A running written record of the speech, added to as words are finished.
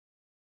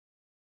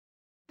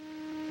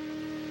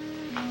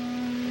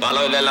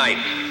Follow the light.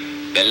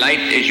 The light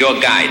is your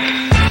guide.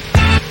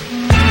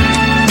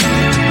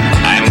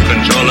 I'm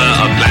controller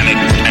of planet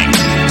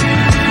X.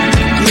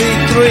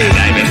 And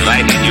I've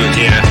invited you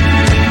here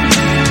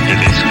to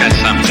discuss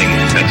something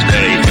that's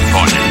very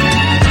important.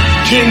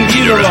 King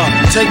Ghidorah,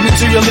 take me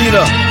to your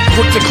leader.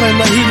 Quick to claim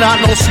that he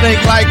not no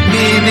snake like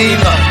me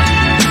neither.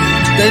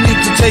 They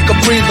need to take a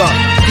breather.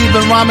 He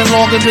been rhyming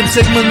longer than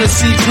Sigmund the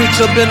Sea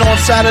Creature. Been on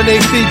Saturday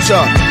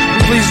feature.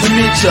 Pleased to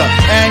meet ya.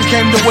 And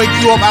came to wake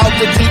you up out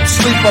the deep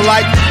sleeper.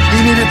 Like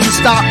he needed to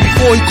stop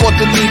before he caught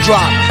the knee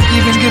drop.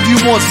 Even give you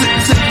more sit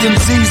than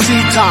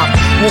ZZ Top.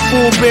 When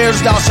full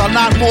bears thou shalt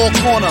not more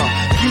corner.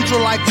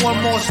 Future like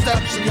one more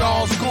steps in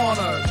y'all's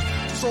corners.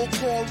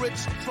 So-called rich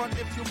front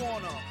if you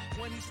wanna.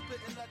 When he's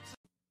spitting that.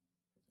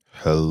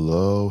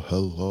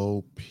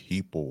 Hello,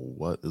 people.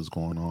 What is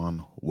going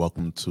on?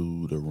 Welcome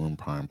to the Room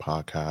Prime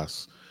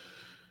podcast.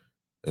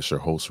 It's your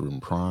host, Room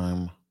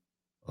Prime,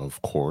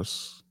 of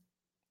course.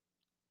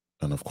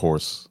 And of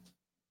course,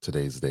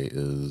 today's date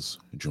is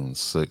June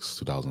 6,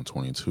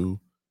 2022.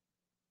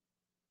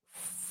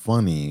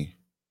 Funny,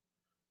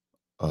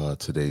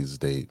 today's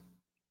date.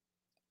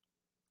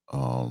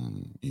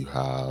 You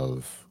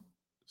have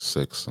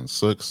 6 and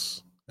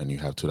 6, and you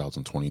have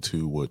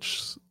 2022,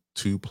 which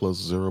 2 plus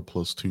 0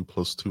 plus 2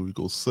 plus 2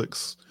 equals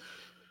 6.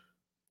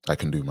 I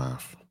can do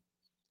math.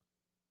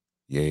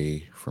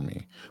 Yay for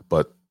me.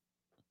 But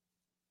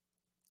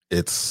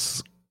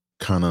it's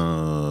kind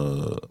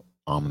of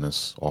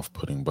ominous,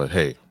 off-putting, but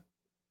hey,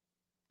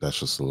 that's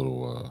just a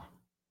little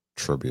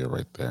trivia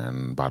right there.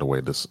 And by the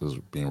way, this is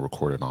being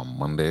recorded on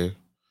Monday,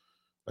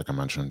 like I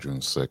mentioned,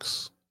 June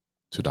 6,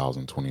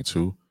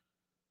 2022.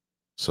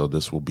 So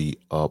this will be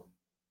up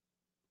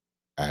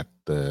at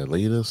the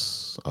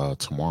latest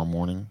tomorrow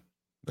morning,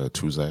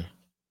 Tuesday.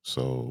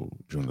 So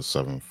June the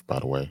 7th, by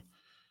the way.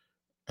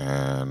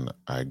 And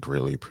I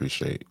greatly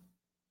appreciate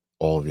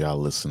all of y'all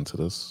listening to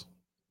this.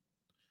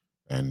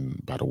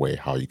 And by the way,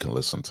 how you can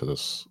listen to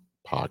this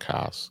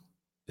podcast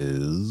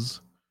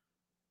is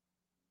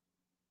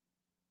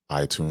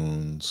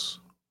iTunes,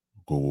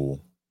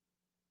 Google.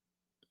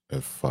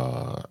 If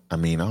I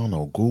don't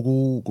know,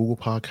 Google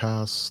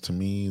Podcasts to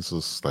me is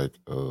just like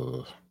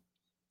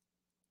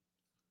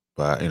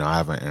but I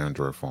have an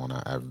Android phone.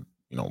 I've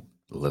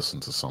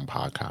listened to some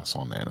podcasts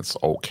on there and it's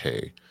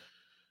okay.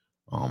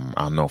 I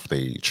don't know if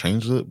they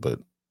changed it, but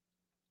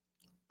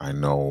I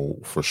know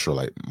for sure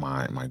like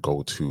my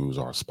go-tos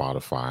are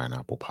Spotify and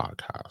Apple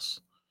Podcasts.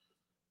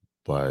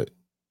 But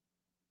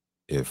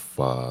if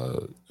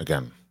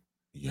again,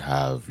 you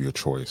have your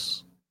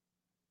choice,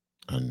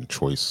 and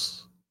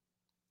choice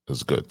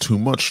is good. Too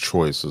much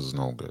choice is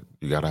no good.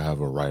 You got to have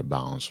a right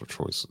balance of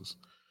choices.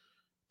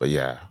 But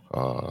yeah,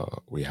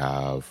 we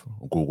have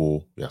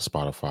Google, we have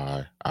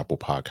Spotify, Apple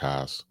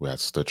Podcasts, we have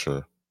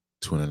Stitcher,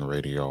 TuneIn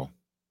Radio,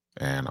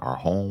 and our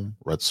home,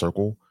 Red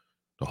Circle,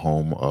 the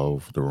home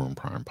of the Room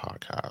Prime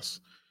podcast.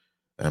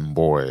 And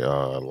boy,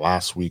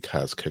 last week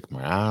has kicked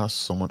my ass,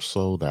 so much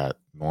so that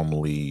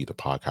normally the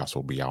podcast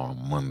will be out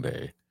on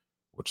Monday,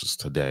 which is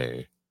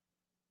today,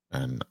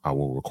 and I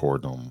will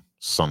record them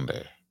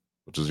Sunday,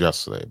 which is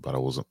yesterday, but I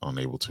wasn't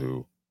unable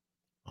to.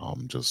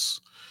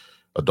 Just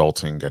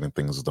adulting, getting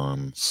things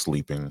done,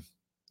 sleeping.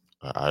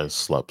 I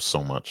slept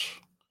so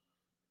much.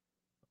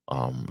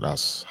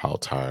 That's how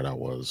tired I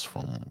was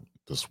from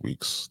this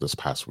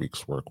past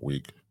week's work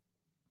week.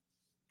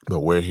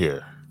 But we're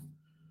here.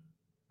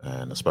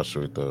 And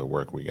especially with the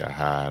work week I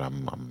had,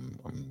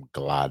 I'm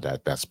glad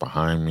that that's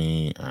behind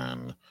me,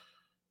 and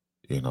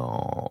we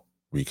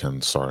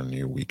can start a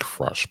new week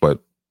fresh. But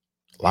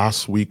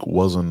last week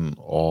wasn't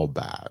all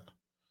bad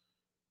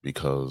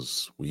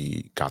because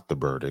we got the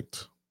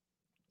verdict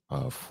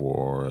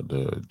for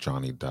the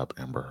Johnny Depp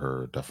Amber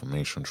Heard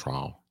defamation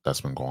trial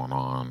that's been going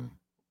on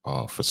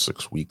for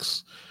 6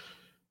 weeks,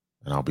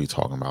 and I'll be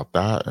talking about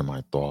that and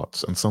my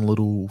thoughts and some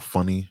little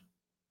funny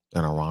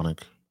and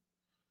ironic.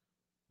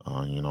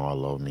 I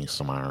love me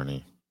some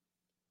irony.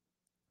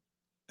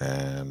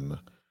 And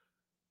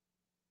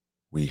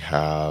we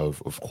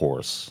have, of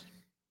course,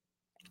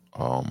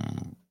 I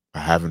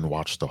haven't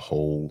watched the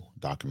whole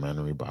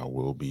documentary, but I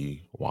will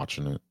be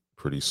watching it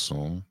pretty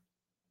soon.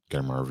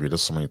 Getting my review.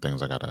 There's so many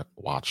things I gotta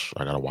watch.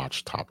 I gotta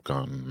watch Top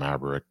Gun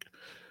Maverick.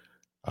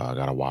 I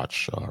gotta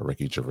watch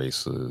Ricky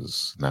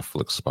Gervais's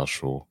Netflix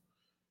special.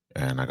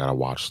 And I gotta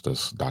watch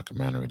this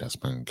documentary that's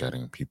been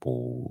getting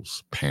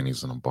people's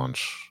panties in a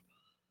bunch.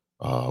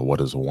 What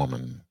is a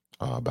Woman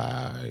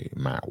by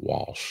Matt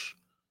Walsh.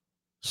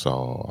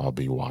 So I'll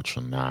be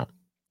watching that.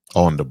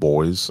 Oh, and The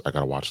Boys. I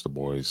gotta watch The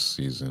Boys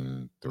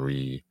season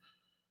 3.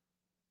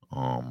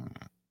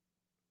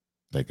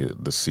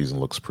 This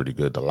season looks pretty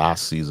good. The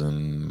last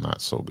season,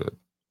 not so good.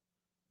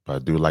 But I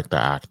do like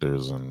the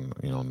actors and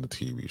in the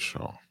TV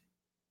show.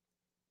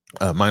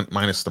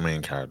 Minus the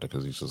main character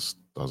because he just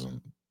does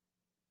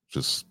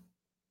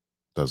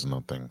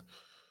nothing.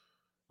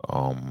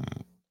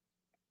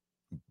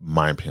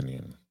 My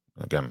opinion.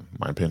 Again,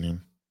 my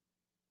opinion.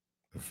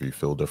 If you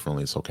feel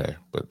differently, it's okay,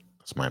 but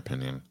it's my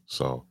opinion.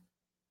 So,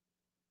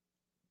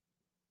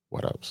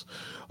 what else?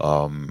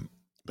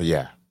 But But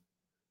yeah,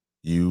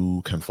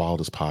 you can follow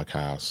this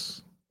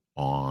podcast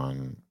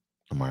on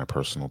my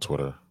personal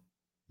Twitter,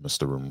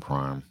 Mr. Room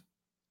Prime.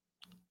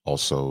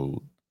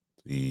 Also,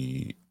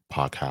 the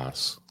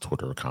podcast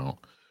Twitter account,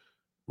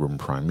 Room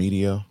Prime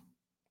Media,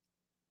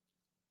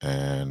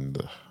 and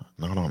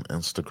not on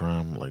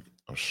Instagram. Like,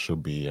 I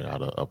should be able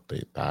to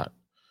update that.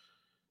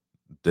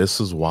 This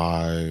is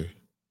why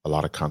a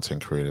lot of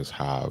content creators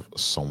have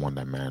someone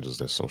that manages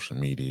their social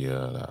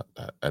media,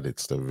 that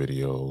edits their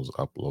videos,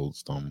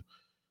 uploads them,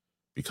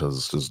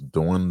 because just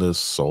doing this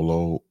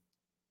solo,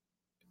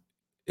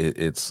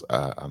 it's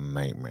a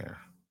nightmare.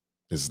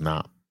 It's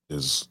not,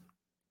 there's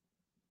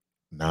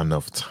not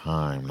enough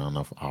time, not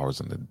enough hours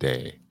in the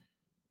day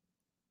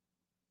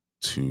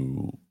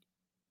to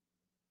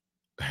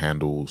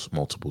handle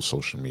multiple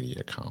social media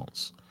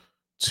accounts,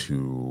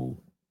 to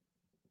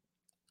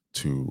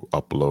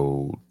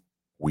upload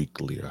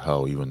weekly or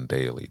hell even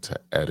daily, to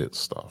edit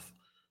stuff,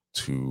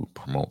 to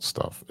promote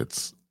stuff.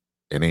 It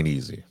ain't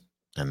easy.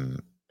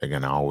 And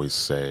again, I always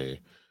say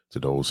to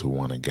those who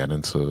want to get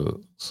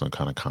into some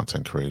kind of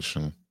content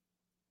creation,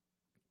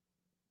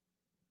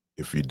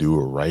 if you do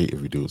it right, if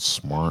you do it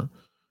smart,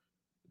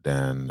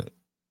 then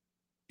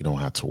you don't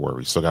have to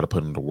worry. You still got to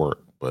put into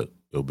work, but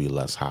it'll be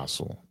less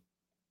hassle.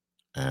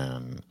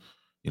 And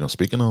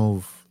speaking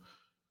of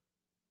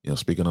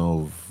speaking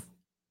of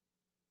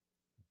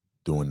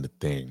doing the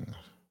thing,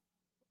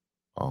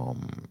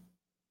 um,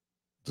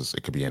 just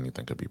it could be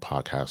anything. It could be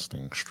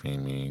podcasting,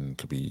 streaming,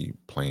 could be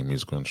playing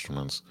musical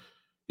instruments.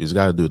 You just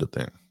got to do the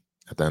thing.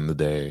 At the end of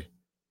the day,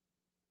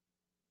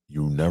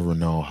 you never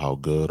know how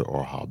good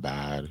or how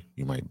bad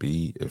you might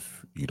be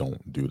if you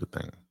don't do the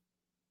thing.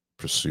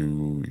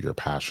 Pursue your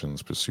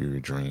passions, pursue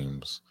your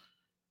dreams,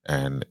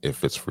 and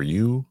if it's for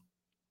you,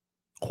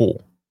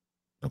 cool.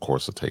 Of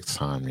course, it takes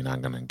time. You're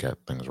not gonna get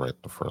things right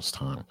the first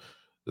time.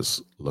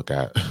 Just look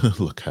at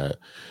look at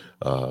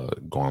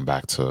going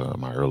back to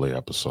my earlier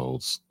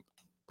episodes.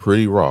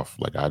 Pretty rough.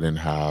 Like, I didn't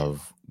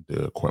have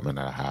the equipment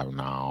that I have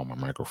now. My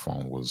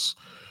microphone was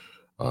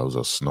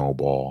a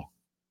snowball.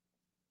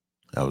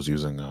 I was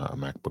using a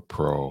MacBook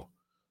Pro,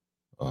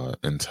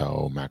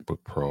 Intel MacBook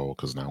Pro,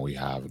 because now we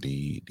have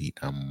the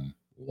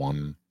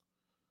M1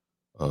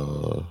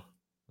 uh,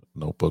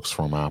 notebooks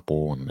from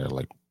Apple, and they're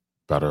like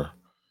better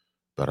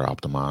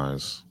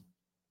optimized.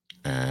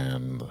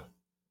 And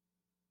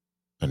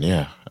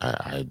yeah,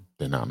 I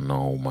did not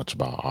know much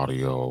about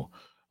audio.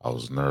 I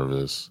was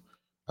nervous.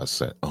 I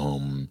said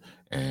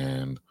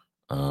and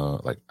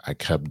like, I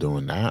kept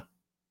doing that,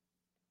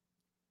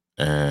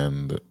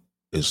 and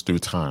it's through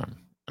time,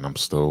 and I'm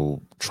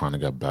still trying to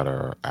get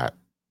better at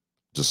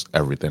just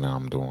everything that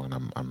I'm doing.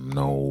 I'm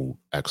no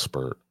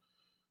expert.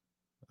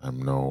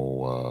 I'm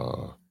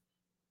no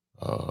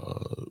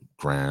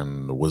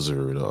grand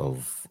wizard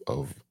of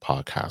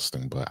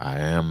podcasting, but I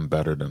am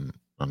better than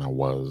I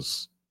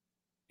was,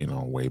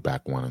 way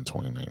back when in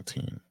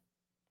 2019.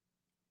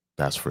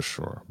 That's for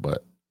sure.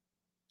 But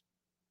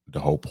the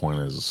whole point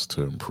is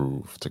to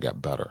improve, to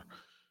get better.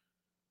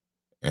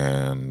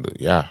 And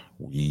yeah,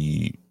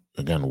 we're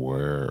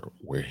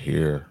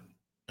here,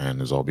 and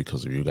it's all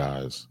because of you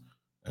guys.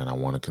 And I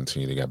want to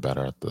continue to get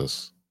better at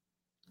this.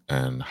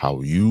 And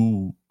how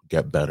you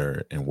get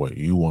better in what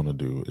you want to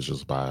do is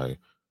just by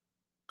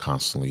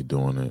constantly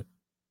doing it,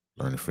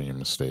 learning from your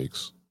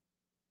mistakes,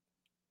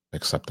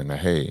 accepting that,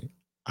 hey,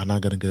 I'm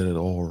not gonna get it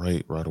all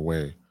right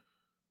away,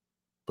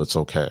 but it's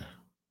okay.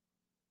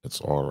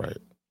 It's all right,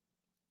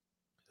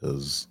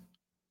 because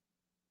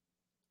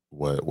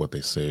what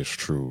they say is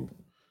true.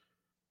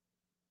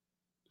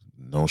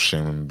 No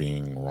shame in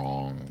being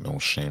wrong. No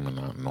shame in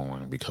not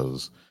knowing,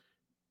 because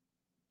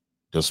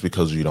just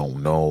because you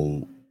don't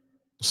know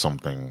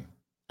something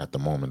at the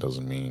moment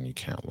doesn't mean you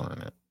can't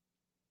learn it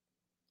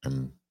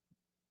and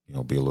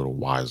be a little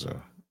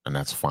wiser, and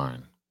that's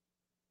fine.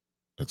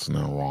 It's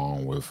nothing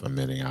wrong with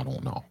admitting I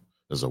don't know.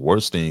 There's the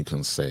worst thing you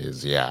can say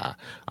is, yeah,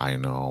 I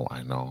know.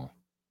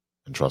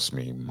 And trust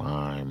me,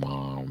 my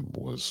mom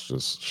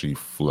was she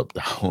flipped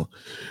out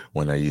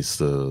when I used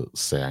to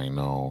say I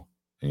know.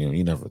 And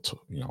you never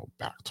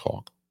back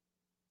talk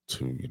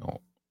to,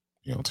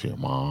 to your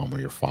mom or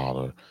your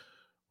father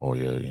or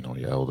your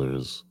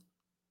elders.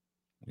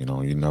 You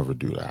never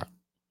do that.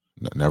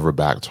 Never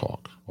back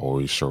talk.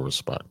 Always show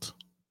respect.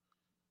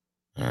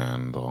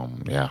 And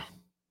yeah,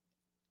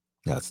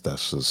 that's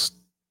just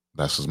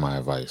my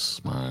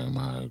advice.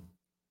 My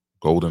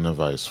golden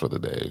advice for the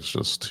day is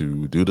just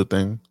to do the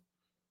thing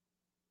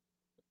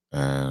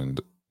and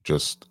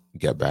just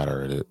get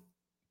better at it.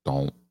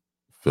 Don't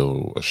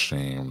feel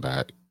ashamed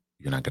that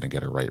you're not going to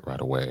get it right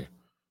away.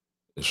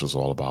 It's just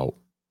all about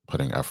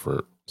putting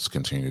effort. Just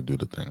continue to do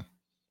the thing.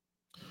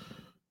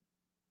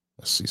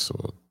 Let's see. So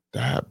with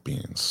that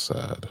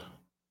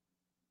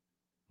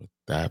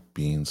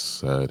being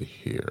said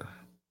here,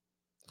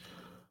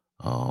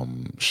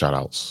 shout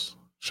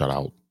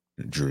out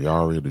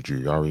Juyari, the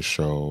Juyari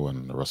Show,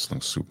 and the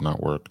Wrestling Soup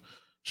Network.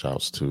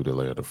 Shouts to the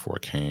Layer of the Four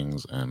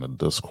Kings and the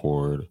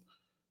Discord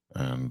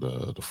and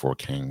the Four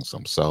Kings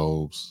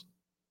themselves.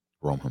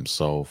 Rome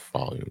himself,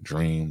 Follow Your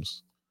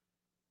Dreams.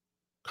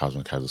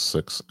 Cosmic Kaiser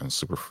 6, and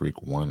Super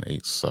Freak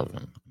 187.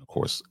 And of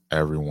course,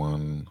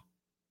 everyone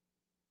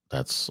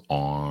that's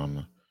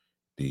on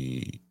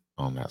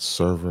that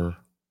server.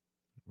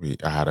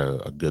 I had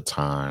a good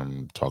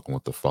time talking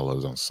with the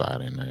fellas on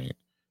Saturday night.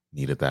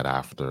 Needed that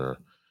after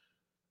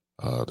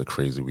the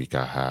crazy week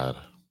I had.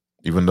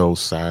 Even though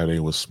Saturday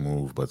was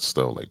smooth, but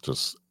still, like,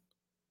 just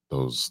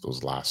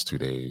those last 2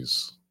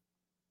 days,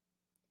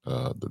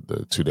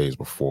 the 2 days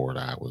before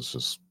that was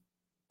just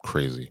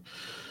crazy.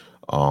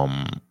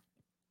 Um,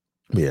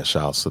 yeah,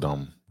 shout outs to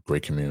them,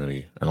 great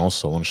community, and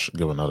also I want to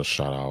give another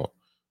shout out.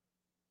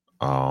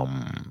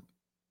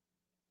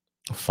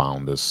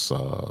 Found this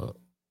other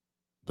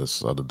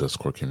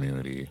Discord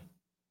community,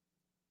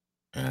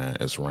 and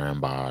it's ran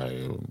by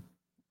a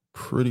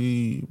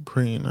pretty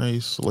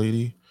nice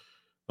lady,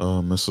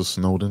 Mrs.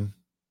 Snowden.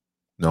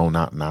 No,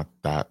 not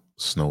that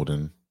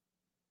Snowden,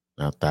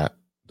 not that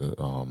the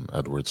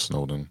Edward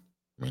Snowden.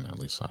 I mean, at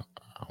least I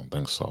don't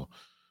think so.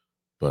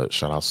 But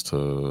shout outs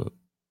to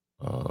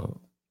uh,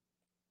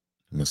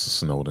 Mrs.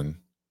 Snowden.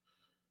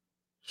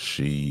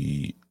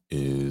 She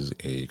is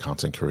a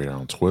content creator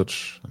on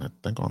Twitch and I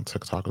think on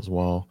TikTok as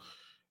well.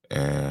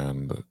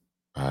 And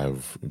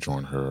I've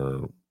joined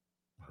her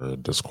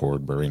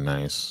Discord. Very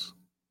nice.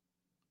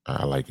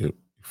 I like it.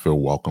 Feel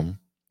welcome.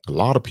 A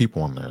lot of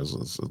people on there.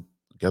 It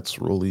gets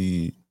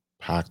really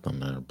packed in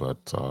there,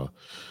 but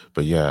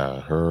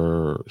yeah,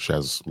 she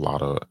has a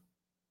lot of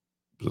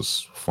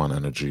just fun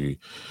energy,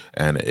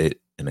 and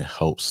it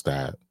helps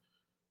that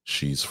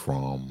she's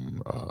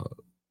from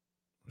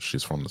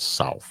the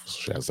South.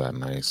 She has that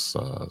nice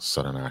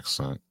Southern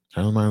accent.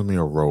 Kind of reminds me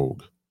of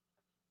Rogue.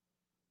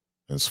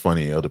 And it's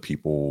funny, other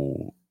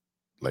people,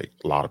 like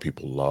a lot of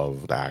people,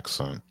 love the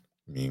accent,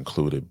 me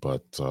included,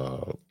 but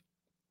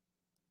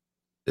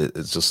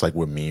it's just like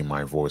with me and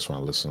my voice. When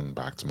I listen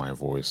back to my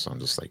voice, I'm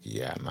just like,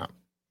 yeah, not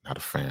a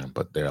fan.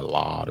 But there are a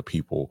lot of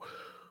people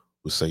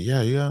who say,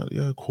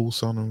 yeah, cool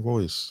sounding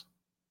voice.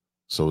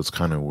 So it's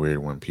kind of weird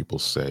when people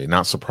say,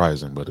 not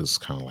surprising, but it's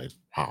kind of like,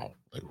 wow,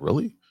 like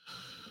really?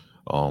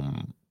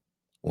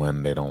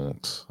 When they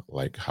don't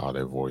like how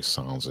their voice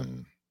sounds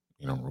in,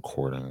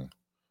 recording.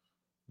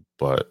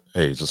 But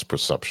hey, just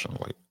perception.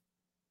 Like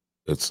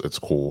it's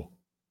cool,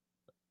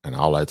 and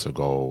I like to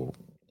go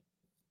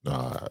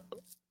uh,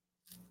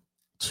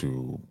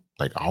 to,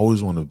 like, I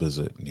always want to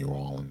visit New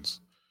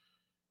Orleans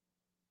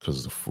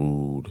because the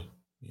food,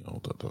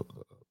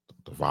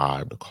 the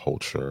vibe, the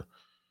culture,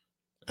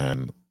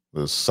 and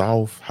the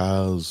South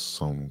has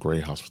some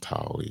great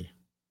hospitality.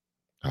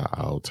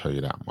 I'll tell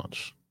you that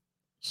much.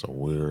 So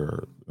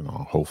we're,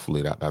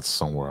 hopefully that's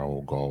somewhere I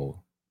will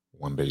go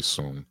one day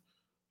soon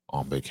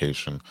on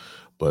vacation.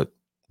 But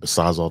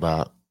besides all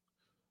that,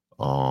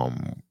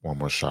 one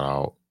more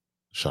shout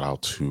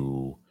out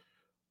to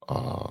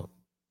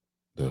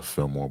the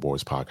Fillmore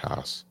Boys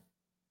podcast.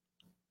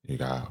 You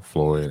got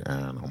Floyd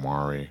and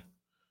Omari,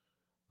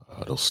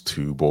 those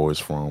two boys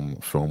from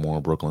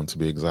Fillmore, Brooklyn, to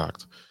be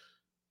exact.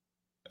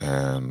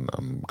 And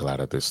I'm glad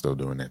that they're still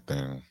doing their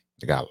thing.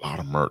 They got a lot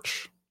of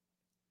merch,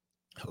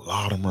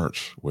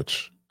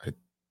 which I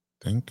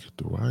think,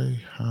 do I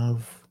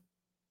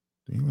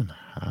even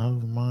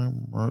have my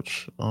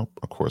merch up?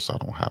 Of course, I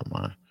don't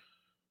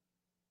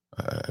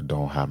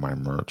have my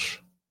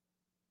merch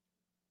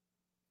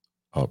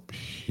up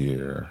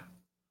here.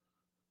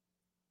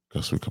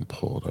 Guess we can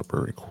pull it up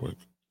very quick.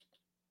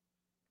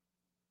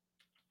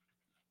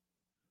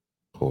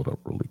 Pull it up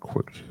really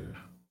quick here.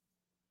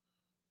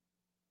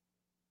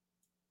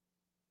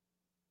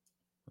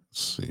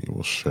 Let's see.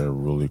 We'll share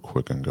really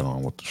quick and go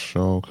on with the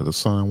show because it's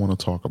something I want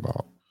to talk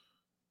about.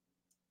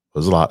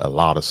 There's a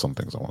lot of some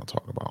things I want to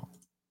talk about. All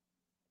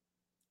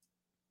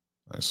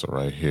right, so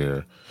right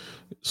here.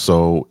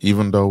 So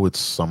even though it's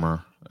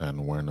summer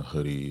and wearing a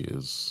hoodie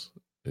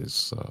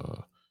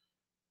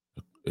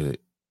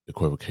it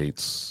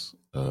equivocates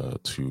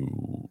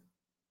to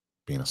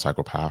being a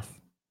psychopath.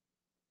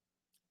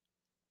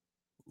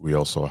 We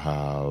also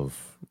have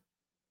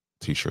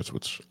t-shirts,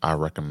 which I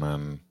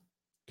recommend.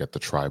 Get the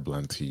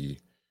Tri-Blend tee.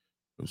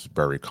 It's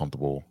very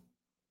comfortable.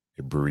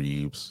 It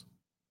breathes,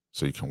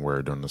 so you can wear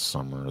it during the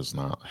summer. It's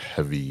not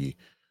heavy.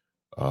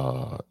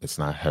 It's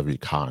not heavy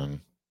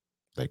cotton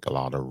like a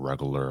lot of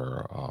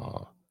regular,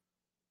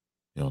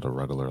 the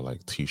regular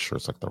like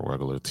t-shirts, like the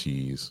regular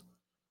tees.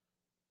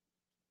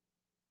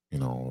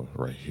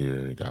 Right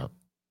here you got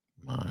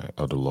my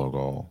other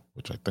logo,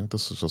 which I think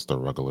this is just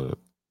a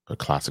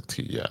classic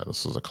tee. Yeah,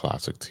 this is a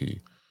classic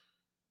tee,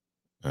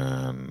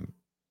 and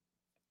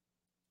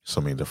so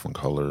many different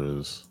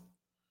colors.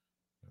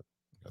 You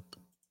got the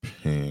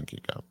pink, you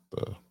got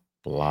the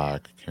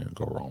black. Can't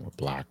go wrong with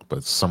black, but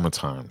it's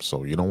summertime,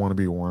 so you don't want to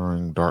be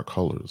wearing dark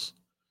colors,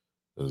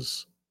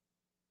 because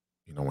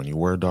when you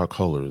wear dark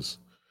colors,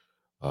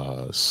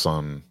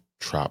 sun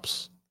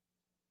traps.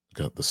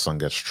 The sun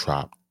gets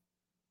trapped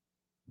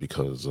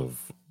because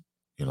of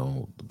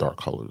the dark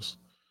colors.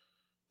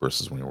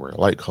 Versus when you wear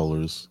light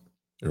colors,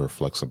 it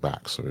reflects it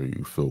back, so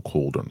you feel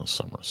cold in the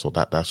summer. So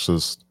that's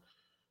just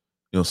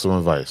some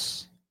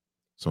advice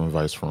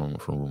from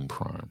Room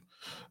Prime.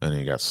 And then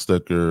you got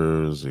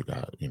stickers, you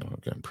got,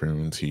 again,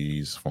 premium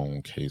tees,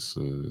 phone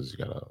cases,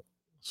 you got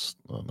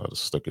another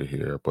sticker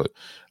here. But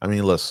I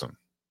mean, listen,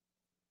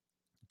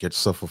 get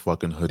yourself a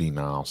fucking hoodie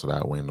now so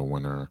that way in the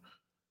winter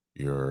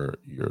you're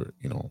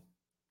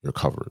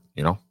covered,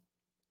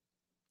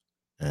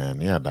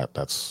 And yeah,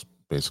 that's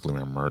basically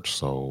my merch.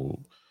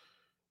 So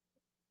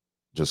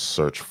just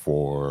search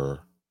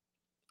for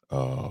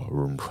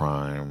Room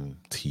Prime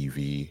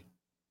TV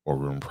or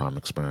Room Prime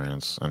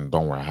Experience, and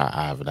don't worry,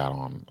 I have that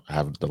on. I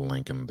have the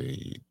link in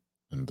the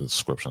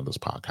description of this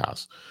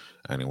podcast,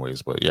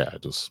 anyways. But yeah,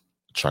 just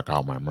check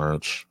out my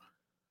merch.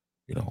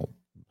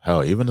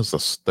 Hell, even as a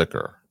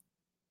sticker,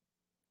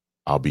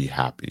 I'll be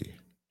happy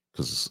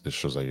because it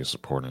shows that you're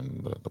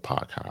supporting the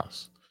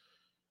podcast,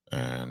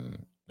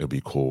 and it'll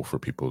be cool for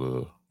people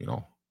to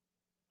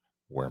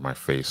wear my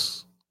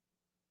face,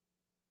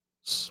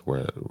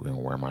 wear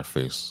my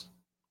face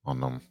on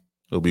them.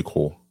 It'll be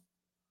cool.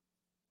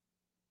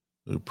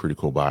 It'll be pretty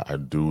cool. But I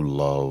do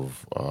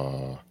love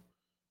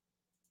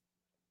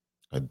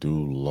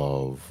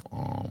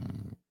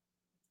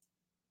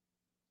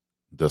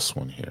this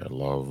one here. I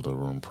love the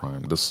Room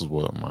Prime. This is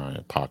what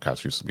my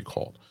podcast used to be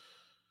called.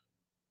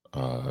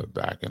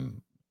 Back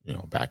in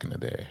the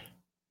day.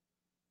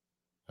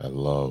 I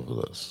love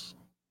this.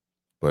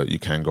 But you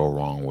can't go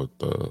wrong with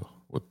the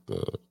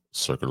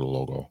circular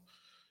logo.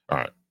 All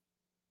right.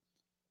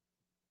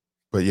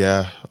 But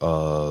yeah,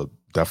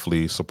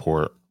 definitely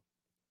support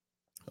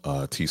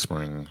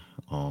Teespring.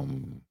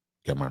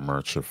 Get my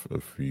merch if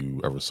you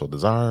ever so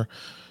desire.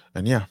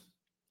 And yeah,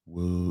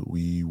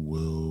 we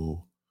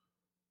will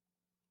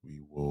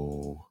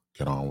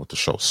get on with the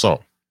show.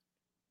 So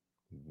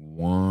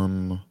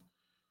one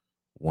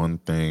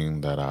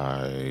thing that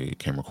I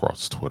came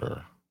across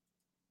Twitter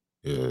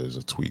is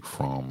a tweet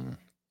from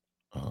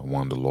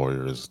one of the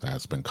lawyers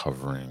that's been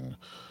covering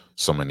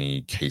so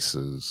many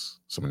cases,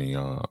 so many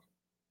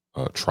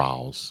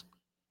trials,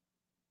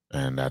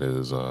 and that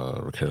is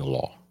Rekieta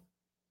Law.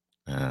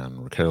 And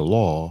Rekieta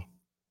Law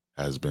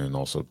has been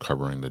also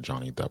covering the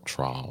Johnny Depp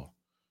trial,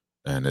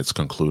 and it's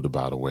concluded,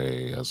 by the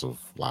way, as of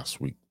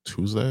last week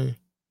Tuesday. I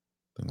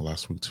think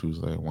last week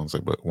Tuesday, Wednesday,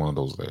 but one of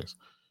those days.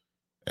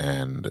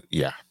 And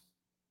yeah,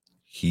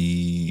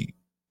 he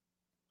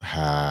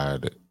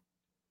had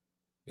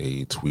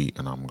a tweet,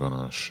 and I'm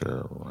gonna share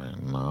it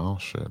right now.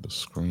 Share the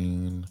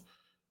screen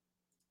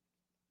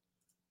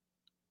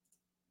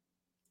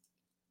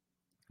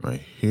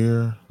right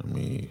here. Let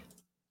me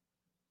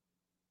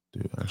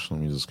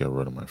just get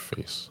rid of my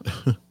face.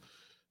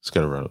 Let's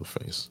get rid of the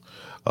face.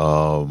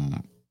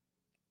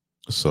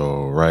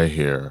 So right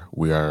here,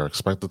 we are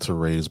expected to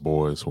raise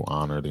boys who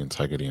honor the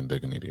integrity and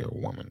dignity of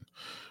women.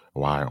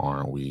 Why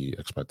aren't we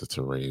expected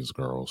to raise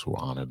girls who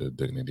honor the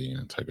dignity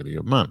and integrity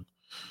of men?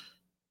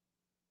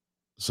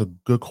 It's a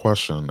good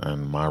question,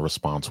 and my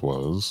response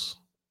was,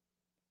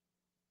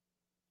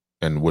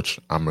 and which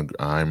I'm.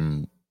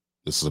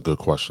 This is a good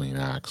question he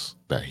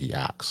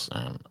asks,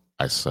 and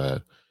I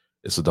said,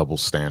 it's a double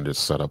standard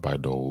set up by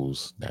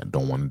those that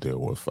don't want to deal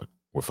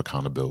with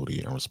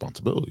accountability and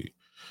responsibility.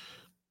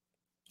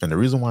 And the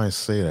reason why I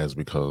say that is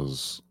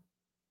because,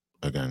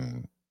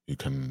 again,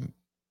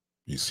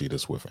 you see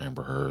this with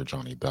Amber Heard,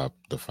 Johnny Depp,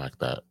 the fact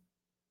that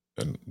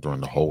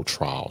during the whole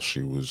trial,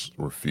 she was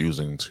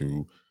refusing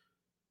to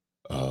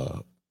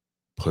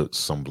put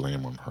some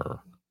blame on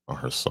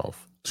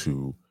herself,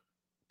 to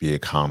be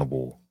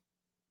accountable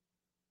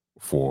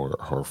for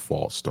her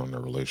faults during the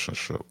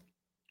relationship.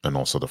 And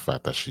also the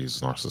fact that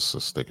she's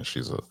narcissistic and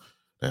she's a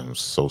damn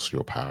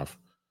sociopath,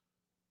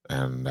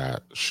 and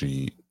that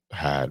she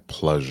had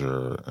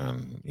pleasure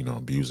in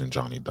abusing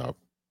Johnny Depp,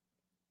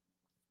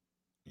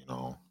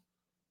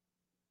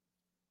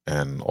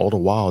 and all the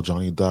while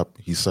Johnny Depp,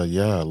 he said,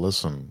 yeah,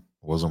 listen,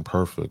 it wasn't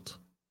perfect,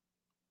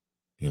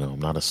 I'm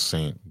not a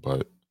saint,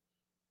 but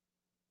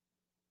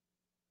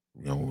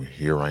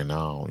here right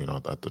now,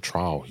 at the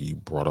trial, he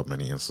brought up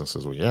many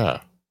instances where,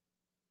 yeah,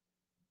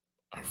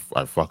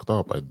 I fucked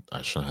up,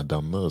 I shouldn't have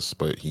done this,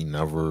 but he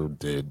never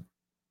did.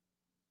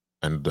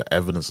 And the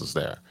evidence is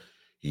there.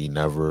 He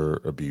never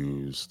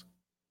abused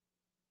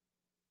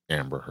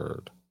Amber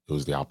Heard. It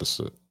was the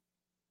opposite.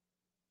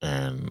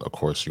 And of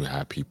course, you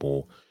had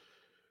people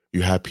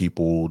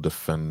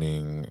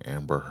defending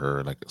Amber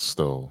Heard. Like,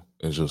 still,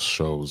 it just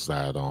shows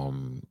that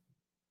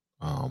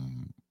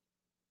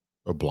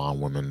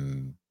blonde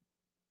women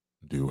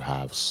do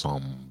have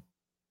some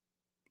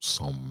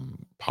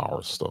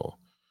power still.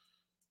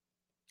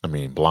 I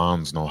mean,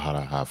 blondes know how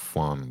to have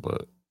fun,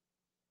 but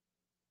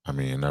I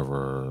mean,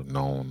 never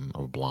known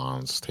of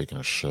blondes taking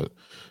a shit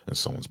in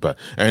someone's bed.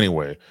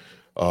 Anyway,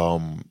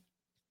 going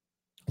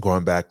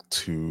back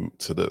to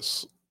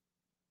this,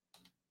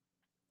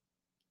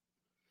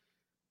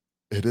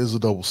 it is a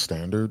double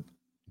standard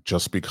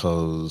just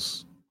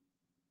because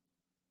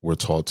we're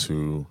taught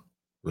to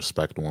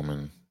respect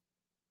women,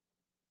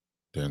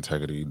 their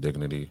integrity,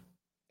 dignity,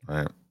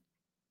 right?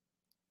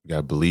 You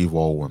gotta believe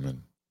all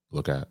women.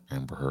 Look at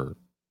Amber Heard.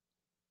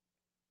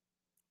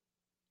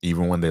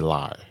 Even when they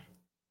lie,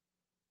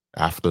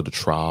 after the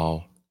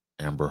trial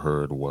Amber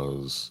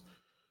Heard's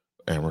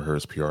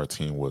PR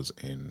team was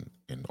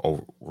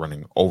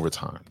running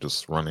overtime,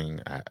 just running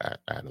at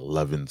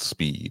 11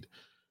 speed,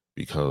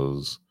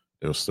 because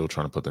they were still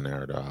trying to put the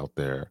narrative out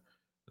there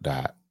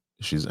that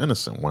she's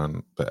innocent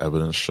when the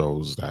evidence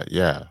shows that,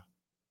 yeah,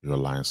 you're a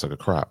lying sack of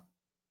crap.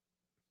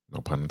 No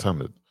pun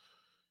intended.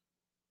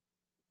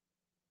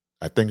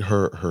 I think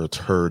her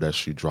turd that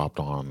she dropped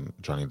on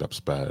Johnny Depp's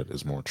bed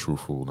is more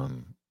truthful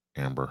than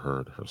Amber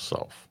Heard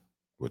herself,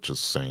 which is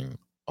saying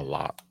a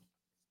lot.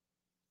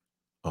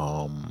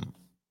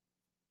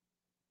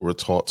 We're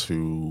taught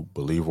to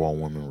believe all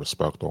women,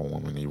 respect all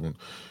women,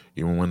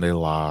 even when they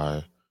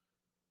lie,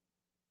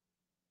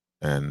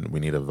 and we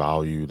need to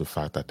value the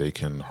fact that they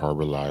can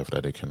harbor life,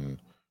 that they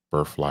can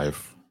birth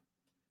life,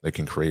 they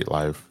can create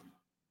life.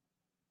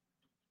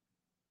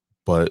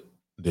 But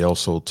they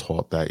also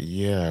taught that,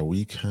 yeah,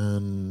 we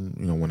can,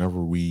 whenever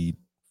we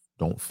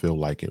don't feel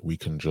like it, we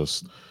can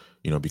just,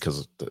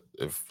 because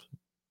if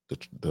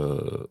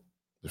the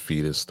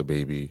fetus, the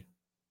baby,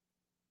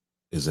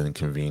 is an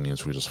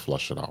inconvenience, we just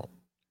flush it out.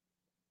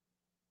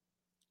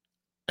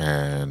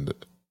 And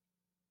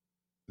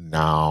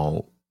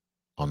now,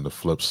 on the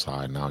flip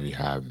side, now you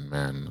have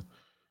men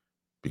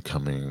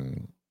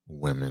becoming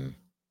women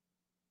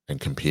and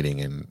competing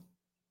in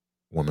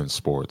women's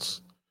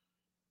sports,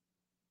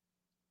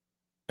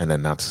 and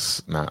then not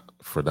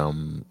for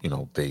them,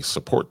 they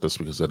support this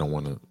because they don't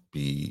want to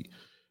be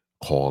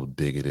called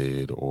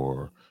bigoted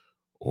or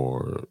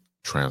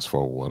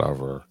transphobe,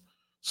 whatever.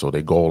 So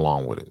they go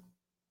along with it.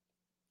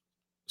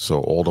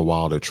 So all the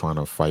while they're trying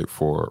to fight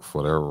for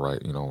their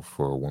right,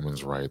 for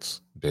women's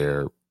rights,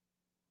 they're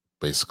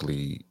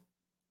basically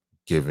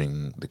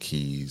giving the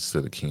keys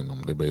to the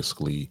kingdom. They're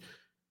basically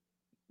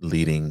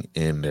leading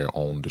in their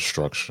own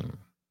destruction.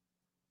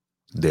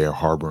 They're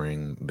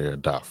harboring their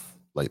death.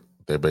 Like,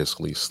 they're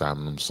basically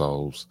stabbing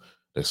themselves.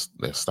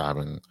 They're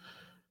stabbing.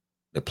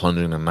 They're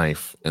plunging a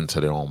knife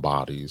into their own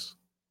bodies.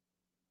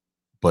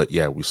 But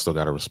yeah, we still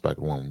gotta respect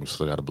women. We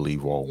still gotta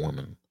believe all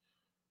women.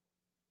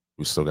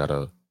 We still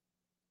gotta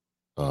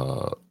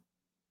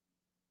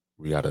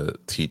we gotta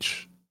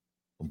teach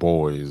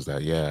boys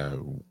that, yeah,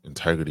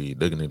 integrity,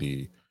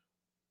 dignity,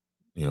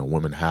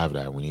 women have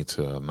that. We need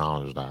to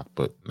acknowledge that,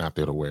 but not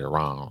the other way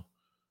around.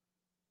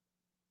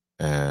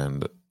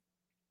 And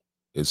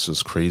it's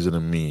just crazy to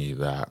me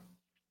that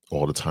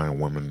all the time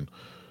women,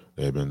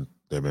 they've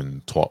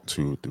been taught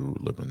to through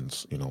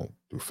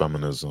through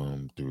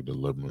feminism, through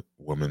the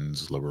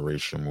women's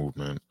liberation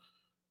movement,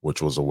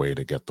 which was a way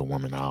to get the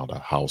women out of the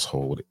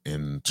household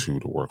into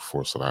the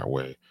workforce, so that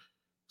way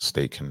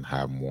state can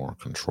have more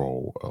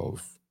control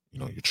of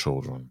your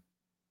children,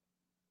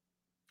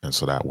 and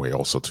so that way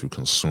also to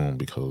consume,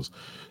 because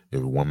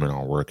if women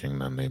are working,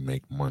 then they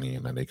make money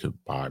and then they could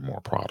buy more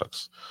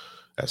products.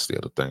 That's the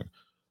other thing.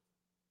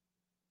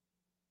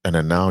 And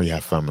then now you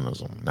have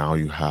feminism. Now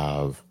you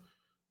have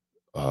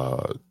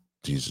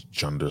these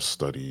gender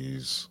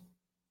studies.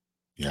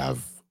 You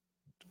have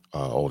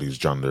all these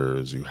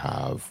genders. You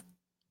have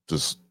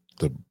just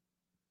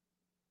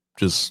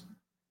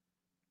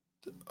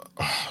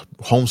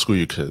homeschool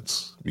your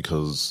kids,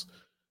 because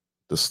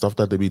the stuff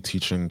that they be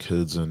teaching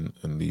kids in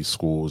these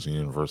schools and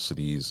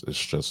universities is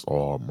just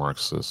all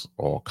Marxist,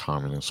 all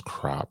communist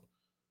crap.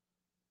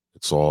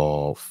 It's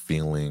all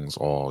feelings,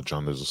 all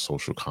genders are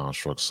social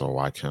constructs. So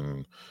I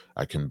can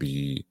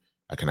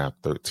have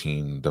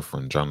 13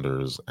 different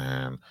genders,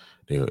 and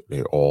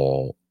they're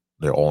all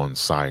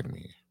inside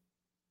me.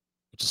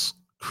 It's just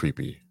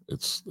creepy.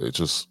 It's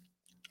just,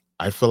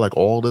 I feel like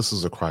all this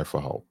is a cry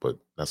for help, but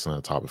that's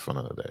another topic for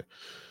another day.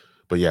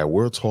 But yeah,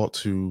 we're taught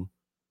to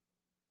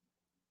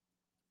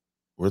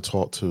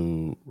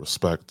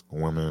respect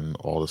women,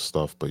 all this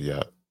stuff, but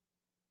yet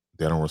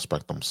they don't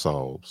respect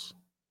themselves.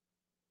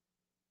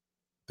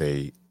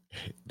 They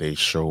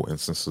show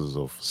instances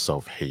of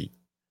self-hate,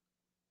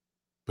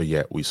 but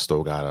yet we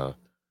still gotta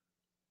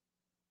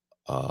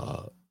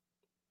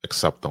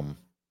accept them.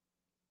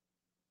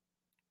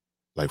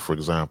 Like, for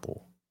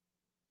example,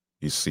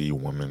 you see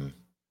women,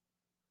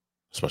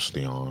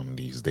 especially on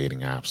these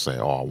dating apps, say,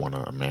 "Oh, I want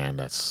a man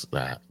that's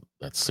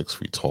 6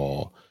 feet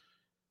tall,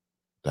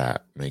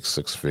 that makes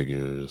six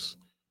figures,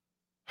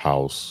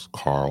 house,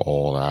 car,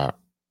 all that,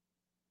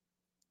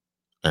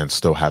 and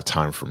still have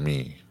time for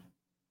me,"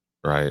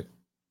 right?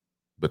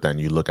 But then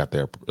you look at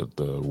the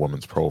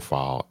woman's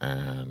profile,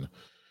 and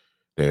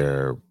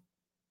they're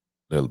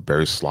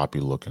very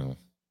sloppy looking.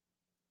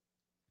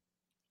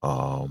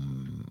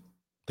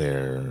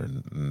 They're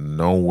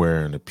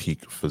nowhere in the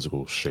peak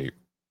physical shape,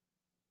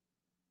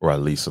 or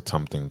at least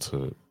attempting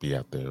to be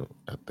at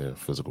their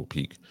physical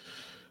peak.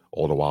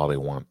 All the while they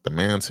want the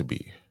man to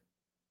be.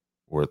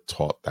 We're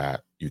taught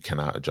that you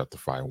cannot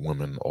objectify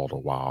women, all the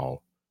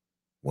while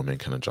women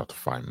can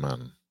objectify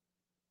men.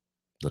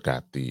 Look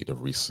at the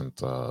recent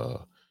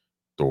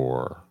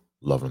Thor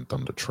Love and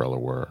Thunder trailer,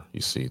 where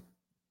you see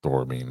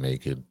Thor being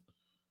naked.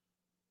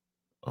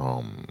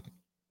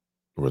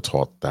 We're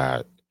taught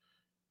that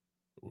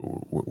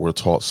we're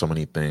taught so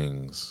many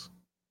things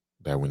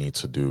that we need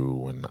to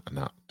do and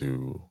not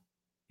do,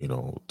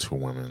 to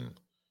women.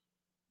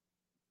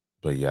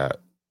 But yet,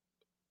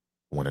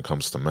 when it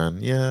comes to men,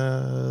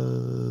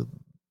 that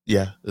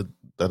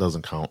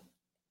doesn't count.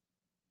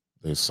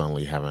 They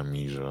suddenly have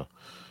amnesia,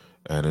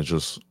 and it's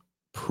just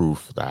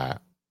proof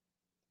that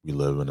we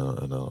live in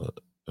a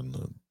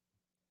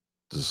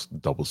this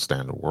double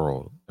standard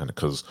world. And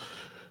because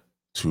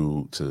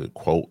to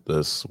quote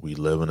this, we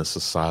live in a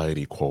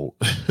society quote,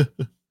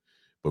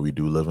 but we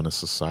do live in a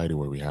society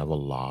where we have a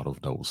lot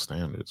of double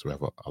standards. We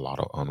have a lot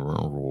of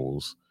unwritten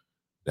rules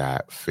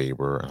that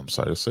favor. And I'm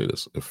sorry to say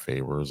this, it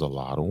favors a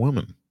lot of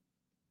women.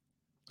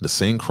 The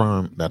same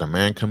crime that a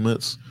man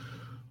commits,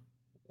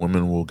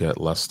 women will get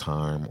less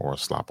time or a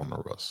slap on the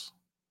wrist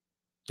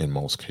in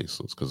most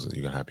cases, because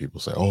you're gonna have people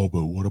say, "Oh,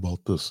 but what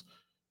about this?"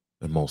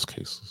 In most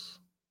cases,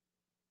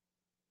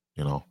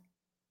 you know,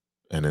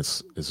 and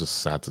it's just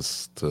sad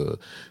to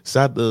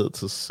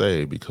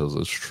say, because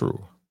it's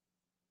true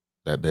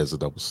that there's a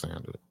double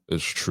standard.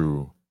 It's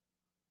true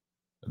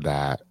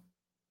that,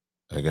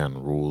 again,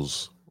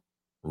 rules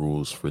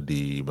for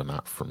thee, but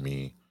not for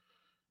me.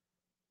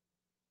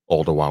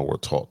 All the while we're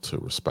taught to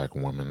respect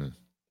women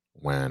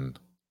when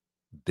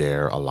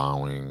they're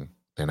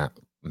not,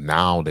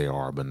 now they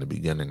are, but in the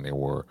beginning they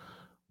were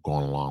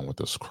going along with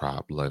this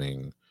crap,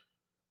 letting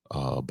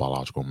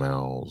biological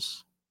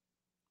males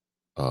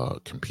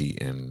compete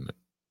in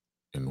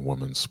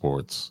women's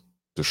sports,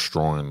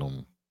 destroying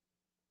them,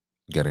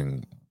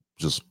 getting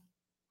just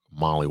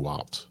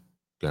mollywopped,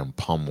 getting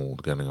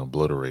pummeled, getting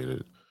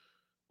obliterated,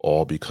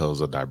 all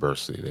because of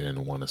diversity. They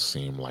didn't want to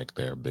seem like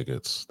they're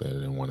bigots. They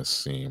didn't want to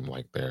seem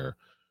like they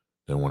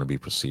didn't want to be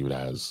perceived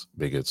as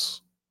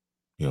bigots,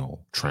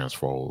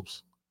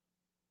 transphobes.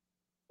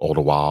 All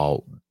the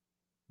while,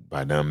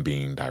 by them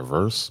being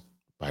diverse,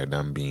 by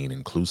them being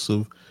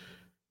inclusive,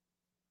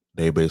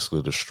 they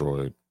basically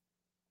destroyed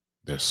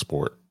their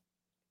sport.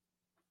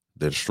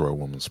 They destroy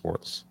women's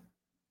sports,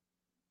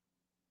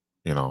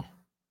 you know.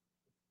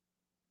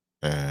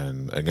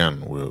 And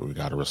again, we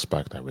got to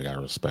respect that. We got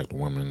to respect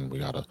women. We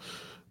got to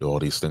do all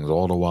these things.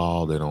 All the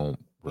while, they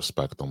don't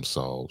respect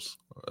themselves,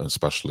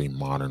 especially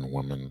modern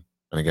women.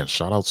 And again,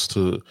 shout outs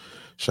to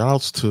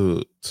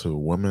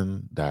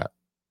women that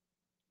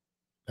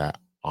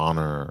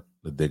honor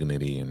the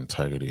dignity and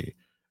integrity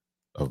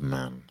of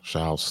men.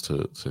 Shouts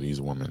to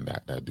these women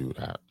that do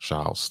that.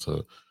 Shouts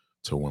to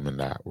women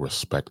that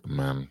respect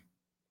men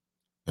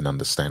and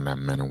understand that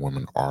men and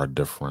women are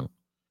different.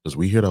 Because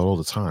we hear that all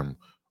the time.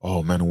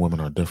 Oh, men and women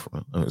are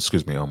different.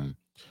 Excuse me. Men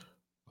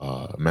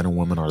and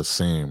women are the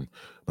same.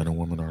 Men and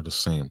women are the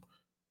same.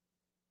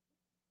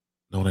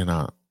 No, they're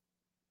not.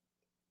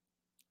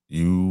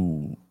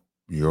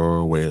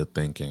 Your way of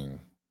thinking,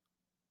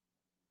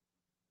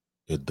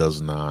 it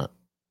does not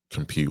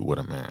compute with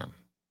a man.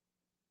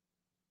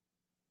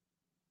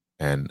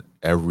 And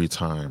every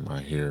time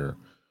I hear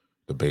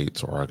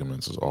debates or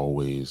arguments, is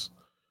always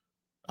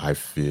I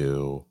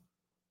feel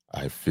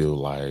I feel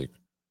like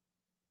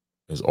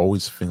there's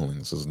always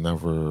feelings. There's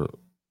never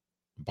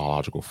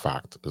biological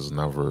fact. There's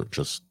never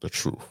just the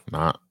truth.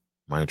 Not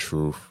my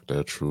truth,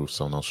 their truth,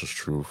 someone else's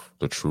truth,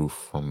 the truth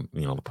from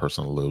the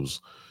person who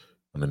lives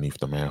underneath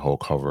the manhole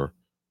cover,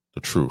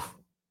 the truth.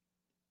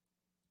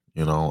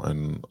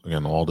 And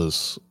again, all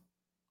this,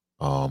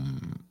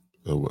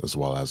 as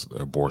well as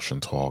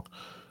abortion talk.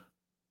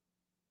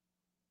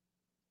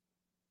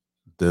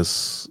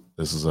 This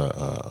is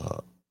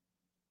a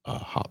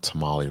hot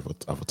tamale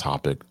of a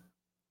topic,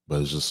 but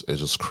it's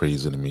just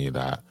crazy to me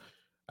that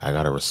I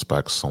gotta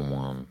respect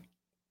someone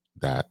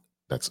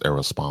that's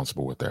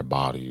irresponsible with their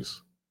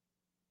bodies,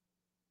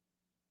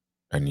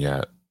 and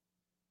yet,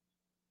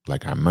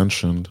 like I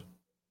mentioned,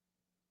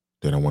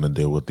 they don't want to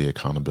deal with the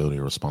accountability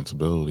or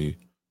responsibility.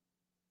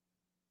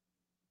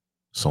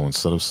 So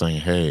instead of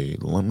saying, "Hey,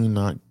 let me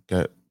not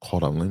get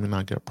caught up, let me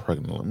not get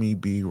pregnant, let me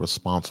be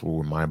responsible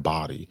with my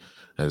body,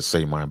 and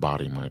say my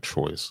body, my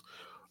choice.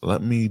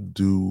 Let me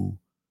do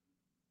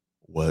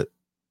what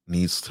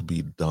needs to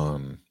be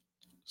done,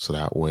 so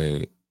that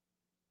way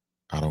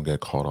I don't get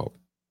caught up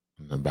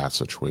in a bad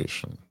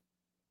situation.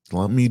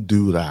 Let me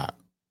do that.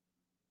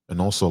 And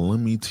also let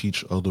me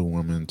teach other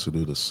women to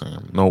do the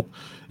same." Nope.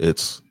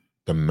 It's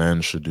the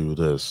men should do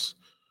this,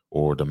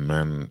 or the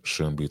men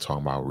shouldn't be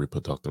talking about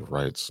reproductive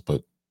rights.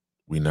 But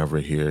we never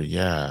hear,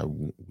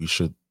 we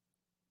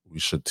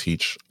should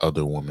teach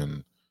other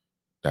women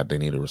that they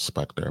need to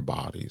respect their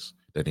bodies,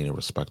 they need to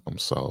respect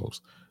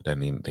themselves, they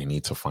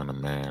need to find a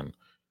man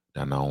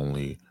that not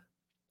only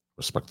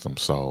respects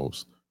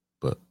themselves,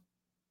 but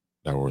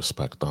that will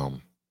respect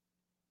them.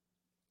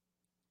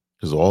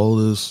 Because all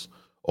this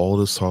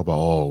talk about,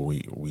 oh,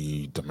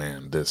 we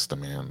demand this,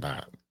 demand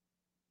that.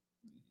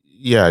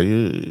 Yeah,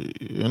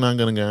 you're not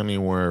gonna get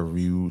anywhere if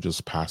you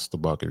just pass the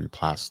bucket, you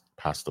pass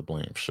the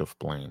blame, shift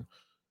blame.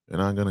 You're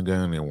not gonna get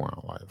anywhere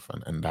in life,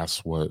 and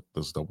that's what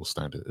this double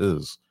standard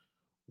is.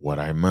 What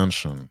I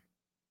mentioned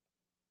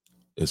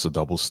is a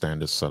double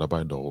standard set up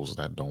by those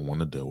that don't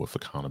want to deal with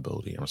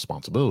accountability and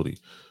responsibility.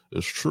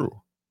 It's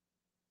true,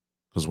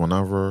 because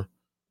whenever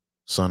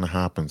something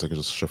happens, they can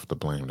just shift the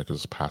blame. They can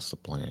just pass the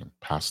blame,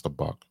 pass the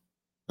buck,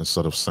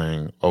 instead of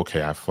saying,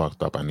 okay, I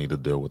fucked up, I need to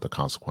deal with the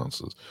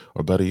consequences.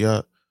 Or better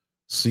yet,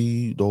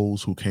 see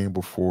those who came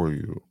before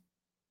you.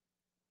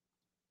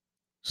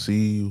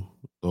 See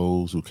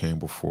those who came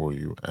before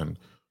you and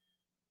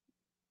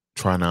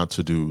try not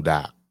to do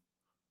that.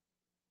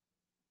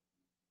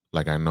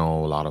 Like, I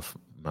know a lot of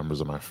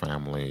members of my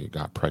family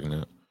got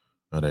pregnant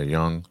when they're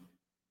young.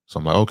 So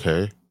I'm like,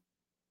 okay,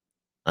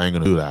 I ain't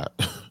gonna do that.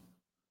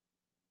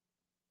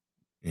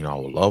 I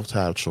would love to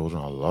have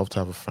children. I would love to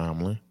have a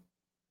family,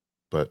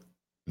 but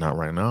not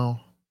right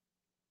now.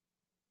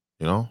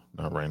 Not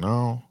right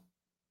now.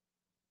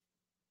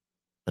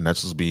 And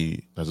that's just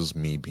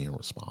me being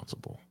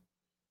responsible.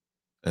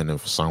 And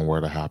if something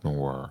were to happen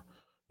where,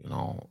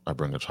 I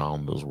bring a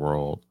child into this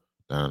world,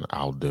 then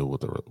I'll deal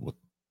with with.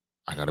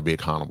 I got to be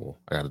accountable.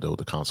 I got to deal with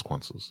the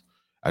consequences.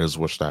 I just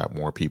wish that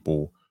more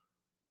people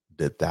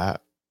did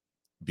that,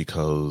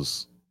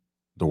 because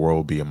the world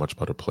would be a much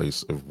better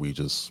place if we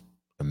just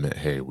admit,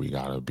 hey, we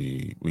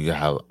need to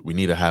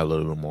have a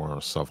little bit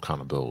more self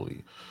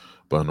accountability.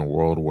 But in a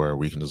world where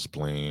we can just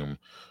blame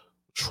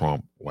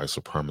Trump, white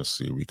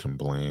supremacy, we can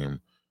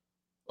blame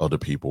other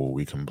people,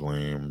 we can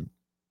blame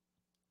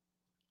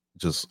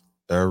just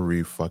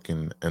every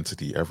fucking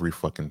entity, every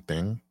fucking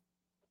thing.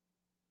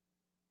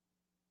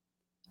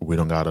 We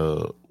don't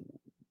gotta.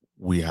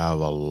 We have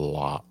a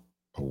lot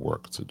of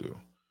work to do.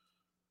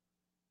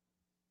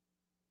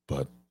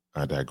 But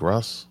I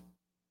digress.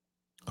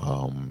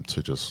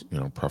 To just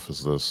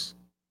preface this,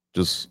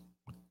 just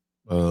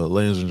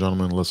ladies and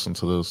gentlemen, listen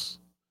to this.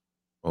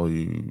 All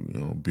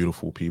you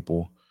beautiful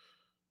people,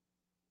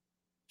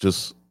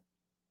 just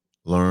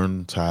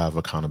learn to have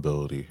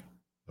accountability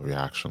of your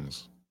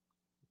actions.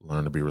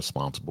 Learn to be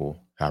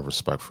responsible. Have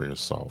respect for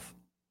yourself.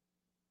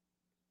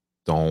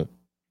 Don't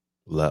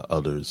let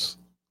others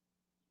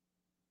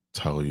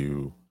tell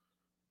you,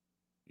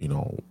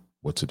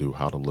 what to do,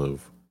 how to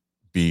live.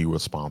 Be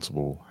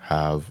responsible.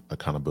 Have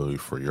accountability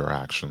for your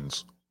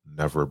actions.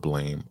 Never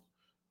blame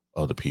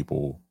other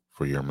people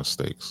for your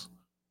mistakes.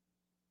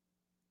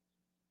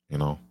 You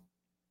know,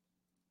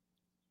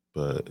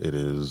 but it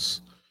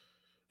is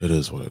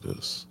what it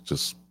is.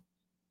 Just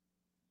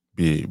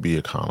be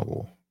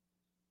accountable.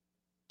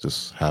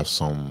 Just have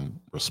some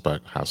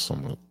respect. Have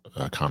some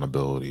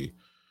accountability,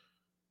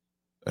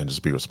 and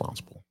just be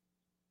responsible.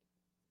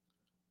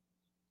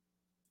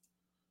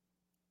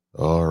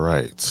 All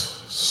right.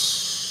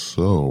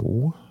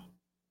 So,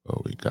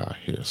 what we got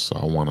here? So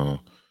I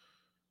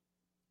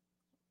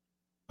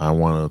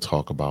wanna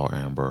talk about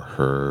Amber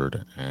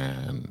Heard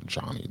and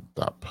Johnny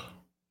Depp.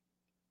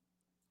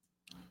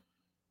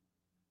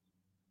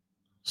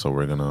 So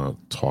we're gonna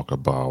talk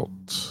about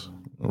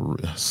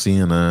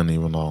CNN,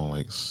 even though I don't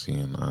like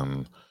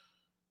CNN.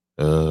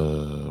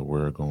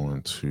 We're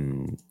going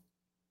to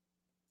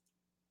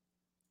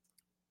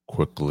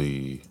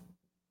quickly,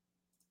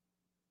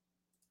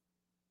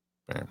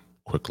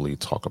 quickly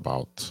talk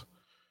about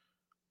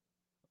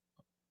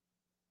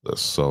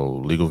this. So,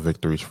 legal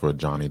victories for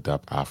Johnny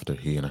Depp after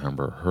he and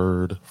Amber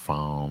Heard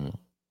found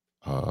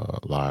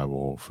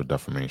liable for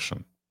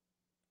defamation.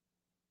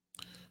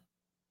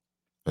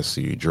 Let's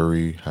see.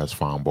 Jury has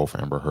found both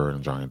Amber Heard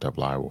and Johnny Depp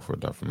liable for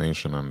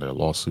defamation in their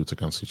lawsuits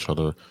against each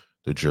other.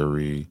 The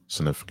jury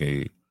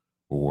significantly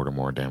awarded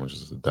more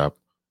damages to Depp,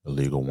 a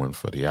legal win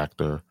for the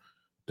actor.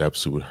 Depp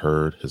sued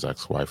Heard, his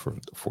ex-wife,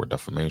 for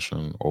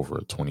defamation over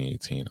a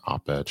 2018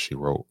 op-ed she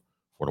wrote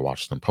for the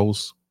Washington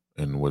Post,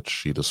 in which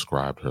she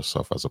described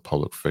herself as a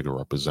public figure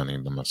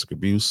representing domestic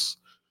abuse.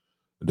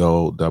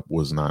 Though Depp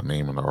was not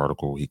named in the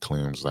article, he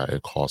claims that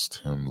it cost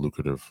him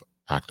lucrative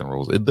acting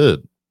roles. It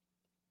did.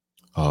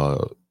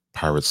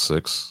 Pirate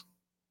 6,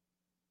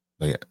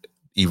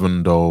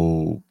 even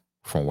though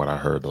from what I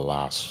heard, the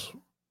last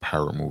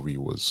pirate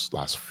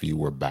last few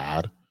were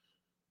bad,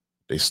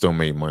 they still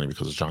made money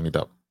because of Johnny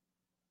Depp.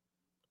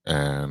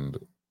 And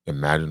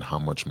imagine how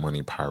much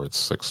money Pirate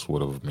 6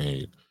 would have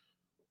made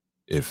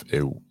if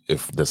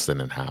this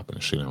didn't happen.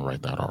 She didn't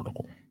write that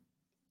article.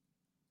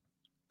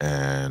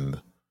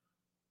 And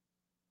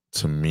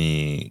to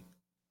me,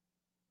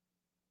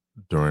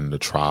 during the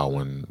trial,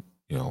 when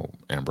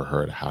Amber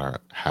Heard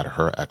had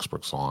her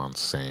experts on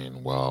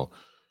saying, well,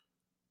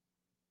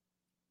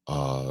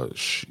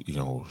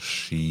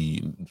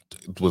 she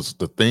was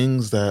the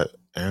things that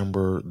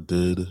Amber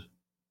did.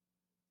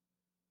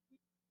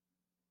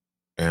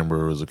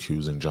 Amber is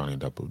accusing Johnny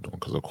Depp of doing,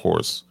 because of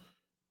course,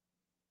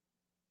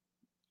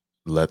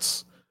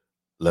 let's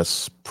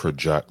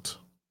project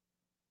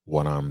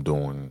what I'm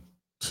doing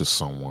to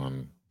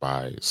someone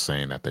by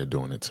saying that they're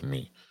doing it to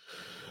me.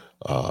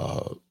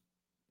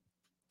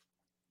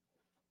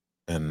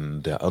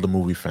 And the other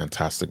movie,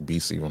 Fantastic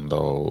Beasts, even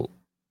though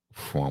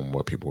from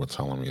what people were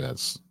telling me,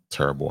 that's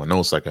terrible. I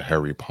know it's like a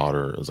Harry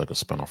Potter, it's like a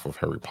spinoff of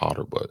Harry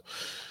Potter, but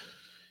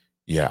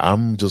yeah,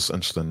 I'm just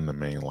interested in the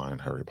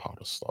mainline Harry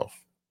Potter stuff.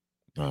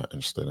 Not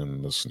interested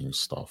in this new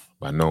stuff.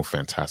 I know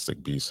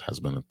Fantastic Beasts has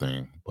been a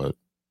thing, but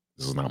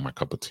this is not my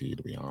cup of tea,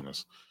 to be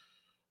honest.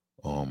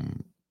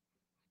 Um,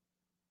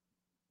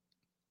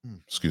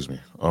 excuse me.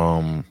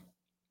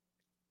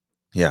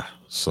 Yeah.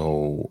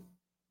 So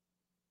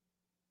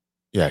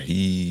yeah,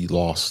 he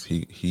lost.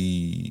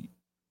 He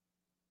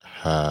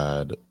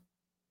had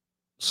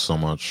so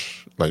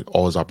much, like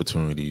all his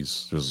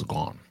opportunities just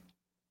gone,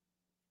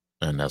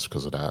 and that's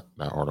because of that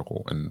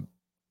article. And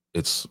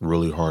it's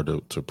really hard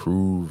to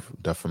prove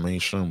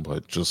defamation,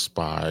 but just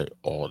by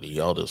all the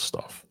other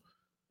stuff,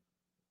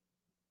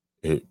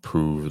 it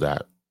proved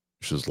that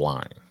she's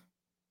lying.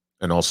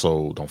 And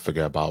also, don't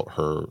forget about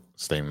her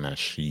stating that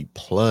she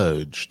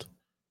pledged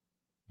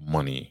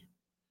money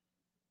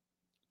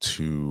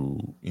to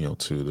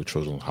to the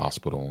Children's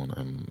Hospital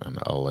in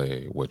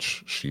LA,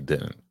 which she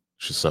didn't.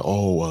 She said,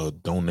 "Oh,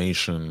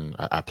 donation."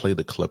 I played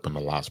the clip in the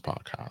last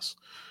podcast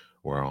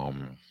where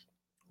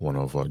one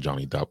of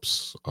Johnny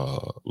Depp's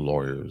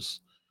lawyers,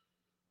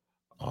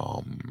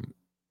 um,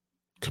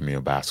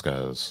 Camille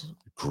Vasquez,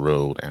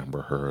 grilled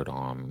Amber Heard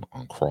on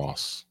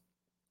Cross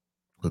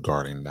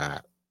regarding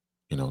that.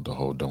 The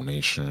whole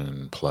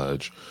donation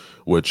pledge,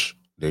 which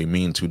they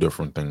mean two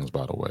different things,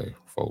 by the way,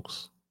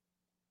 folks.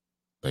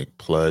 Like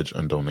pledge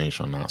and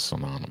donation are not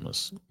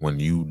synonymous. When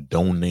you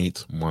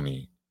donate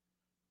money,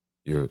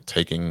 you're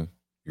taking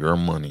your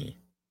money,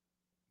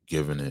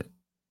 giving it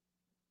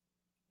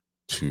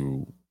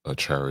to a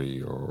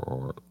charity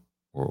or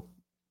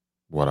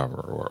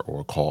whatever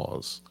or a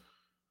cause.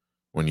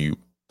 When you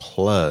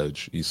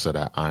pledge, you said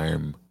that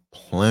I'm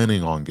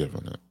planning on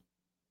giving it.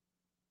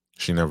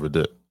 She never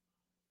did.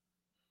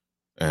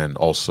 And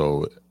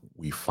also,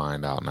 we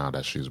find out now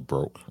that she's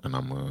broke, and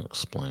I'm going to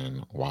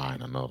explain why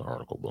in another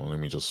article. But let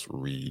me just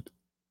read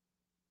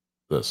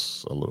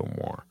this a little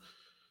more.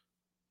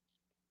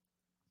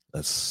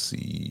 Let's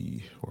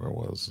see, where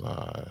was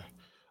I?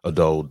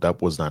 Although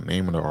that was not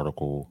named in the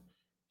article,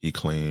 he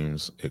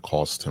claims it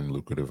cost him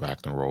lucrative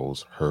acting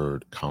roles.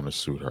 Heard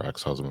countersued her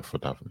ex-husband for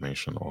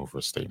defamation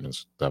over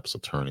statements Depp's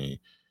attorney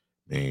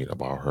made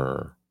about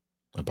her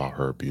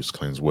abuse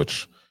claims.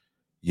 Which,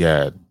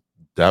 yeah,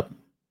 Depp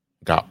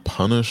got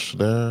punished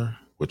there.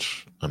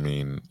 Which, I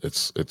mean,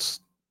 it's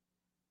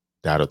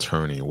that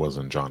attorney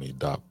wasn't Johnny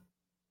Depp.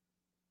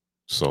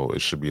 So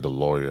it should be the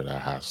lawyer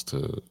that has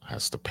to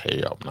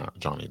pay up, not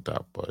Johnny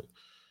Depp. But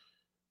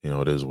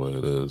it is what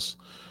it is.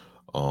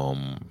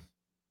 Um,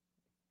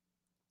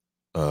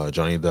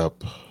 Johnny Depp,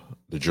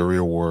 the jury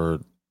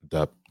award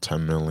Depp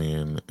 10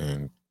 million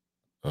in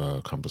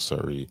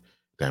compulsory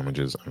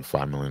damages and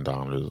 $5 million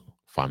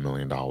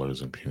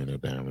in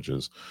punitive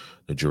damages.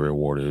 The jury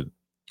awarded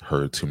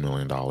her $2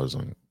 million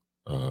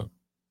in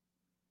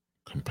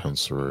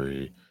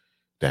compensatory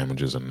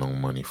damages and no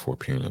money for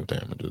punitive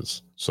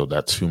damages. So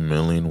that 2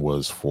 million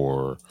was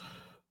for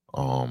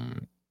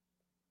um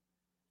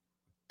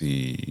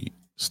the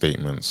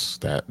statements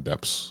that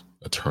Depp's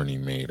attorney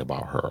made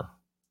about her.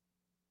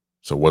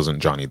 So it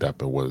wasn't Johnny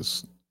Depp, it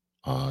was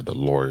the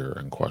lawyer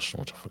in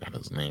question, which I forgot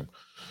his name.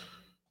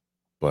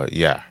 But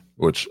yeah,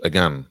 which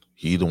again,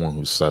 he the one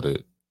who said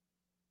it.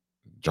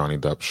 Johnny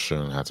Depp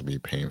shouldn't have to be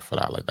paying for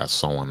that. Like that's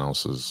someone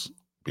else's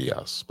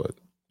BS. But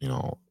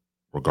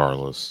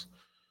regardless,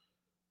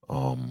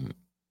 um,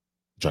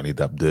 Johnny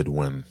Depp did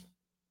win.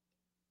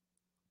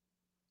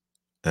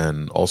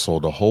 And also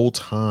the whole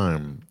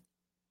time,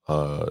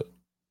 uh,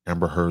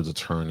 Amber Heard's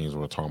attorneys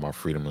were talking about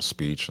freedom of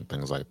speech and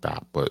things like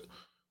that. But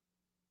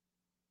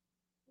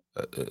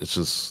it's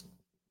just,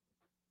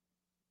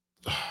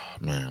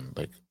 man,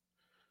 like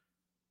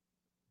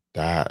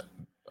that,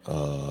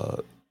 uh,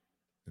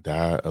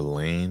 that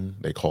Elaine,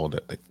 they called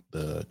it like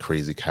the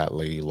crazy cat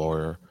lady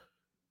lawyer.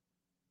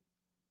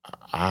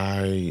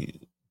 I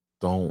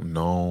don't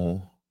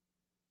know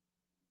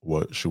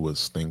what she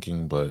was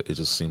thinking, but it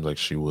just seems like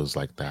she was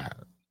like that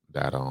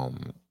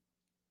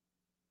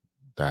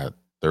that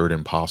third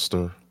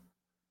imposter.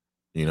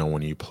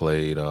 When you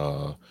played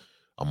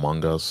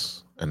Among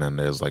Us, and then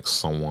there's like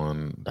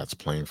someone that's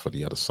playing for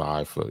the other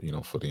side for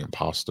the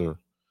imposter,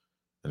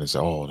 and it's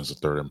oh, there's a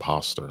third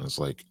imposter, and it's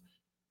like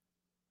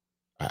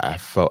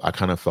I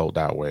kind of felt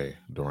that way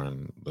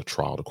during the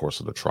trial, the course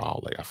of the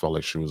trial. Like I felt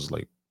like she was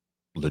like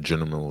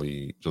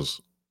legitimately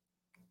just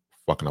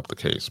fucking up the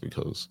case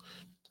because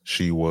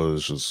she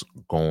was just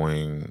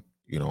going,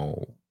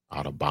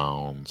 out of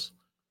bounds.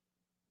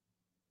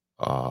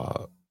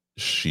 Uh,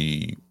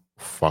 she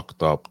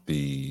fucked up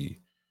the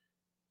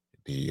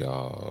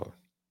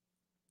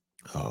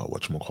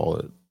what you call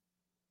it,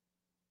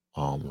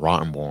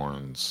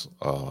 Rottenborn's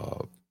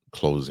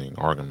closing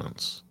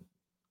arguments,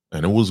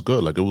 and it was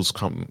good. Like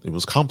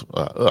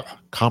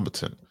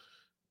competent.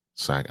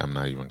 So I'm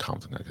not even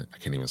competent. I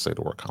can't even say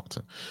the word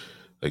competent.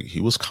 Like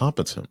he was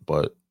competent,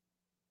 but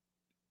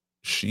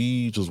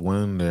she just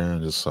went in there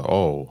and just said,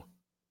 "Oh,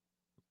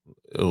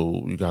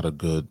 you got a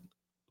good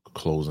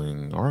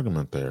closing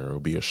argument there. It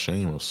would be a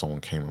shame if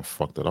someone came and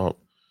fucked it up."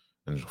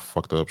 And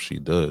fucked it up she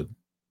did.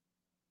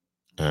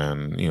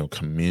 And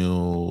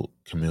Camille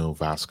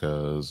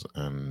Vasquez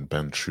and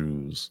Ben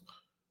True's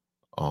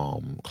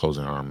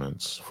closing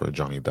arguments for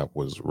Johnny Depp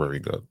was very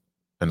good.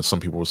 And some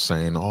people were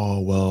saying, "Oh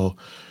well,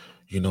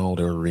 they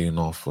were reading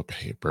off a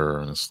paper,"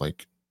 and it's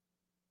like,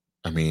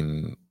 I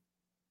mean,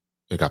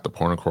 it got the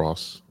point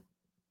across.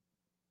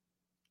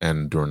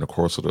 And during the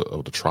course of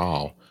the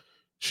trial,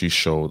 she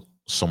showed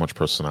so much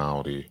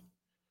personality,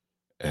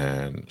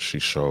 and she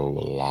showed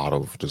a lot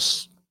of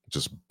just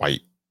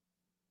bite.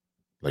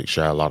 Like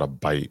she had a lot of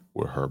bite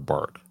with her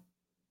bark,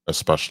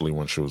 especially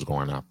when she was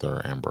going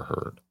after Amber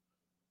Heard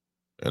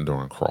and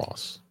doing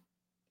Cross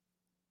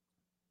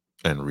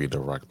and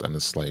redirect. And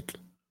it's like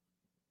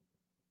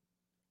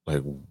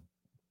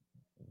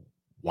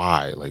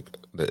why? Like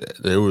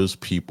there was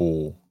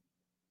people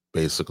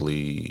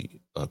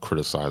basically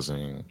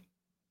criticizing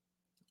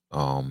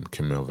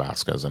Camille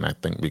Vasquez, and I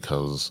think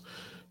because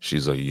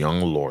she's a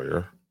young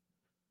lawyer,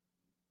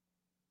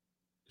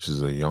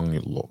 she's a young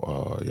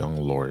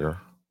lawyer,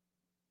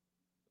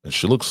 and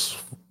she looks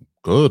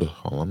good.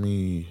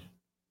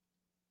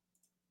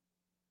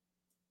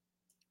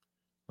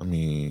 Let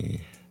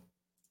me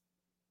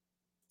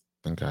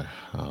think I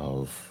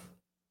have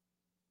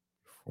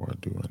before I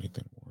do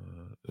anything.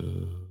 Where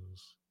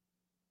is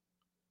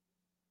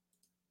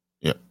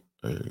Yep,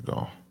 there you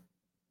go.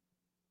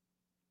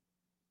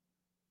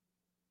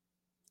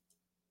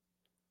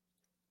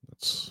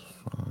 Let's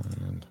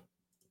find.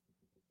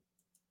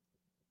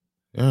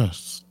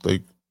 Yes,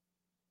 like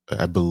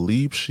I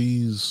believe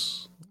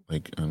she's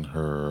like in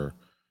her.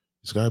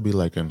 She's got to be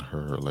like in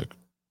her like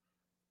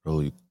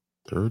early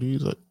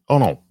 30s. Like, oh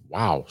no,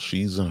 wow,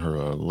 she's in her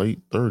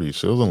late 30s.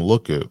 She doesn't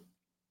look it.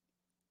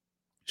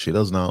 She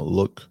does not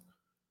look.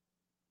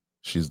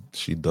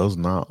 She does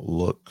not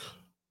look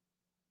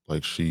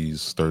like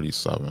she's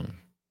 37.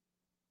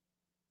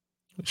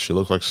 She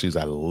looks like she's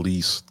at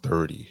least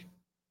 30.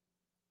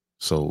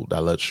 So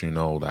that lets you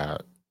know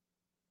that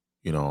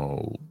you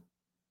know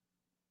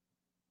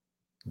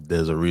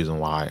there's a reason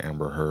why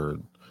Amber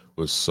Heard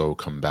was so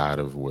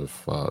combative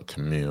with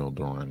Camille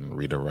during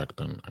Redirect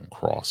and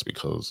Cross,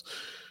 because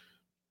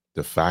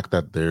the fact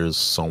that there's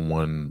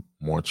someone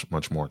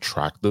much more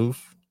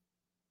attractive,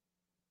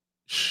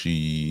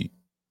 she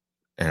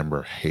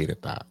Amber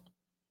hated that.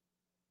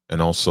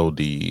 And also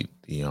the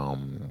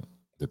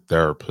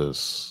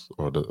therapist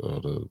or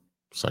the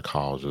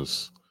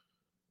psychologist.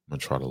 I'm gonna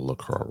try to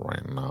look her up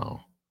right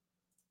now.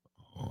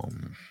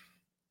 Um,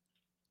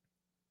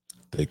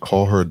 they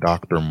call her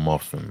Dr.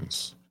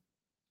 Muffins.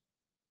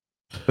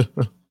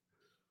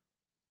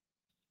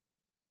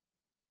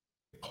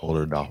 Call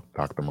her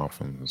Dr.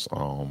 Muffins.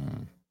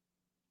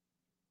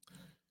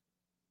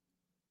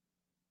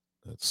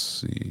 Let's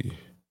see.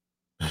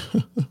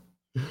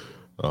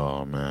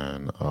 Oh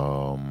man.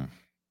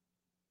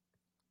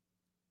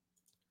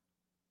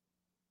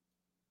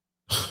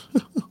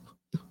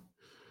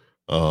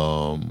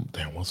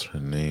 Damn, what's her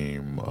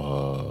name?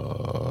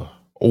 Oh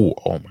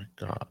my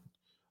god.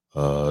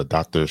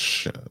 Dr.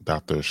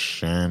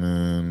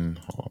 Shannon.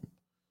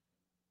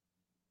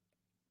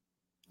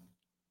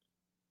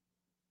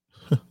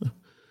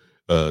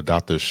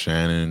 Dr.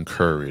 Shannon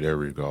Curry. There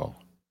we go.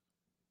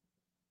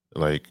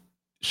 Like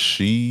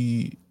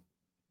she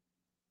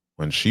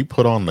when she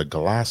put on the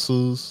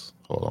glasses.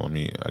 Hold on,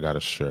 I gotta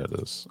share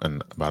this.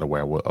 And by the way,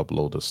 I will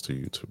upload this to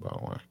YouTube, by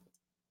the way.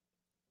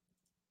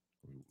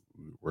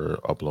 We're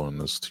uploading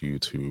this to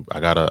YouTube. I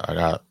got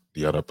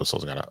the other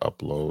episodes I gotta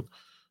upload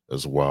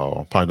as well.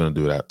 I'm probably gonna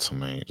do that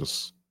tonight.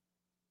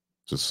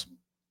 Just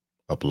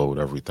upload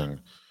everything.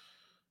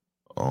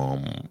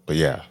 But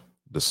yeah,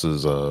 this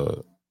is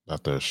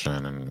Dr.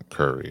 Shannon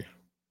Curry.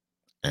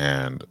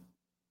 And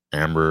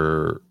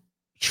Amber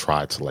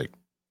tried to like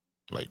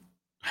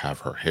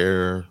have her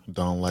hair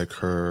done like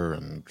her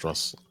and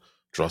dress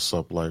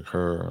up like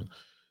her.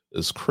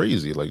 It's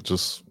crazy. Like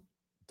just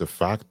the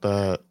fact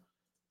that,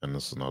 and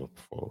this is another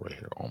photo right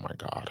here. Oh my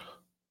god,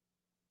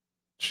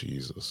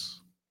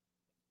 Jesus.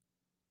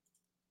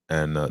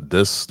 And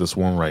this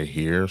one right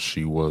here,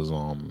 she was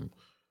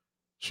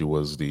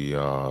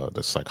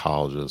the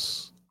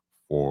psychologist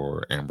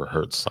for Amber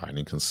Heard's side. And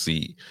you can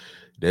see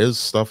there's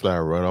stuff that I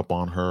read up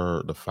on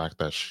her. The fact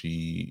that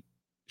she's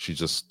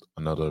just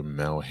another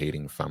male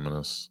hating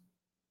feminist,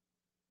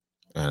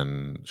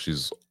 and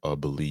she's a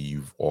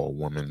believe all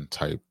woman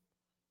type.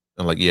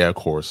 And like, yeah, of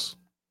course,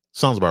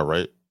 sounds about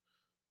right.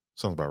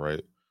 Sounds about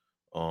right.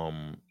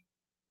 Um,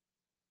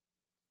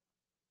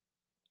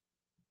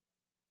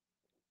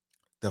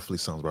 Definitely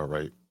sounds about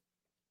right.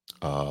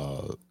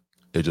 Uh,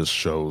 it just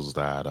shows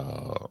that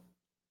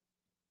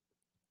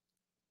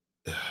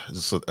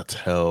it's just a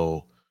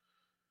tell.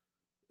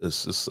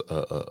 It's just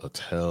a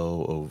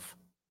tale of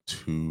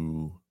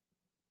two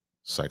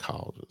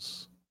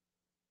psychologists.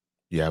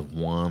 You have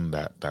one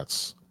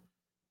that's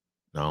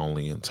not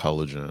only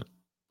intelligent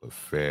but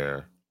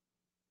fair.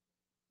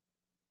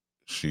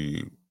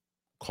 She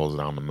calls it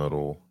down the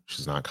middle.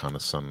 She's not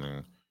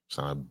condescending. She's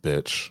not a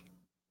bitch.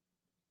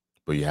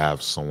 But you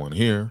have someone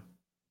here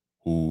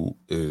who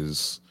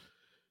is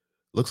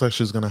looks like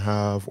she's gonna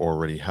have or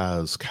already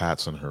has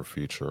cats in her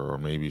future, or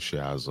maybe she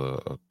has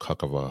a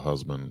cuck of a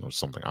husband or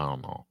something. I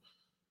don't know.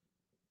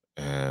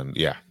 And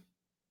yeah,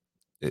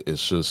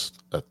 it's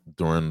just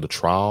during the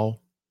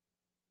trial.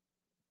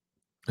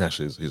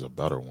 Actually, he's a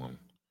better one.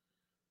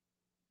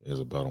 He's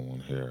a better one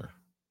here.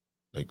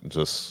 Like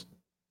just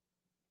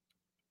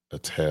a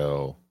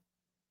tale.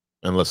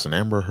 And listen,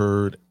 Amber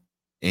Heard.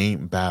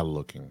 ain't bad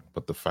looking,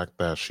 but the fact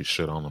that she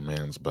shit on a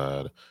man's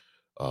bed,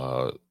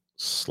 uh,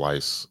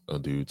 slice a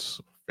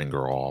dude's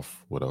finger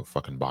off with a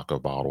fucking vodka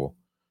bottle,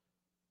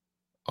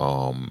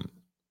 um,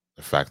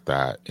 the fact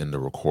that in the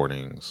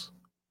recordings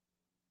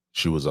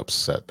she was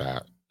upset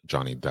that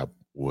Johnny Depp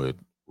would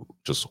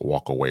just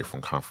walk away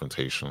from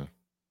confrontation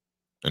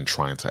and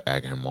trying to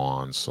egg him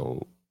on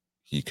so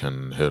he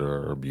can hit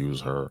her,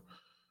 abuse her.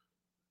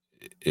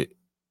 It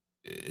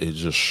it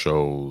just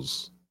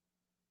shows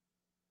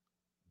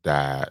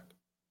that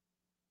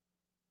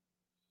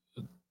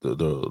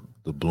the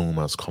bloom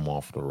has come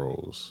off the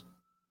rose.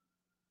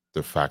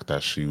 The fact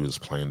that she was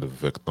playing the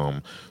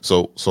victim.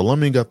 So let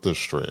me get this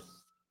straight.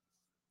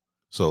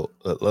 So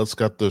let's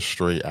get this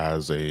straight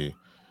as a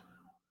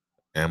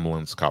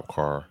ambulance cop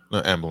car,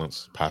 no,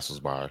 ambulance passes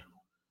by.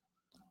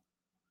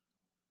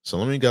 So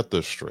let me get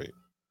this straight.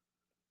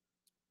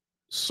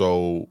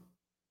 So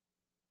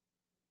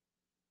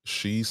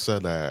she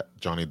said that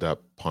Johnny Depp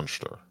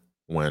punched her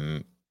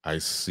when I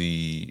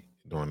see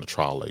during the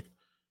trial, like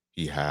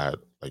he had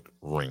like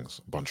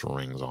rings, a bunch of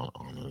rings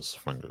on his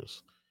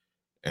fingers.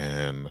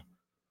 And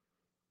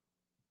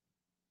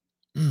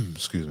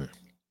excuse me.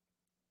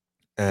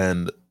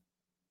 And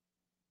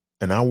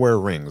and I wear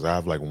rings. I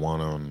have like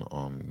one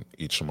on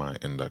each of my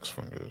index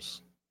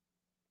fingers.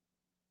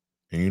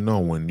 And you know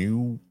when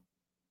you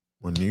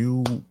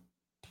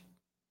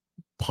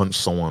punch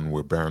someone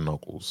with bare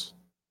knuckles,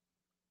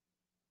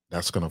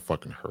 that's gonna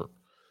fucking hurt.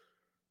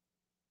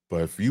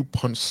 But if you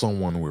punch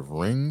someone with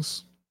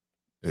rings,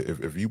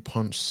 if you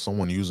punch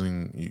someone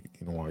using you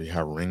know while you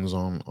have rings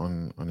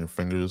on your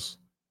fingers,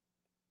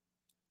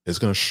 it's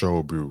gonna show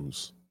a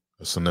bruise,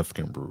 a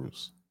significant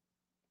bruise.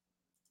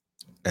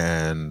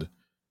 And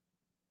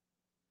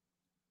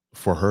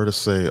for her to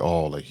say,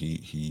 "Oh, like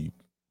he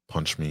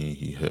punched me,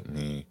 he hit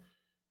me,"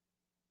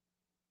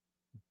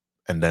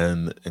 and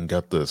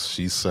get this,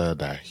 she said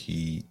that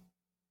he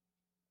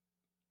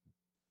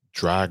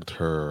dragged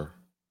her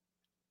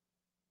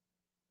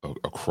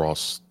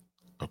across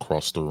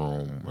the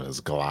room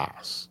as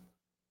glass,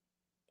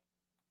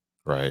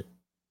 right?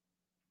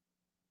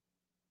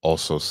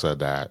 Also said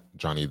that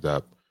Johnny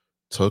Depp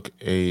took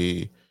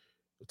a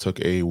took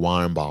a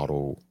wine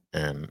bottle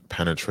and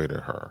penetrated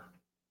her.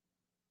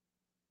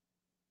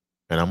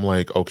 And I'm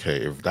like, okay,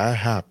 if that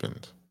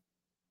happened,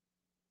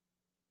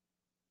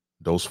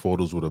 those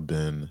photos would have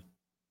been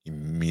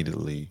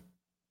immediately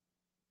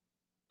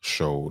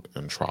showed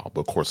in trial.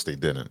 But of course they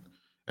didn't.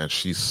 And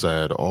she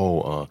said,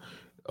 "Oh,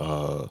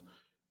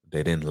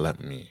 they didn't let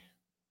me."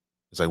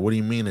 It's like, what do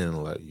you mean they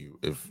didn't let you?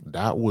 If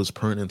that was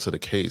pertinent to the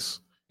case,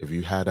 if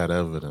you had that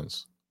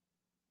evidence,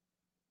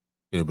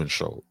 it'd have been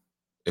showed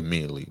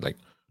immediately. Like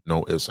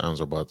no ifs,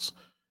 ands, or buts.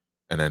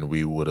 And then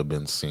we would have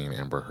been seeing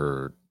Amber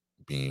Heard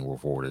being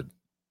rewarded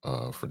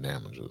for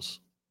damages.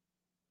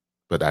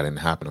 But that didn't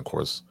happen, of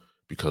course,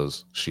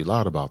 because she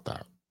lied about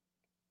that.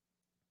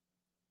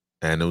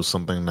 And it was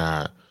something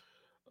uh,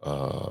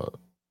 uh,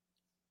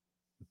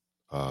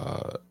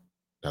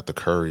 that the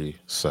Curry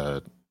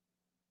said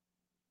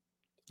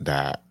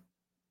that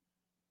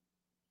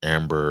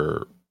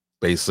Amber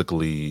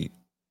basically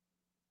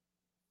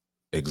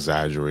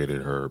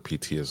exaggerated her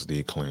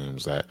PTSD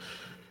claims, that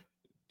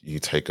you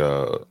take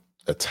a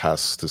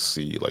test to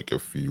see like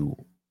if you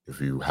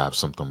have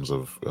symptoms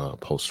of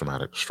post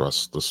traumatic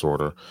stress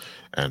disorder,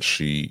 and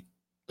she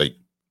like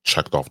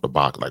checked off the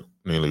box, like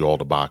nearly all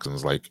the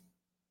boxes. Like,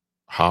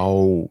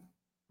 how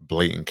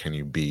blatant can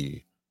you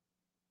be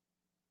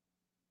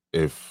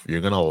if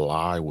you're gonna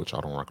lie, which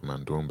I don't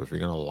recommend doing, but if you're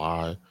gonna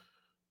lie,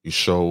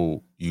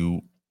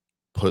 you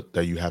put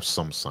that you have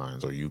some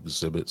signs or you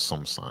exhibit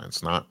some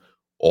signs, not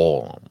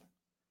all of them,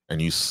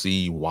 and you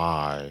see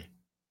why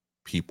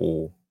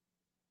people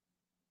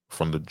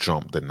from the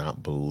jump did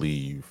not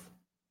believe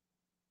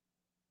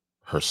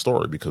her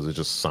story because it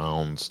just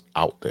sounds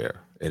out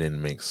there. It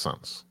didn't make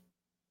sense.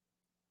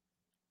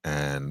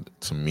 And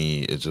to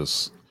me, it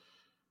just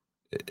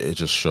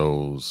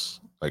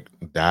shows like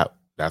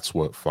that's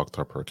what fucked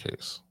up her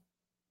case,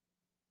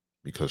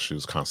 because she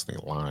was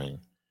constantly lying,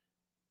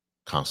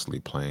 constantly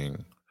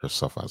playing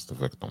herself as the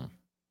victim,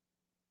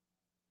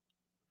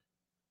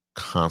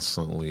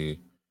 constantly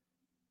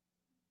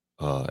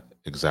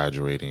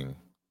exaggerating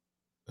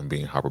and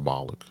being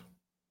hyperbolic.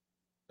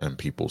 And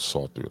people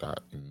saw through that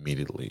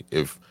immediately.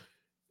 If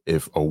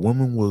a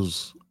woman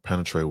was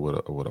penetrated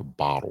with a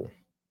bottle,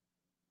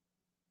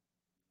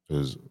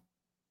 is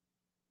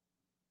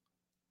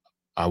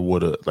I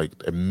would have like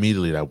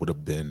immediately that would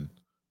have been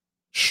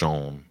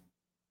shown.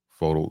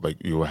 Photo, like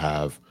you will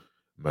have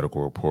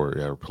medical report,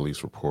 you have a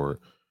police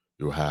report,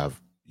 you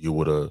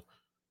would have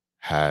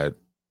had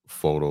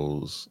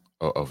photos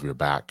of your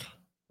back,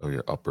 of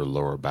your upper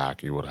lower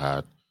back. You would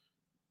have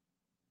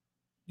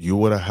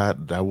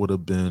had that would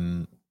have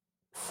been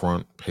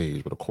front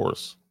page, but of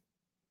course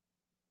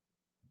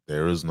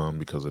there is none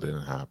because it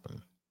didn't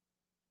happen.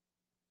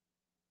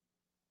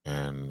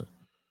 And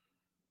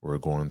we're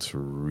going to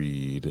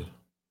read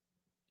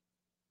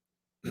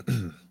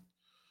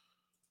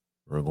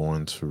we're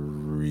going to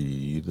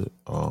read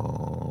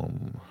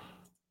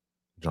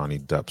Johnny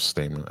Depp's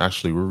statement.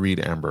 Actually, we'll read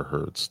Amber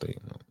Heard's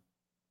statement.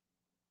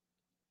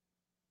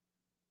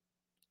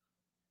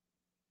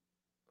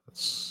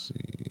 Let's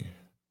see.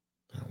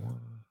 That one.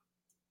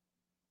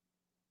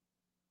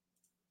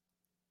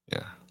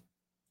 Yeah.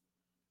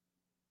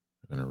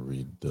 I'm going to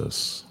read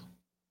this.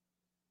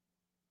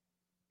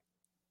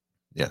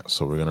 Yeah,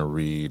 so we're going to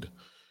read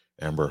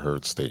Amber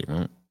Heard's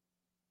statement.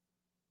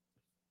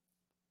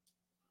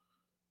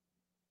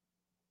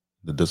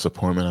 The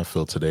disappointment I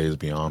feel today is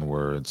beyond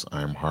words.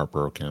 I am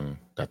heartbroken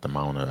that the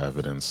amount of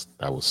evidence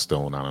that was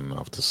still not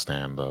enough to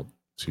stand up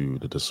to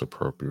the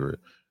disappropriate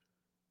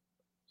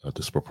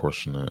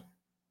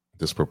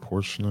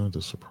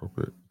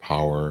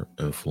power,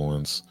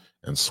 influence,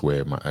 and sway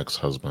of my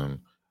ex-husband.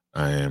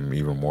 I am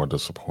even more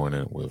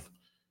disappointed with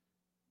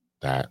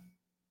that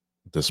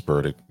this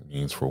verdict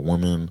means for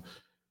women.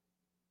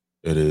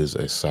 It is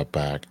a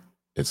setback.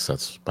 It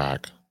sets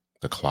back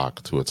the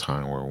clock to a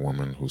time where a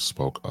woman who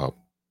spoke up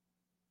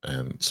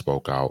and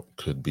spoke out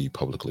could be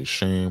publicly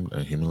shamed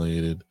and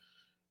humiliated.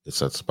 It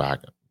sets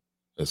back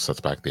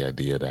the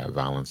idea that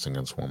violence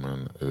against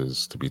women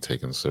is to be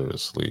taken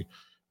seriously.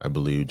 I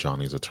believe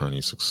Johnny's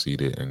attorney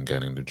succeeded in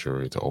getting the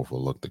jury to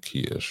overlook the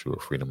key issue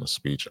of freedom of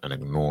speech and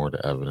ignore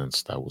the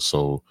evidence that was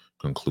so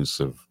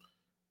conclusive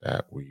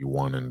that we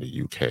won in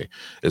the UK.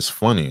 It's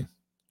funny,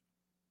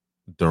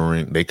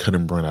 they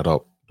couldn't bring that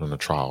up during the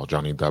trial.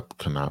 Johnny Depp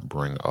cannot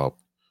bring up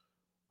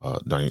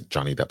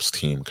Johnny Depp's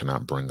team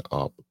cannot bring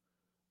up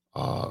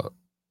uh,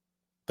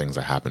 things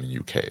that happen in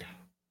UK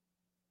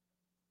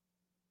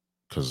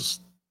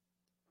because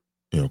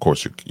of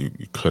course you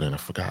couldn't. I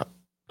forgot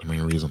the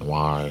main reason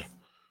why,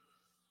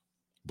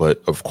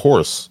 but of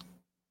course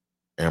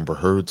Amber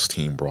Heard's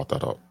team brought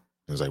that up.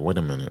 It's like, wait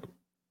a minute,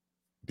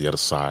 the other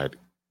side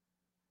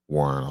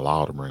weren't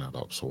allowed to bring that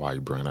up, so why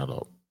you bring that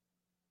up?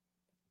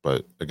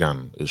 But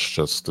again, it's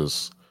just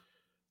this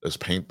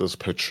paint this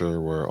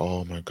picture where,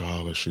 oh my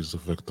god, like, she's a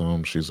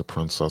victim, she's a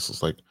princess.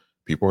 It's like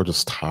people are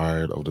just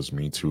tired of this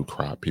Me Too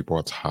crap. People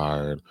are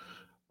tired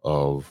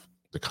of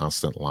the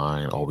constant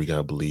line, oh, we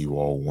gotta believe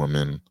all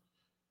women,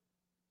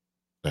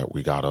 that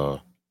we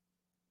gotta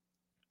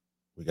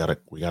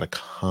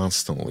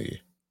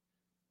constantly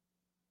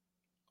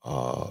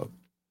uh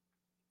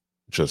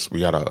we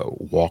gotta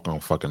walk on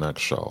fucking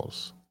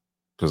eggshells.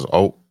 Cause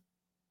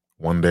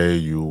one day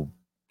you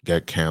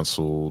get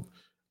canceled,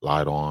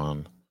 lied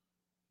on,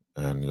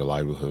 and your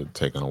livelihood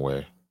taken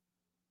away.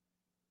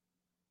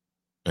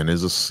 And it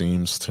just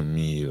seems to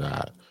me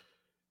that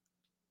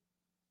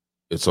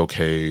it's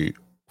okay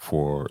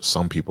for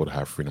some people to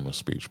have freedom of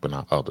speech, but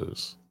not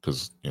others.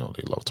 Because they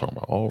love talking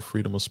about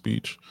freedom of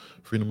speech,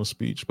 freedom of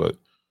speech. But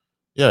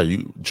yeah,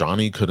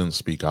 Johnny couldn't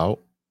speak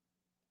out,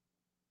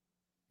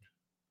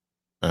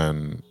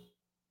 and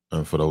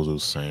for those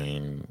who's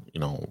saying,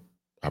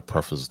 I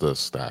preface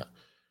this that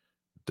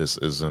this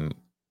isn't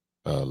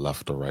a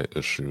left or right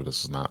issue.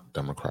 This is not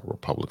Democrat,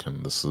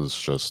 Republican. This is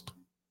just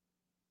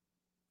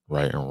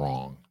right and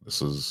wrong.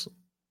 This is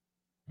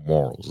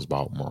morals. It's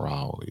about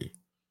morality.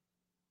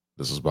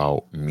 This is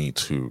about Me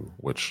Too,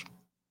 which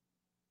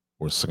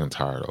we're sick and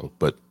tired of.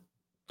 But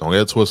don't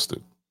get it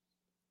twisted.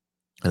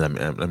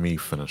 And let me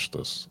finish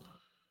this.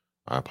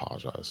 I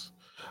apologize.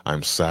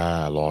 I'm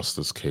sad I lost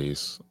this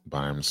case, but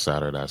I'm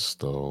sadder that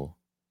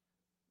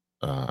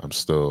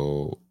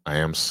I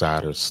am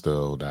sadder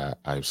still that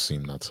I've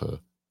seemed not to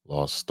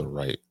lost the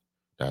right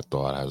that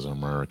thought as an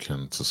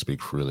American to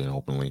speak freely and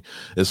openly.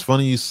 It's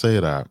funny you say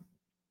that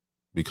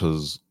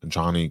because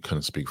Johnny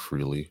couldn't speak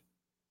freely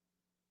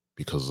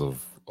because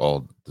of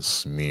all the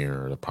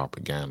smear, the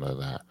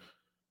propaganda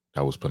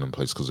that was put in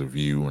place because of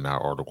you in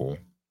that article.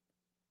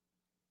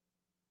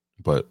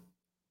 But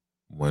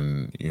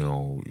when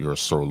you're a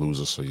sore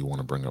loser, so you want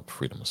to bring up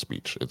freedom of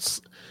speech,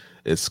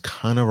 it's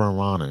kind of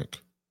ironic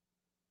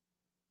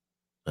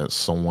that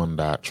someone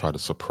that tried to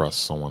suppress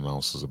someone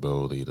else's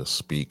ability to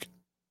speak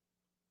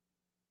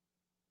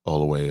all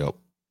the way up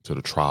to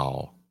the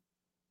trial,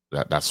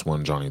 that's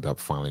when Johnny Depp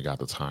finally got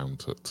the time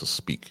to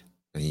speak,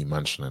 and he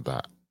mentioned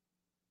that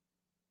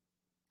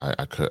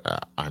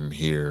I'm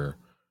here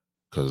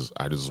because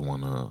I just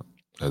want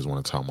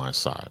to tell my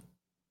side.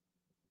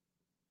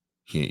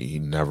 He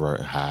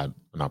never had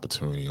an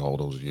opportunity all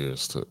those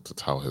years to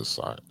tell his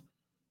side.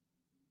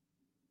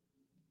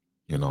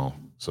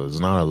 So it's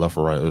not a left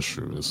or right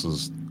issue. This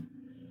is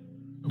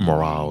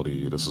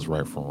morality. This is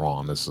right from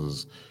wrong. This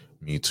is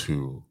Me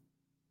Too.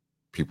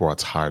 People are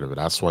tired of it.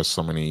 That's why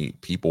so many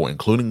people,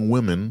 including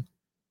women,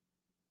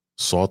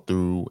 saw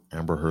through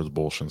Amber Heard's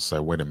bullshit and said,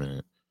 wait a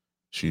minute,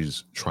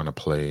 she's trying to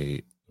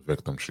play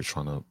victim. She's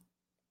trying to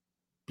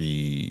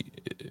be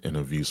an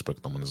abuse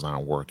victim, and it's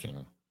not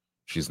working.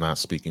 She's not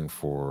speaking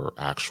for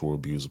actual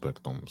abuse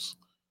victims,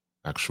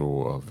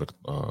 actual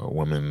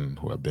women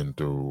who have been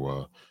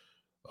through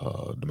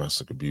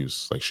domestic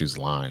abuse. Like, she's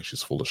lying.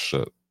 She's full of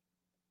shit.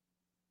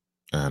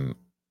 And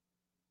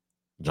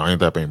Johnny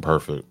Depp ain't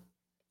perfect.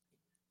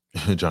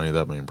 Johnny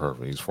Depp ain't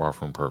perfect. He's far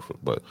from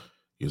perfect, but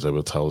he was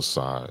able to tell his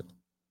side.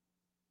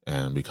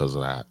 And because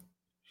of that,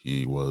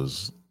 he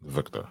was the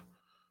victor.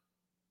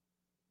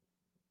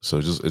 So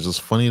it's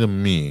just funny to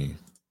me.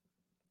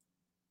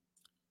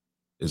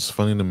 It's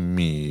funny to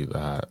me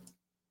that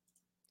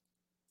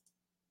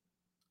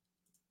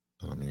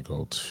let me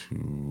go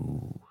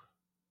to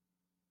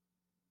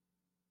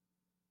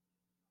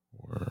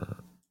where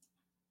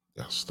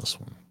yes, this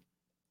one.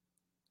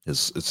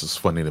 It's just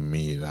funny to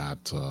me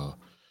that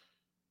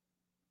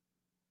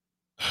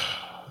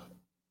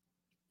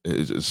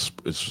it's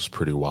just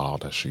pretty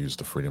wild that she used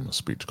the freedom of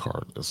speech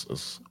card.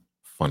 It's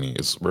funny.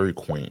 It's very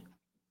quaint.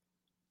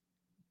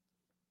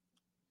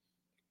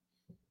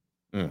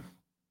 Mm.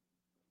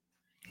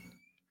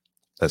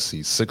 Let's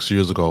see. 6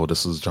 years ago,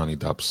 this is Johnny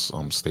Depp's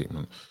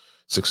statement.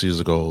 6 years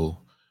ago,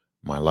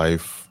 my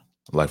life,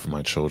 the life of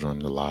my children,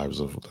 the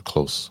lives of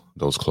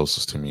those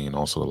closest to me, and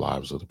also the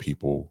lives of the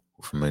people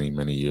who for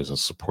many years have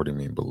supported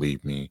me and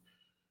believed me,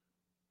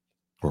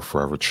 will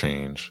forever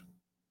change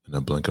in the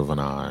blink of an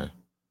eye.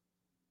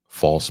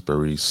 False,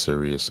 very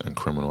serious, and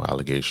criminal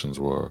allegations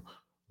were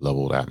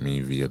leveled at me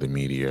via the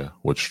media,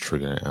 which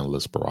triggered an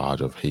endless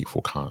barrage of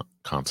hateful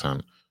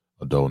content.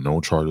 Although no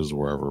charges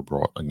were ever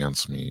brought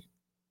against me, it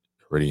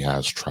already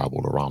has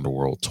traveled around the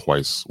world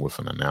twice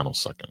within a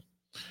nanosecond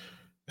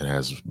and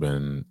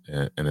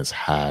has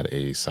had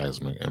a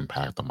seismic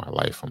impact on my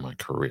life and my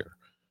career.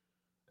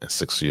 And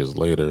 6 years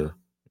later,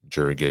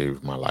 jury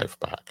gave me my life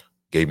back,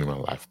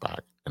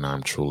 and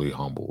I'm truly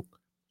humbled.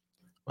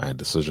 My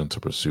decision to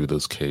pursue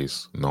this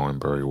case, knowing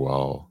very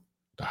well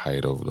the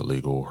height of the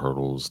legal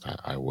hurdles that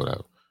I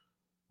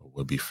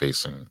would be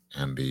facing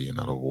and the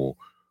inevitable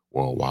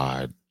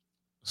worldwide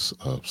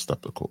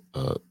spectacle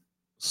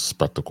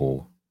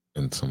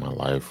into my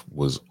life,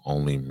 was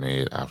only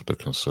made after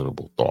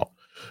considerable thought.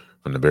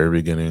 From the very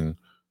beginning,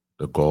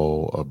 the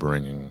goal of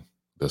bringing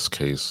this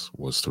case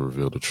was to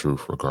reveal the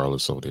truth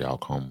regardless of the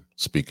outcome.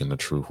 Speaking the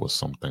truth was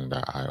something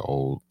that I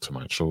owed to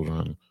my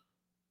children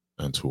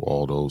and to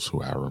all those who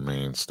have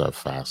remained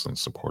steadfast in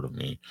support of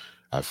me.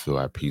 I feel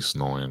at peace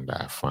knowing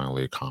that I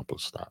finally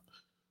accomplished that.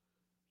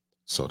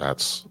 So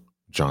that's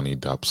Johnny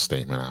Depp's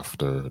statement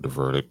after the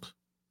verdict.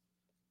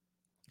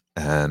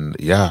 And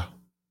yeah,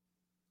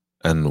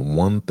 and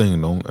one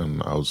thing, don't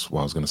and I was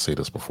gonna say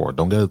this before,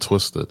 don't get it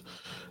twisted.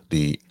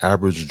 The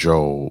average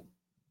Joe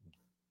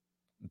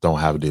don't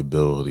have the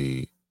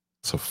ability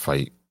to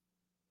fight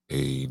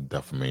a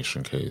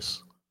defamation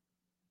case.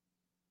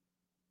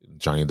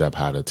 Johnny Depp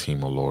had a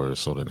team of lawyers,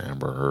 so did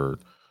Amber Heard,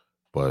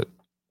 but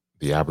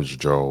the average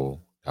Joe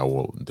that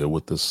will deal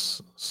with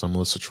this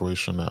similar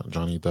situation that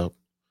Johnny Depp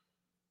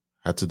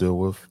had to deal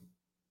with,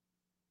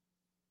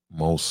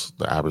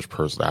 the average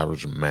person, the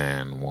average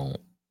man won't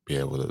be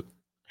able to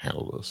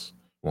handle this,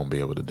 won't be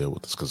able to deal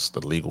with this because the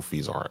legal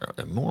fees are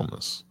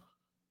enormous.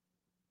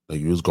 Like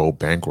you just go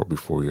bankrupt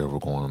before you ever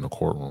go in the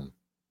courtroom.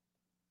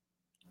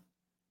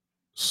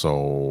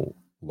 So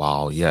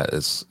while yeah,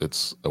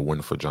 it's a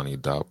win for Johnny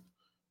Depp,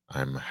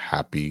 I'm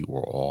happy.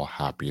 We're all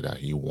happy that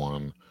he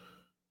won.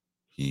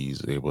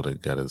 He's able to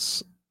get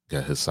his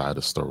side of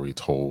the story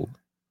told.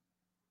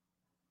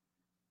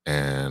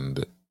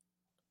 And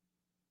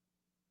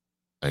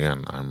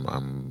again,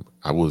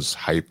 I was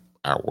hyped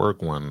at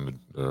work when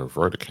the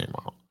verdict came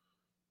out.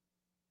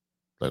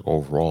 Like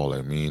overall,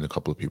 like me and a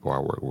couple of people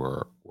at work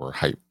were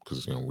hyped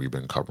because we've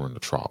been covering the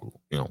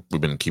trial.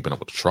 We've been keeping up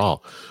with the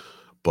trial,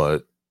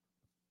 but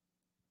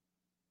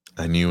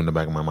I knew in the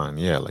back of my mind,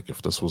 yeah, like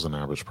if this was an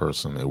average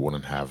person, it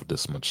wouldn't have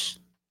this much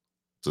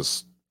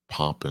just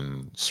pomp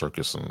and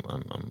circus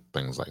and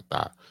things like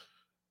that.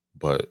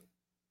 But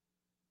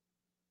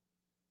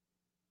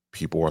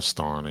people are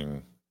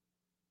starting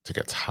to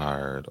get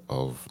tired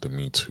of the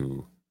Me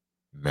Too,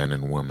 men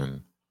and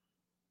women,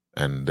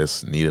 and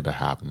this needed to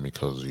happen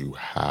because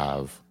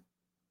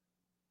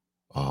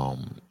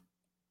um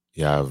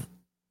you have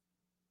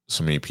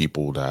so many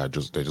people that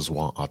they just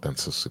want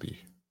authenticity.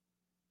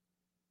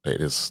 They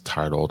just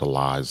tired of all the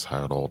lies,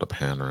 tired of all the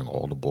pandering,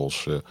 all the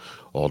bullshit,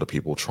 all the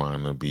people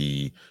trying to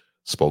be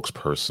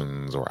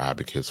spokespersons or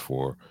advocates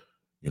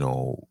you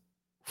know,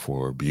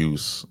 for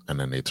abuse, and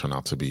then they turn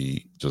out to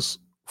be just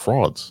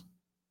frauds.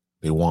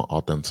 They want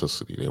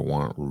authenticity. They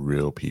want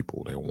real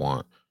people. They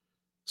want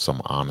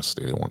some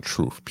honesty. They want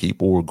truth.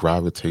 People will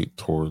gravitate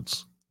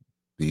towards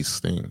these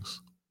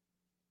things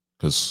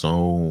because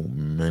so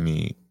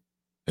many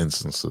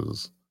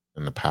instances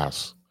in the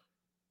past,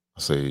 I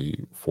say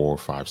 4,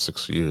 5,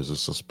 6 years,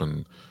 it's just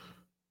been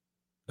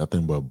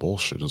nothing but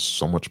bullshit. There's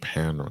so much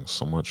pandering,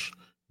 so much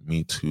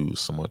Me Too,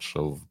 so much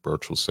of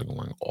virtual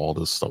signaling, all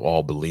this stuff,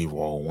 all believe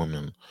all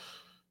women.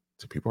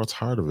 So people are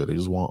tired of it. They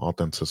just want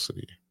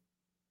authenticity.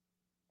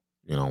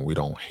 We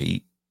don't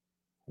hate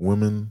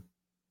women,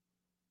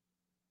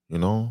 you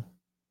know?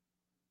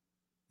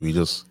 We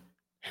just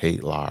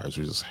hate lies.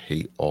 We just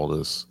hate all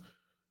this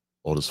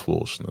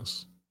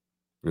foolishness.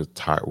 We're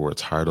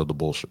tired of the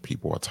bullshit.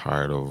 People are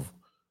tired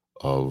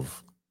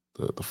of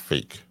the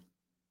fake.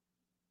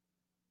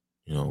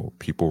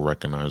 People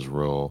recognize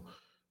real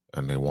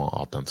and they want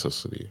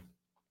authenticity.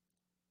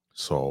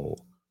 So,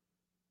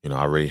 I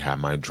already had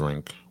my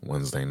drink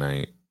Wednesday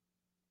night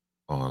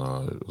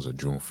on it was a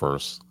June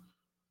 1st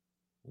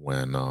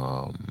when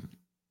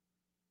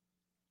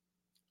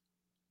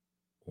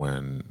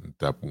when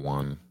Depp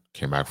won,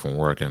 came back from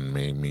work and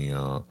made me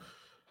I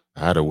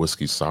had a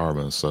whiskey sour,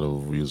 but instead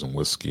of using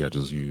whiskey, I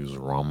just used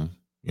rum.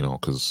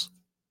 Because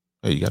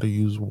hey, you got to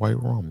use white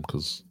rum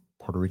because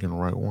Puerto Rican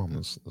white rum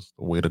is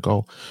the way to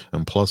go.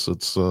 And plus,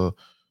 it's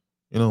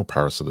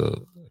Paris of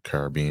the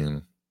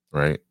Caribbean,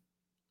 right?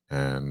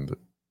 And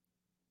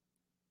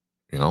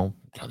got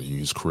to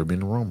use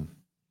Caribbean rum.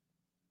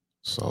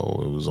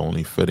 So it was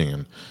only fitting.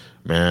 And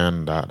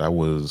man, that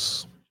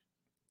was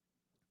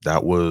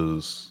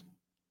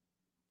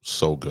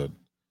so good,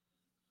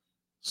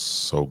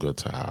 so good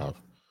to have.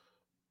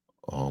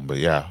 But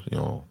yeah,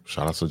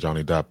 shout outs to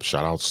Johnny Depp.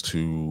 Shout outs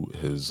to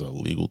his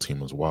legal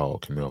team as well.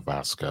 Camille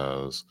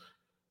Vasquez,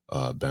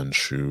 Ben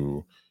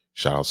Shu.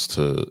 Shout outs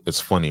to. It's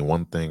funny.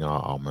 One thing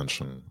I'll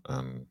mention,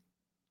 and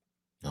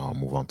I'll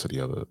move on to the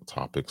other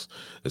topics.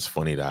 It's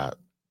funny that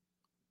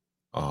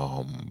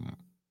um,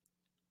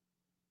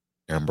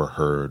 Amber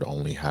Heard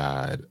only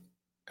had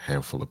a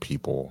handful of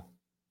people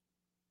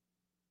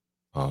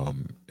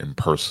in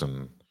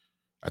person.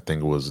 I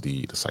think it was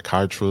the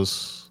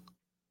psychiatrist,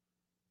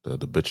 the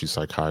bitchy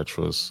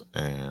psychiatrist,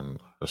 and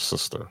her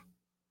sister,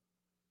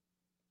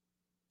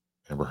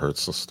 Amber Heard's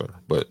sister.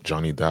 But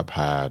Johnny Depp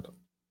had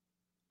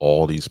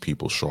all these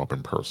people show up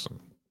in person.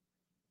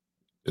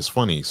 It's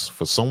funny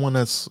for someone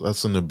that's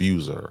an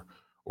abuser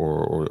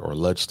or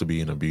alleged to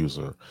be an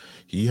abuser.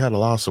 He had a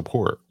lot of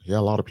support. He had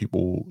a lot of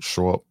people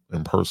show up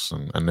in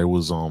person, and there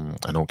was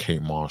I know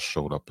Kate Moss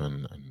showed up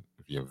in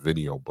via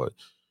video, but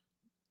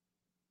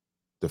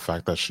the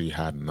fact that she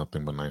had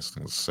nothing but nice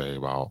things to say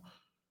about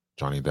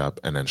Johnny Depp,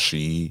 and then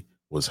she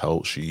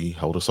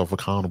held herself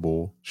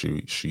accountable.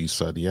 She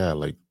said, yeah,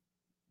 like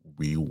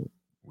we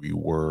we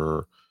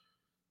were,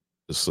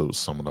 just to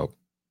sum it up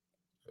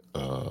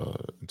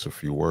into a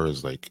few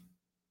words, like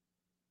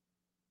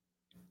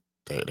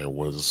there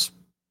was,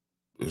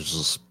 it was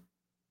just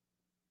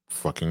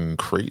fucking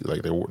crazy.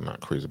 Like they were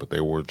not crazy, but they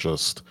were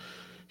just,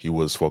 he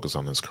was focused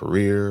on his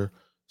career,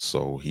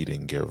 so he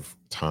didn't give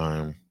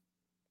time.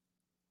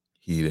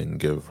 He didn't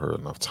give her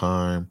enough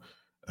time,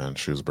 and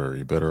she was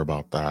very bitter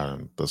about that,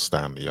 and this,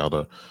 that, and the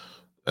other.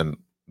 And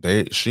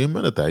she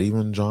admitted that.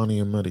 Even Johnny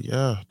admitted,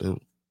 yeah,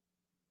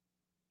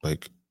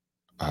 like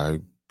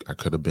I I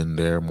could have been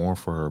there more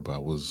for her, but I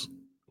was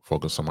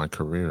focused on my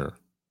career.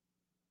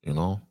 You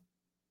know,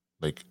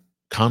 like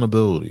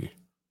accountability,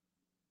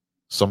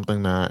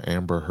 something that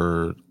Amber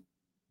Heard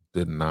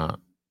did not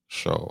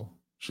show.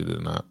 She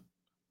did not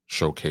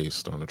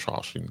showcase during the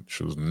trial.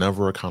 She was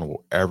never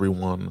accountable.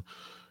 Everyone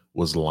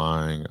was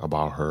lying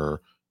about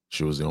her.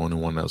 She was the only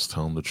one that was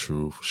telling the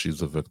truth. She's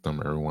the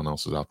victim. Everyone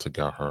else is out to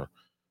get her.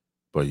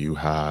 But you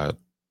had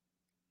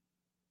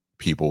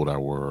people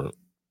that were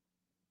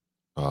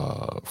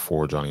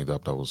for Johnny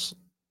Depp, that was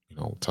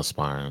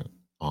testifying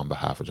on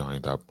behalf of Johnny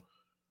Depp,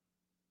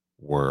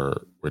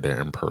 were there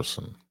in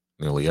person.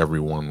 Nearly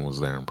everyone was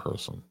there in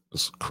person.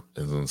 It's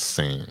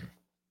insane.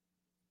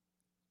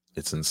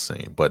 It's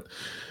insane. But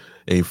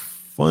a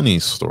funny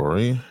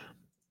story.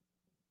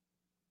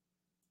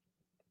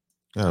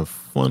 Got a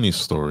funny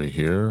story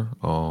here.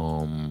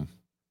 And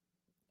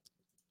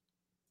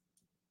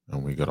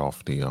we get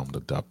off the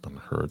Depp and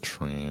Heard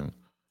train.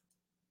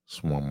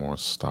 Just one more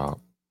stop.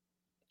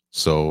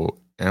 So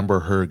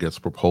Amber Heard gets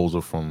proposal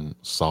from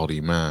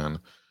Saudi man.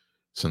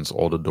 Since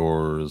all the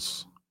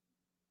doors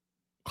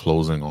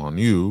closing on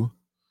you,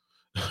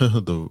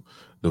 the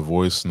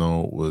voice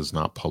note was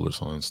not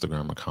published on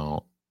Instagram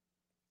account.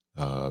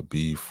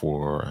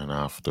 Before and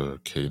after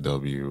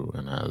KW,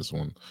 and has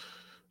 1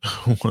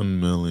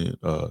 million.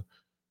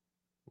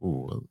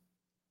 Ooh,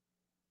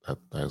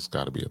 that's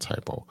got to be a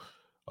typo.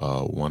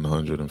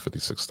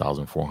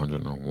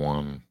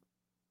 156,401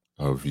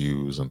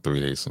 views in 3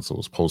 days since it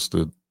was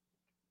posted,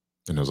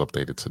 and it was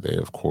updated today,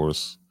 of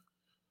course.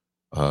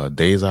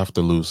 Days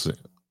after losing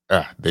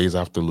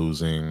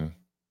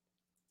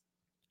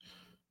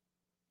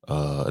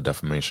a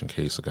defamation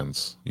case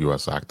against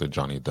U.S. actor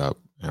Johnny Depp,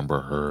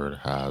 Amber Heard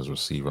has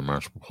received a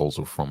marriage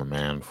proposal from a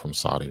man from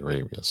Saudi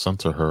Arabia,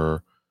 sent to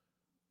her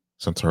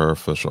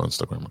official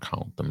Instagram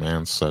account. The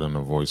man said in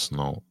a voice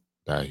note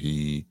that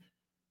he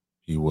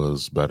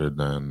was better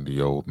than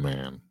the old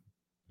man,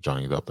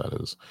 Johnny Depp, that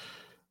is.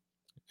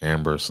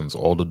 Amber, since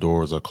all the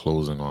doors are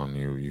closing on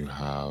you, you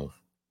have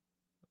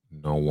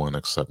no one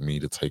except me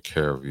to take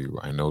care of you.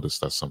 I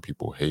noticed that some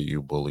people hate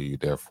you, bully you,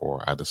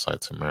 therefore I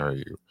decide to marry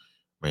you.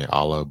 May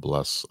Allah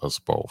bless us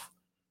both.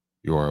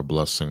 You are a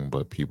blessing,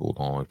 but people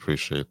don't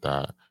appreciate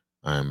that.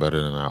 I am better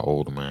than that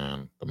old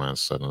man, the man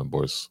said in a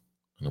voice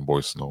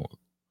note,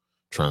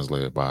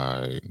 translated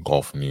by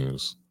Gulf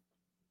News.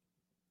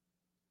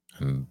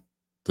 And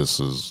this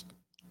is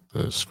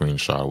the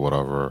screenshot,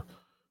 whatever.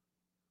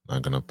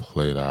 I'm gonna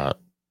play that.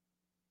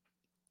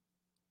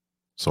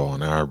 So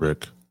in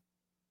Arabic.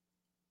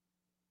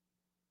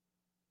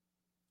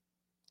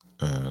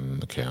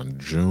 And okay, on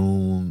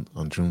June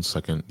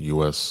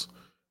 2nd,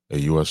 a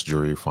U.S.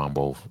 jury found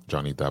both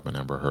Johnny Depp and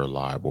Amber Heard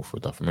liable for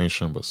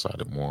defamation, but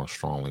sided more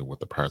strongly with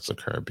the Pirates of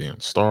the Caribbean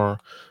star.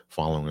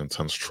 Following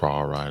intense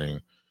trial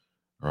writing,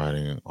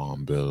 writing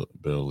on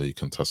bitterly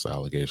contested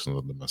allegations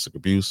of domestic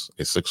abuse.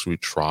 A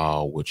 6-week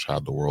trial, which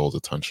had the world's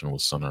attention,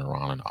 was centered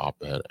around an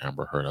op-ed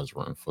Amber Heard has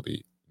written for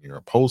the New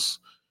York Post.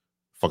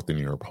 Fuck the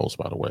New York Post,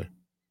 by the way.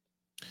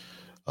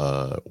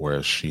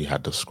 Where she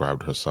had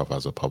described herself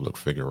as a public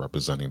figure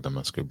representing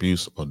domestic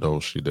abuse. Although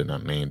she did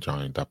not name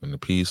Johnny Depp in the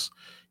piece,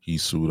 he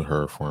sued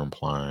her for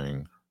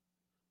implying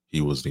he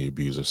was the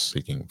abuser,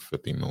 seeking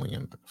 $50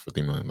 million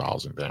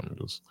in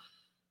damages.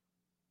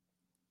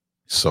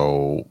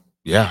 So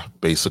yeah,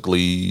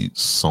 basically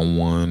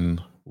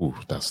someone. Ooh,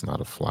 that's not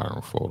a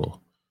flattering photo.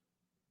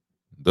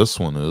 This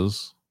one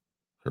is.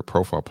 Her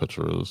profile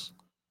picture is,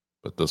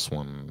 but this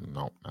one,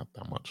 no, not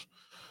that much.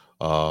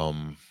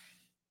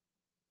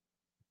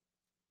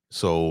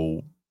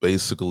 So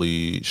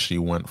basically, she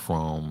went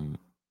from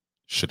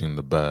shitting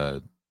the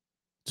bed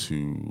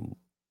to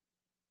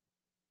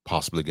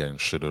possibly getting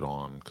shitted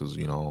on because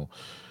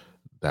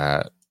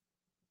that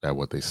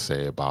what they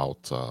say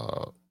about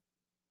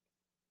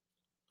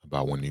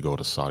when you go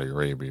to Saudi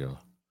Arabia,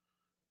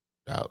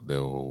 that they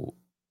will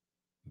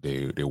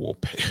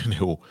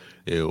pay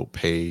they'll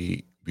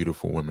pay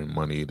beautiful women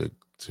money to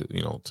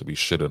be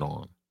shitted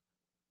on.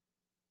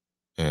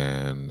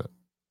 And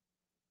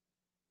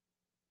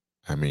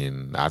I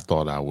mean, I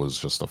thought that was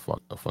just a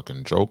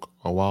fucking joke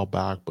a while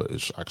back, but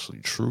it's actually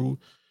true.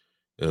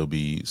 It'll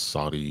be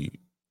Saudi,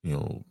 you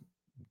know,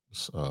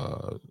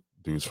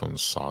 dudes from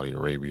Saudi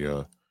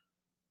Arabia,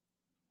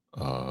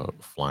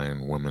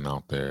 flying women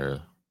out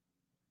there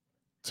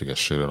to get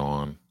shitted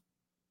on.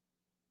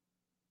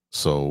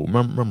 So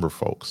remember,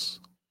 folks,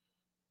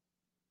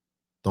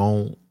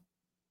 don't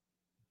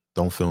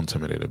feel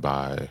intimidated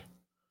by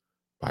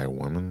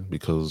women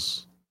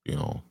because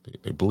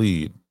they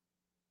bleed,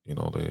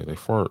 they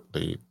fart,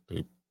 they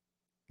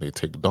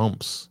take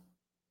dumps,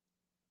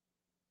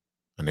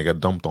 and they get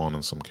dumped on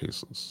in some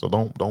cases. So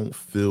don't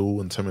feel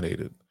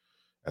intimidated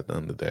at the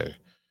end of the day,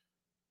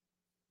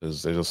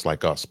 because they're just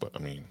like us. But I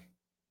mean,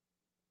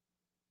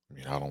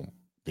 I don't.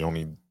 The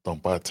only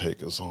dump I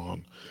take is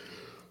on.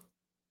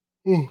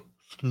 Oh,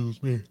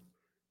 excuse me.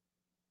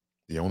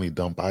 The only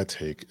dump I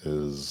take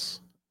is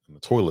in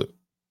the toilet.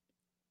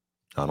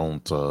 I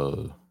don't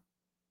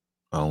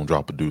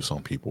drop a deuce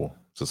on people.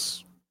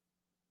 Just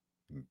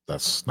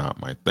that's not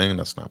my thing.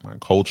 That's not my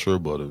culture.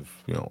 But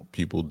if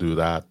people do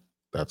that,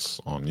 that's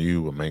on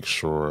you. And make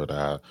sure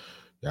that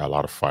a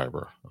lot of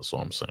fiber. That's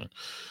what I'm saying.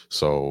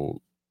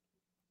 So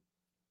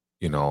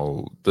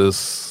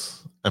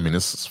this. I mean,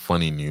 this is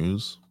funny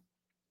news,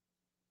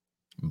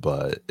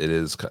 but it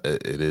is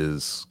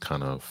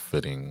kind of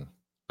fitting.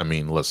 I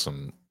mean,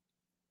 listen,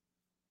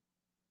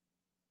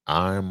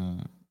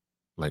 I'm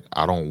like,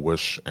 I don't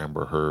wish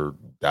Amber Heard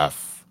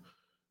death.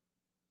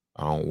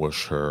 I don't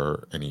wish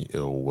her any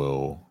ill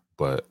will,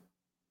 but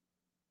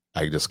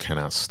I just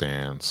cannot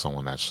stand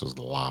someone that's just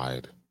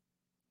lied.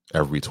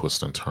 Every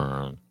twist and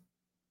turn,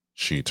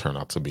 she turned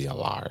out to be a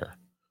liar.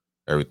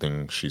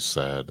 Everything she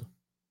said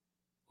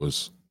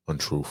was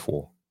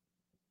untruthful.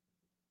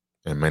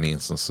 In many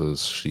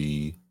instances,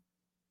 she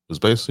was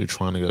basically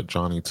trying to get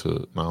Johnny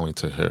to not only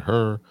to hit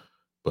her,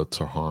 but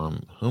to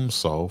harm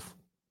himself,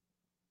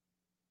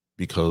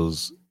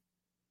 because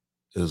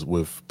is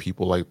with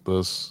people like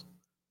this,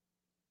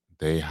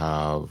 they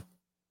have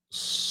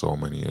so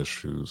many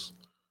issues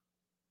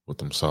with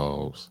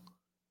themselves,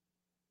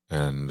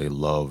 and they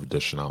love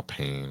dishing out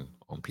pain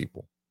on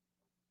people.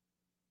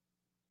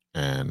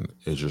 And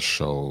it just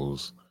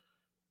shows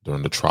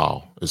during the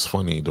trial. It's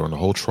funny, during the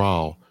whole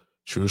trial,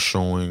 she was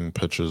showing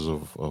pictures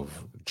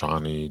of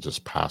Johnny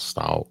just passed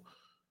out,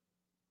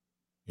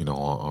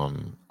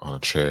 on a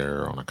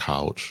chair, on a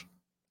couch,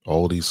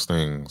 all these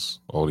things,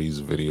 all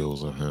these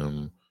videos of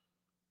him,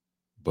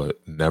 but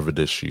never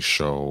did she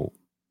show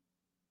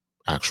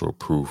actual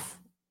proof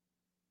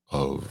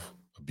of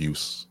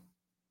abuse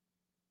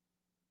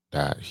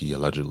that he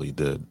allegedly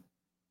did.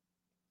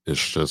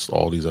 It's just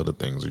all these other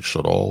things. You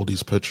showed all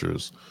these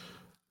pictures,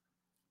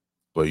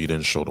 but you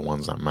didn't show the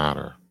ones that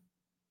matter.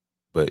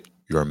 But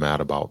you're mad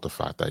about the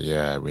fact that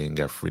we didn't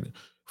get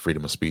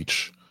freedom of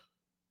speech.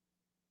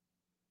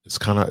 It's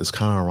kind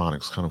of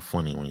ironic. It's kind of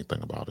funny when you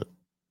think about it.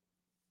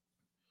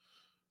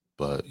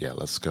 But yeah,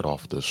 let's get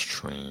off this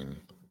train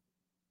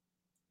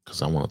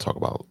because I want to talk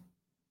about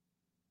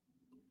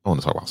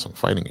some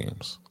fighting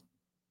games.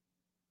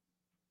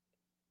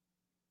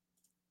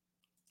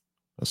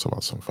 Let's talk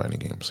about some fighting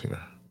games here.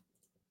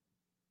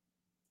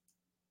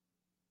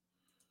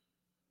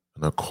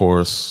 And of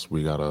course,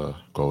 we gotta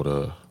go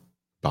to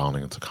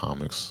Bounding Into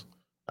Comics.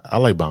 I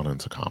like Bounding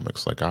Into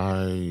Comics. Like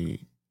I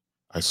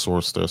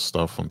source their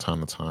stuff from time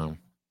to time.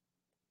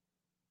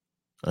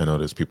 I know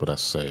there's people that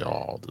say,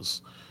 "Oh,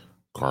 this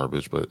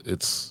garbage," but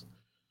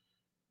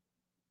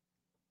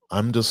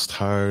I'm just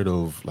tired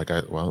of like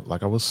I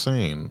was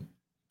saying,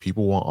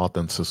 people want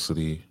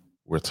authenticity.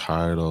 We're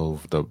tired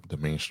of the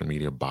mainstream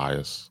media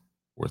bias.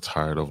 We're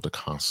tired of the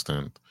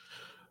constant,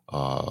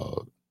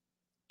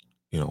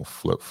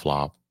 flip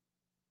flop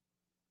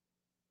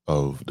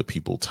of the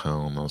people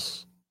telling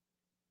us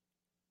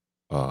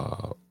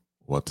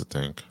what to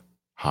think,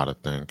 how to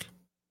think.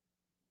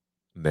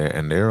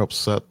 They're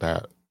upset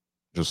that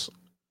just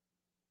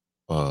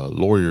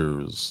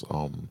lawyers,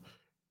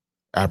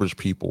 average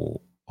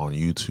people on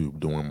YouTube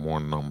doing more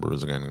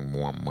numbers, getting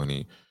more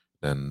money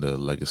than the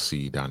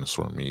legacy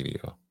dinosaur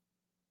media.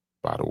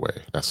 By the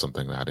way, that's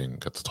something that I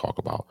didn't get to talk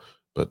about,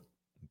 but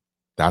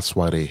that's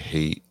why they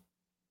hate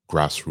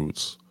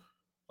grassroots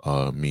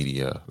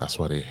media. That's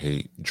why they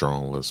hate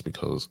journalists,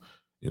 because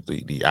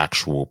the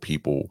actual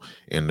people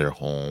in their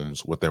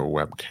homes with their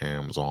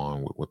webcams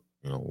on, with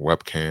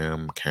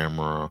webcam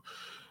camera,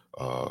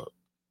 uh,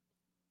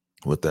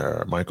 with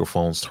their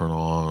microphones turned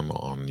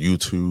on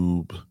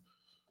YouTube,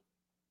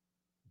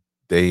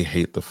 they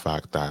hate the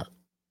fact that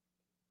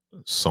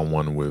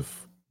someone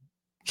with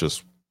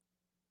just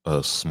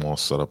a small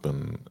setup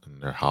in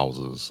their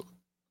houses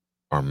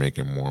are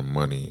making more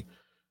money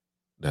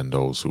than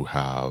those who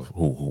have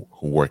who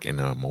work in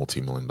a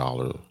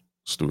multi-million-dollar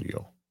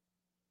studio,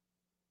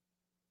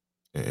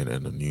 in a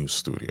news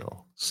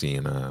studio,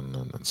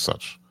 CNN and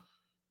such,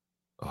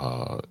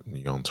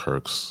 Young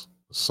Turks,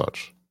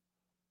 such.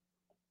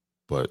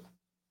 But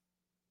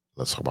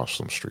let's talk about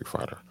some Street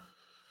Fighter.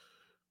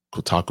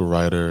 Kotaku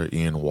writer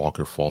Ian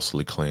Walker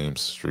falsely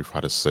claims Street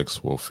Fighter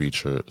 6 will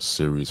feature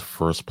series'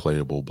 first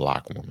playable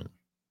black woman.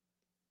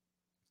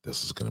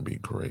 This is going to be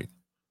great.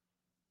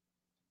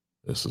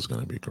 This is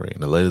going to be great.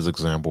 And the latest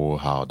example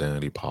of how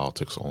identity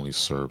politics only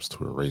serves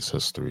to erase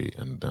history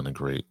and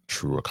denigrate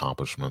true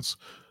accomplishments.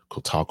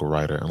 Kotaku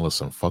writer, and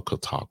listen, fuck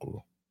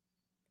Kotaku.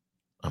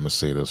 I'm going to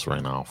say this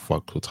right now,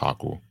 fuck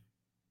Kotaku.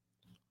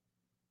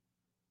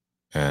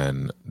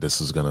 And this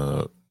is going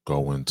to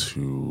go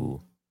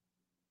into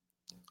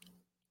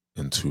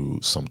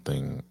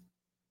something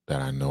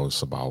that I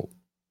notice about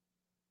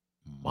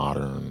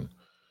modern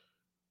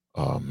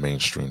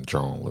mainstream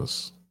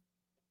journalists.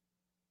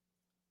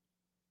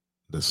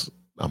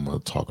 I'm going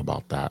to talk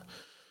about that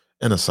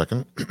in a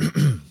second.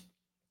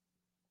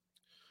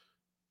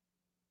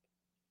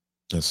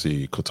 Let's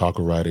see.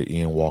 Kotaku writer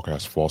Ian Walker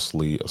has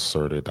falsely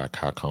asserted that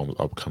Capcom's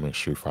upcoming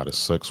Street Fighter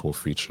 6 will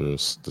feature the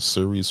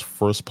series'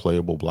 first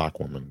playable black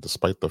woman,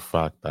 despite the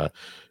fact that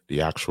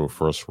the actual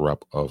first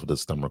rep of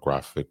this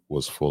demographic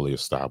was fully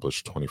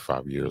established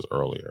 25 years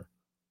earlier.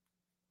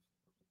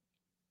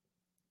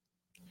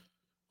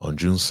 On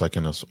June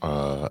 2nd,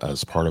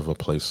 as part of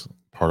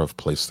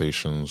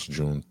PlayStation's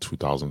June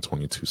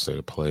 2022 State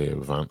of Play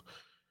event,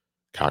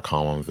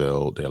 Capcom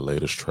unveiled their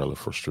latest trailer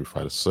for Street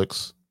Fighter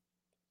 6,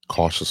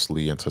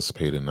 cautiously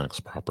anticipating next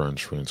proper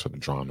entry into the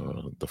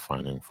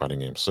genre-defining fighting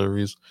game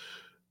series.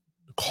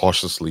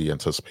 Cautiously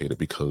anticipated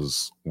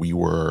because we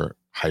were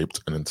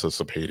hyped and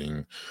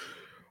anticipating,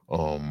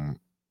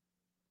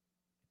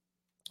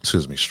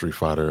 Street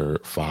Fighter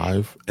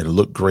 5, and it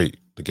looked great.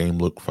 The game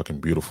looked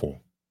fucking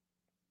beautiful.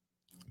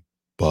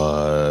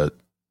 But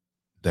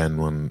then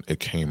when it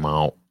came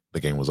out, the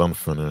game was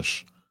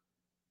unfinished.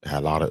 It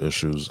had a lot of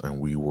issues, and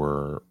we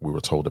were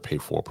told to pay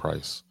full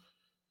price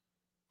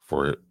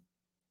for it.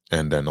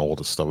 And then all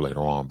the stuff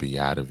later on be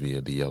added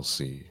via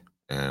DLC.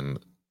 And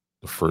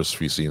the first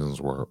few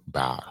seasons were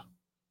bad.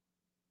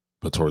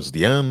 But towards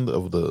the end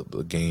of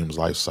the game's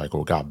life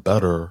cycle, it got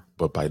better.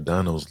 But by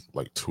then it was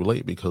like too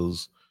late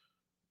because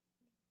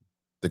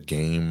the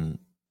game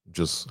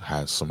just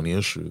has so many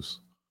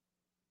issues.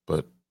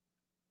 But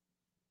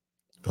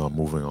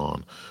moving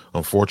on.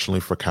 Unfortunately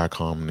for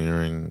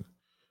Capcom,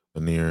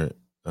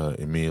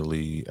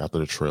 immediately after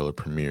the trailer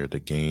premiered, the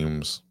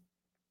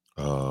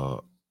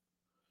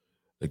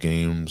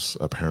game's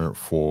apparent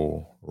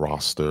full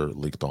roster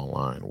leaked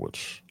online,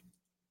 which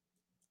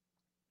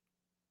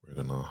we're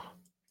gonna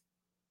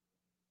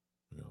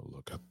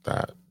look at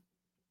that.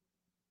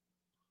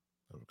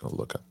 We're gonna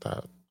look at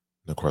that.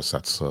 And of course,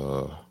 that's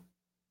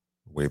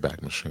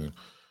Wayback Machine.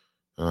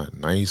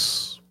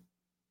 Nice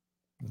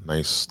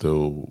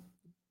still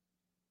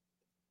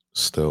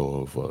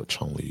of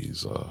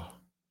Chun-Li's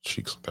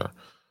cheeks there.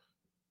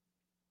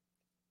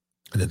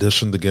 In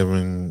addition to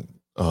giving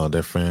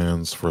their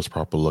fans first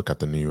proper look at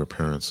the new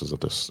appearances of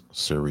this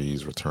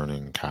series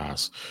returning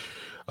cast,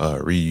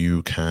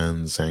 Ryu,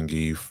 Ken,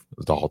 Zangief,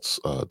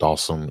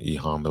 Dawson, E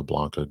Honda,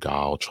 Blanca,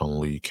 Gao,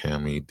 Chun-Li,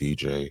 Cammy,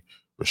 DJ,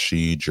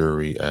 Rashid,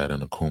 Jury, Ed,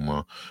 and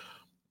Akuma.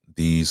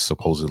 These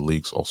supposed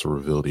leaks also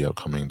reveal the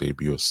upcoming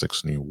debut of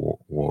 6 new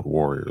World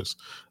Warriors.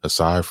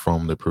 Aside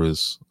from the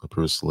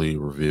previously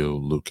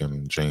revealed Luke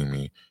and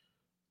Jamie,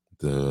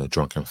 the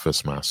Drunken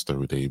Fistmaster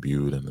who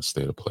debuted in the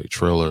State of Play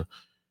trailer,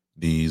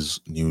 these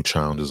new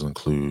challenges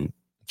include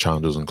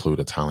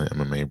Italian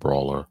MMA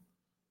brawler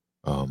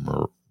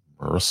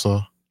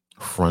Marissa,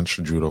 French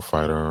judo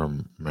fighter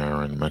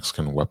Marin,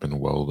 Mexican weapon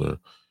wielder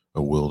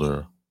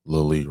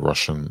Lily,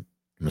 Russian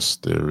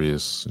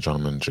mysterious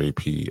gentleman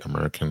JP,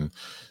 American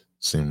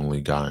seemingly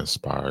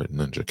guy-inspired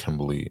ninja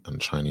Kimberly, and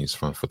Chinese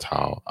femme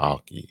fatale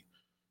Aoki.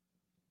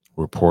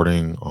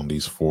 Reporting on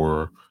these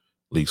 4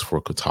 leaks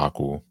for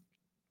Kotaku,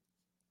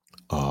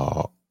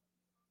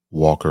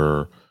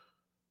 Walker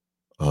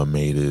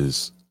made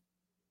his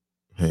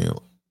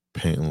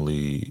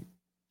apparently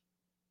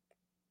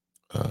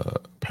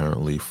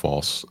apparently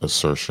false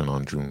assertion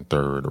on June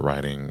 3rd,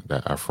 writing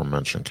that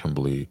aforementioned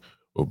Kimberly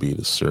will be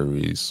the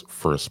series'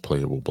 first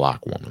playable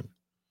black woman.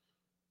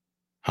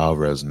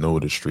 However, as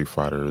noted, Street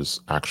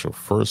Fighter's actual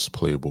first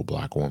playable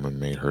black woman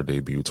made her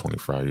debut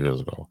 25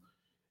 years ago.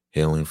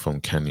 Hailing from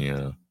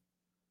Kenya,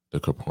 the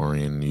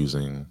Kaporian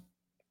using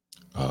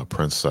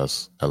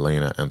Princess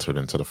Elena entered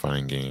into the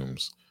fighting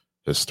games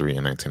history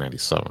in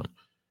 1997,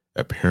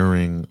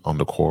 appearing on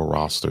the core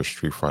roster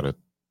Street Fighter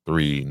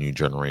 3 New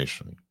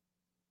Generation,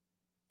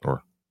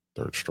 or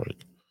Third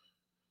Strike.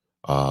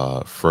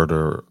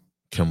 Further,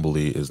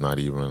 Kimberly is not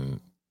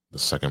even the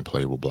second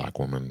playable black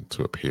woman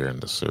to appear in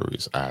the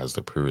series, as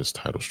the previous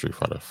title, Street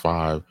Fighter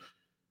V,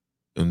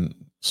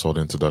 saw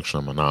the introduction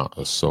of Manat,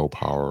 a soul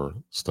power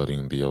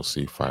studying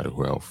DLC fighter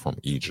who hailed from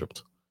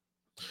Egypt.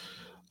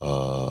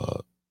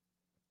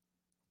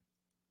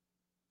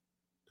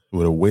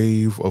 With a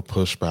wave of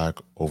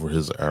pushback over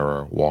his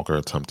era, Walker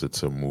attempted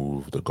to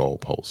move the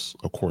goalposts.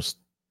 Of course,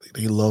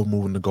 they love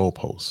moving the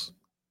goalposts.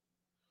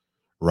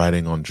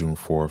 Writing on June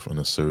 4th in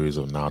a series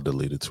of now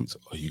deleted tweets.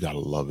 Oh, you gotta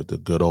love it. The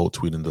good old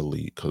tweet and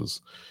delete, because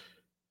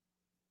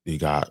he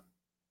got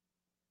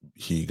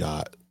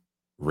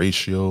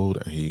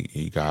ratioed and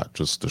he got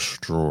just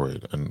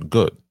destroyed. And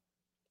good.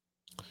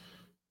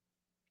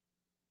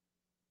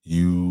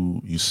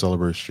 You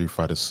celebrate Street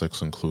Fighter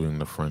 6, including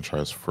the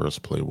franchise's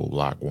first playable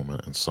black woman,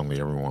 and suddenly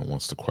everyone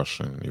wants to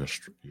question your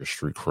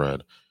street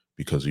cred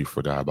because you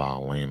forgot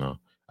about Elena.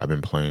 I've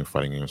been playing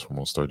fighting games for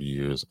almost 30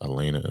 years.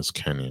 Elena is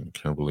Kenyan.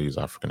 Kimberly is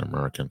African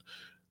American.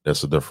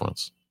 There's a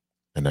difference.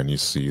 And then you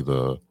see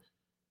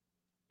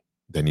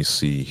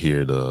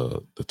here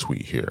the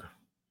tweet here.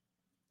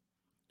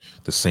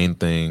 The same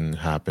thing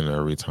happened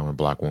every time a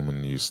black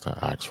woman used to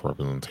ask for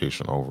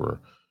representation over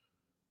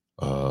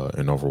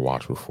in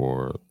Overwatch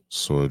before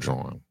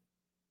Sojourn.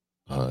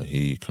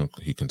 He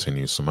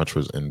continues, Symmetra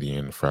is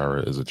Indian,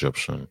 Farah is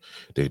Egyptian.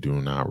 They do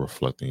not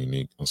reflect the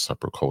unique and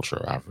separate culture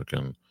of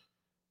African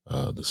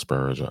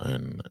diaspora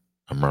in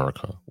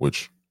America,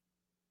 which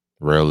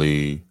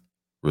rarely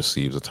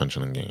receives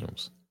attention in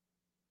games.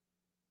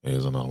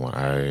 Here's another one.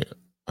 I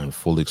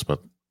fully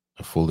expect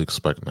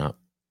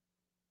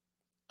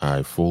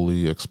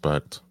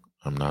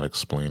I'm not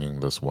explaining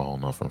this well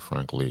enough, and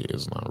frankly,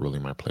 it's not really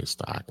my place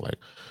to act like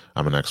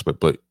I'm an expert.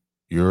 But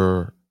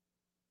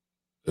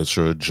it's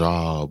your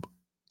job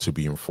to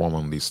be informed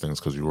on these things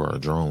because you are a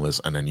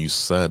journalist, and then you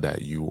said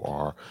that you've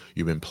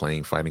been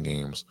playing fighting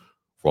games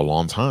for a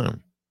long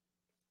time,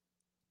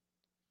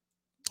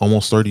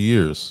 almost 30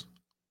 years,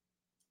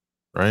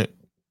 right?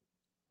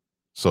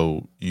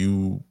 So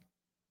you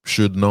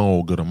should know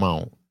a good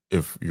amount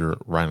if you're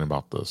writing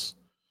about this.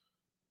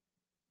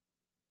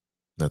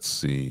 Let's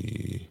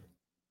see.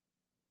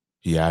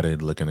 He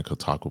added, looking at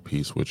Kotaku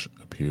piece, which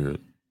appeared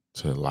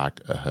to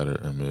lack a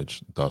header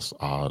image, thus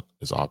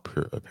his odd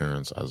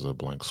appearance as a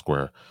blank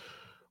square,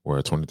 where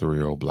a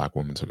 23-year-old black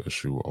woman took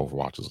issue with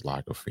Overwatch's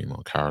lack of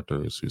female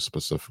characters who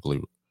specifically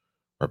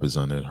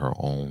represented her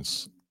own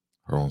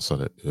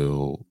set of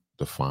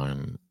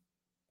ill-defined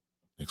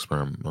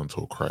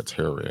experimental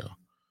criteria.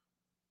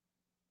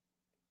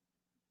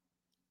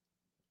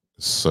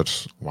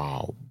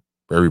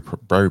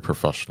 Very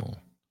professional.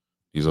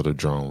 These are the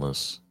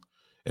journalists.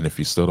 And if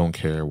you still don't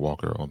care,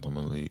 Walker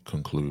ultimately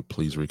conclude,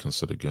 please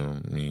reconsider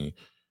giving me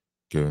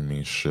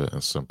shit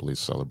and simply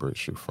celebrate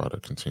Street Fighter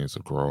continues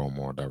to grow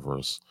more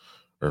diverse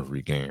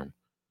every game.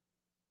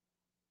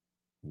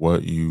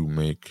 What do you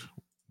make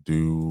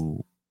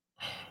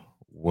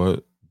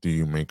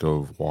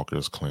of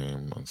Walker's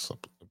claim and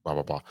blah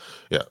blah blah?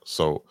 Yeah,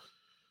 so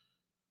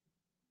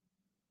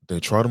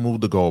they try to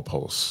move the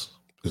goalposts.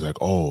 It's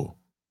like, oh,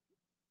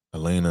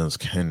 Elena is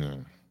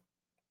Kenyan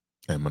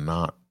and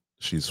Manat,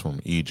 she's from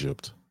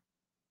Egypt.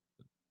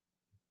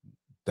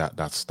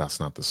 That's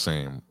not the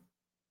same.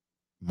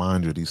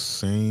 Mind you, these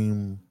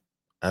same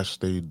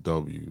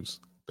SJWs,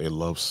 they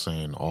love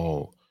saying,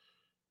 oh,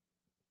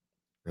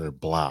 they're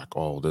black.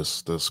 Oh,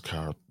 this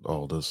character,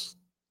 oh, this,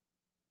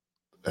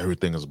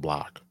 everything is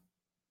black.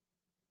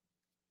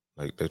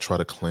 Like, they try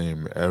to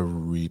claim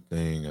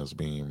everything as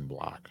being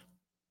black,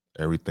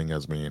 everything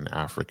as being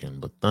African.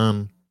 But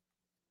then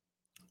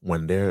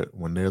when they're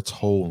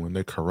told, when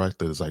they're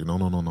corrected, it's like,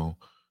 no.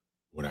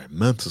 What I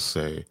meant to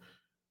say,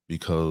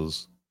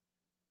 because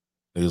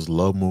they just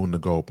love moving the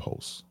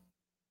goalposts.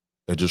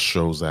 It just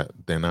shows that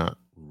they're not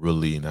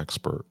really an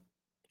expert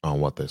on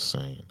what they're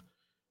saying.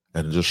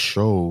 And it just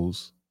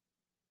shows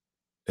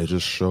that,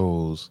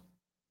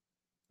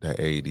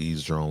 hey,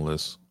 these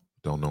journalists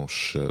don't know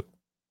shit.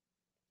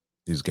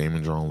 These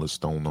gaming journalists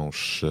don't know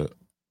shit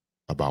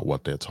about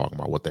what they're talking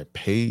about, what they're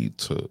paid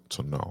to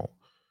know,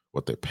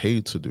 what they're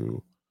paid to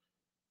do.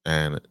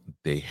 And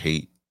they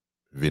hate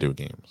video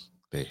games.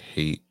 They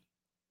hate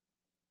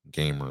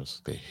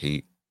gamers. They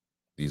hate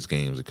these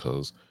games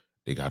because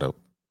they got to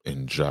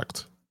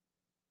inject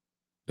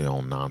their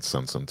own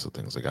nonsense into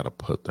things. They got to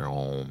put their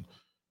own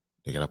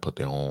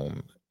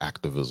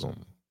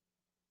activism.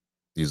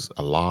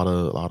 A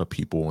lot of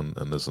people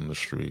in this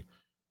industry,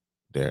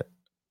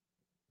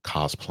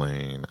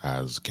 cosplaying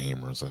as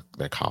gamers.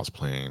 They're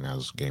cosplaying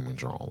as gaming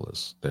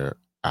journalists. They're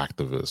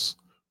activists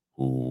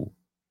who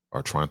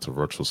are trying to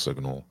virtual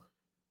signal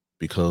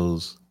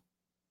because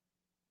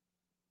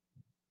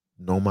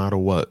no matter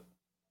what,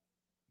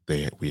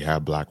 we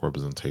have black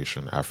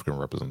representation, African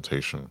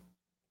representation.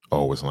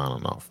 Always not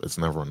enough. It's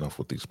never enough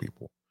with these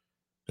people.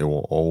 They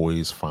will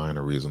always find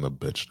a reason to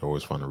bitch. They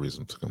always find a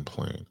reason to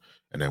complain.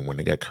 And then when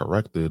they get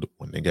corrected,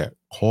 when they get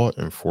caught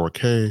in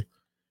 4K,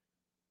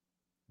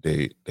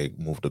 they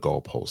move the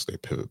goalpost. They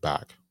pivot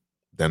back.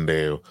 Then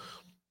they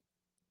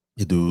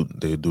do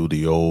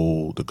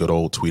the good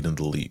old tweet and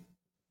delete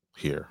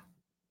here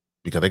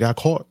because they got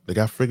caught. They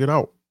got figured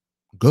out.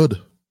 Good,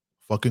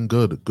 fucking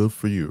good. Good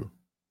for you.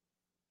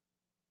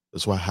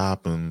 That's what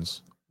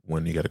happens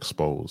when you get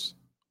exposed.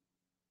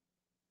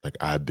 Like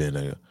I've been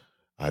a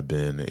I've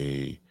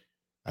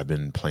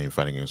been playing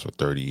fighting games for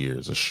 30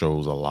 years. It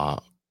shows a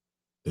lot.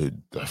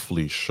 It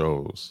definitely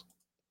shows.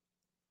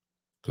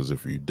 Because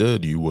if you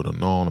did, you would have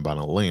known about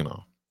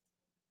Elena.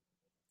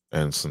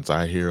 And since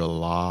I hear a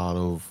lot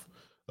of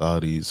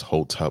these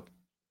Hotep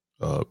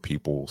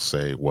people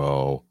say,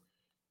 well,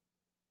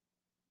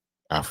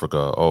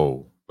 Africa,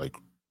 oh, like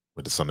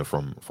we're descended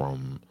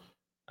from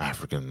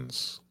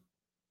Africans.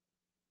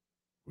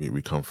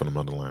 We come from the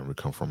motherland. We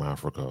come from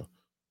Africa.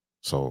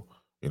 So,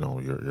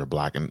 you're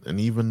black. And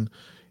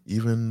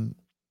even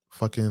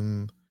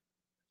fucking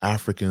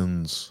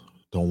Africans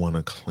don't want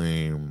to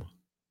claim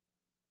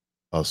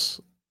us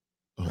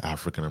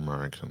African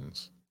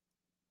Americans.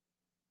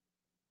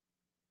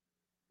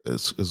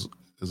 It's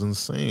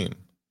insane.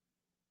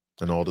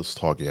 And all this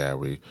talk, yeah,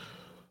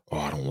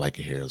 I don't like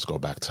it here. Let's go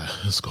back to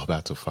let's go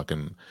back to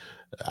fucking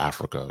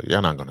Africa.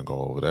 You're not gonna go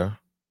over there.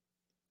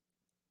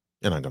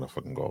 You're not gonna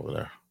fucking go over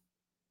there.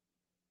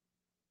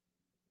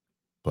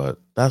 But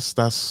that's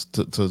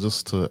to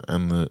just to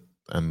end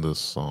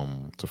this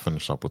to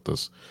finish up with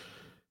this,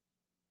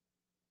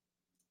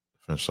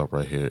 finish up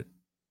right here.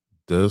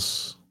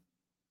 This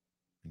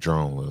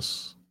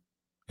journalist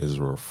is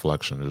a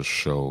reflection. It just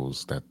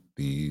shows that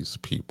these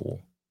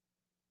people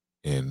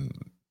in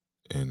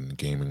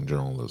gaming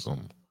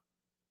journalism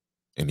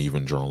and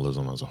even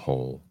journalism as a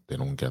whole, they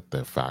don't get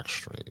their facts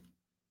straight.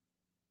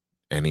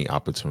 Any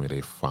opportunity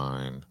they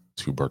find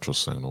to virtual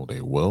signal, they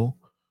will.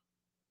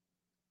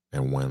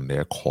 And when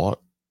they're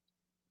caught,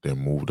 they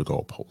move the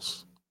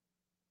goalposts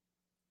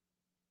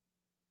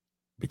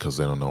because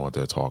they don't know what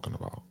they're talking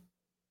about.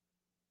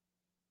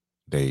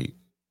 They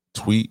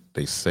tweet,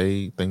 they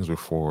say things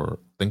before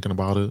thinking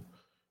about it.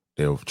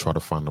 They'll try to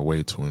find a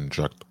way to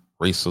inject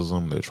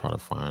racism. They try to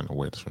find a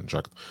way to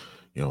inject,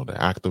 the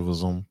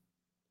activism.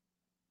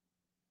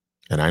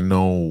 And I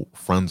know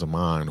friends of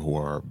mine who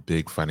are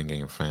big fighting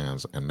game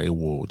fans, and they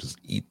will just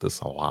eat this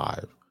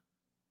alive.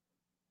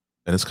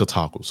 And it's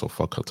Kotaku, so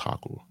fuck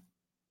Kotaku.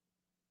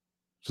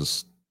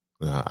 Just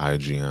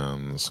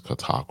IGNs,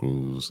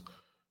 Kotakus,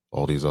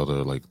 all these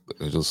other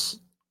it's just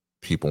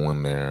people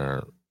in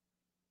there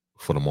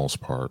for the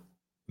most part.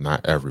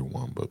 Not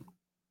everyone, but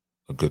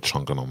a good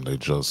chunk of them. They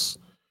just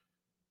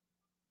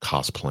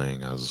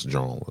cosplaying as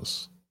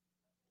journalists.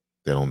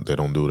 They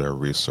don't do their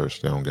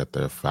research. They don't get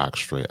their facts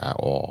straight at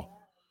all.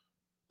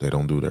 They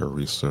don't do their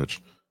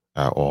research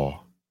at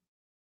all.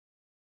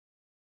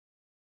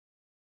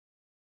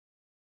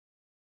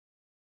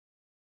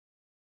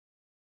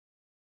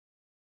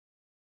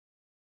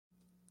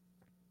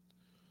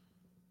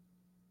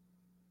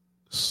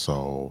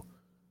 So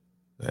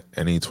at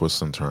any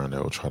twist and turn,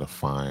 they'll try to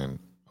find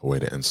a way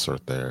to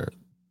insert their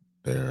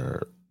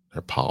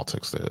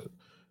politics, their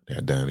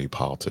identity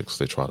politics.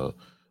 They try to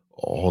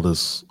all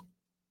this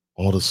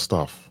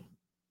stuff,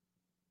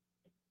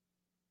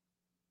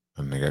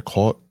 and they get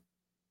caught.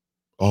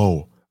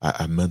 Oh,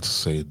 I meant to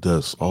say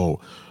this. Oh,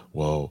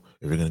 well,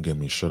 if you're gonna give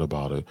me shit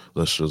about it,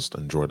 let's just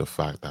enjoy the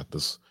fact that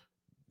this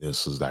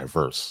is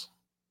diverse.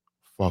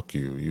 Fuck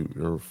you.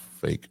 You're a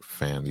fake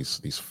fan.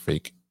 These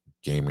fake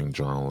gaming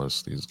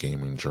journalists, these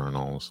gaming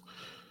journals,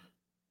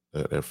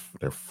 they're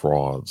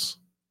frauds,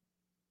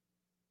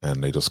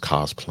 and they just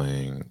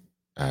cosplaying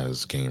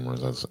as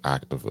gamers, as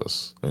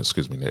activists.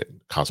 Excuse me, they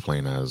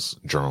cosplaying as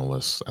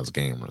journalists, as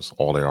gamers.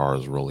 All they are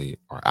is really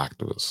are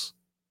activists.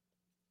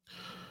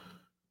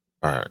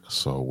 All right,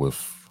 so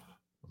with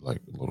a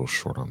little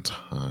short on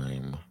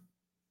time,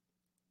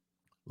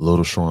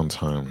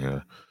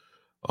 here.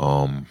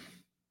 Um,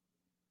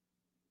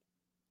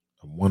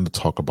 I wanted to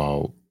talk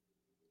about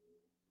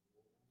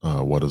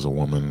What Is a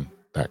Woman,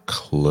 that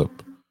clip,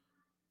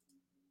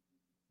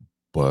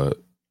 but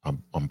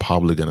I'm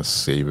probably gonna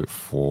save it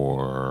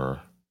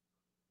for.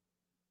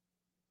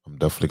 I'm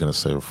definitely gonna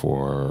save it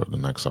for the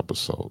next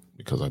episode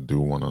because I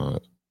do wanna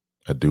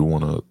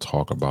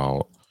talk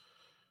about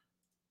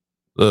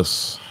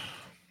this.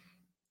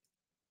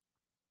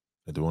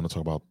 I do want to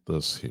talk about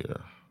this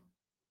here.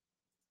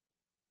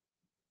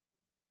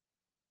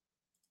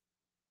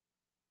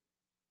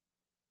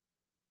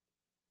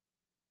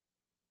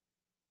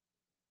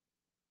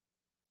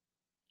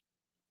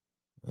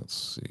 Let's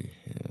see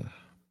here.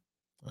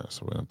 right,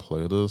 so we're gonna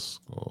play this,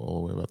 go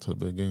all the way back to the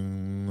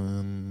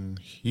beginning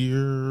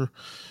here.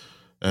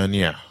 And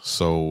yeah,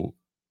 so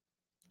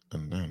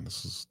and then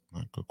this is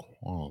not good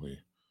quality.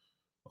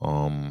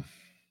 Um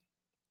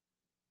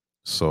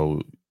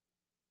so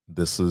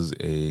this is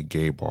a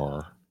gay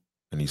bar,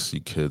 and you see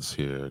kids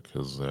here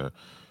because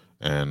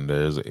and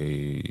there's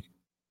a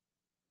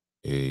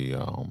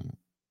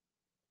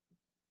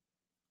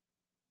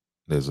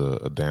there's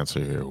a dancer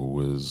here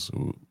who's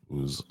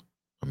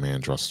a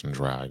man dressed in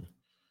drag,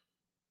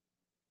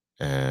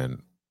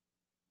 and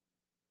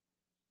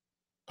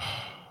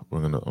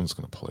I'm just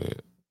gonna play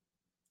it.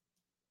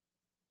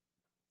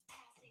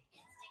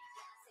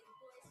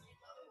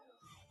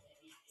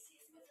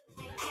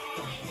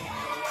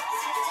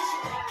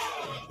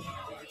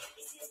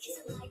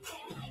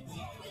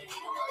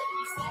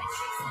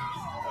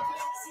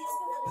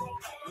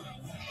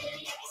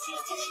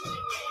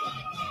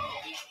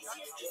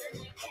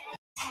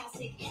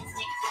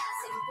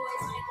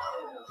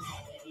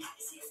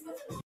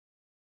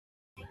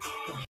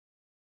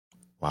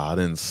 Wow, I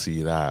didn't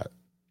see that.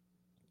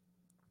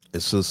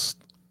 It's just,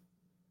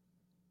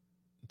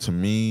 to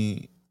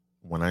me,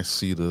 when I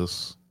see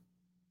this,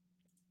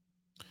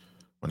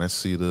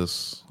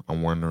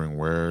 I'm wondering,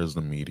 where is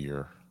the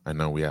meteor? I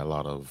know we had a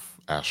lot of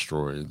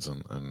asteroids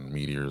and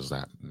meteors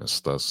that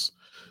missed us.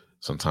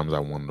 Sometimes I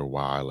wonder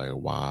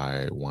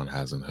why one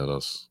hasn't hit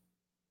us.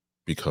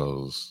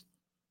 Because,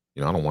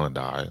 I don't want to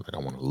die. Like, I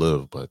want to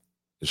live, but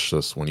it's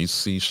just when you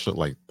see shit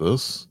like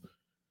this,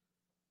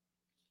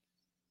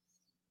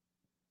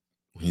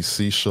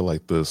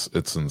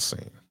 it's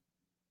insane.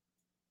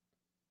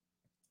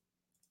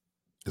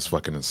 It's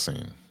fucking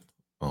insane.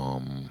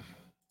 Um,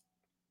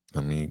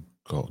 Let me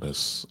go.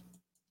 There's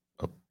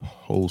a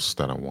post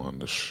that I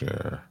wanted to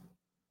share.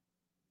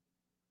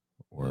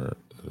 Where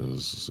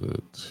is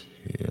it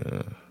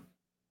here?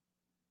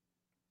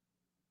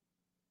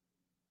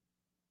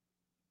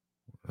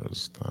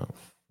 Where's that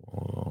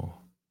photo?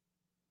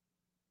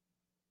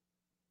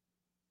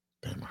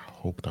 Damn, I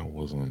hope that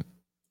wasn't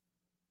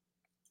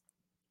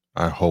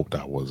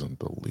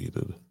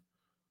deleted.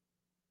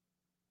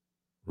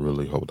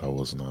 Really hope that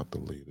was not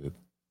deleted,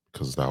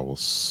 because that will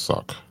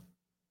suck.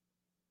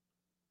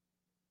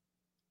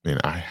 I mean,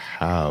 I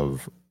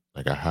have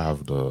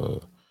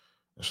the,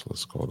 actually,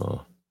 let's go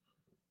to,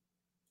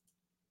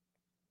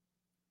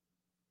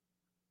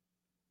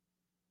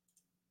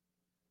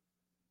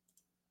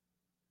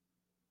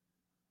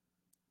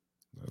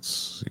 let's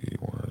see,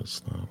 where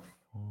is that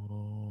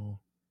photo?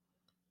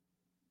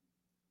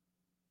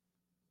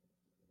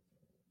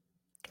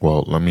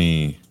 Well, let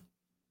me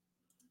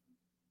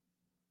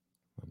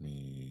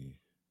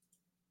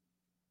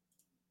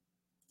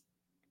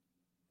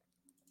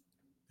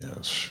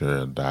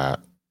share that.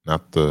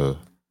 Not the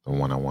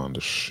one I wanted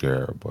to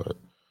share, but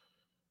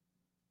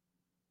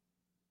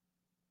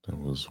there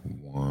was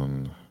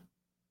one.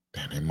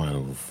 Damn, they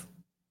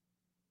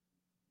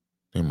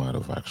might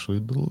have actually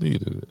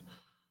deleted it.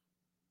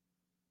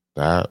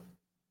 That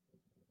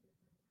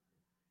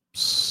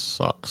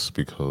sucks,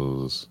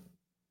 because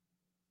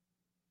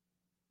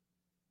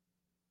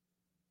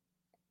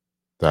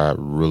that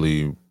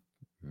really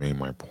made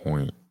my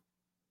point.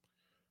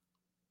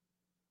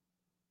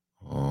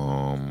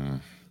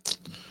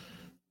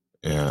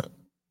 Yeah,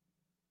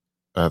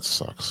 that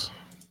sucks.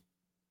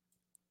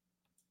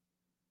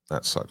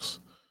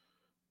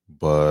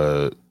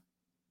 But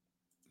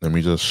let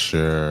me just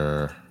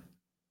share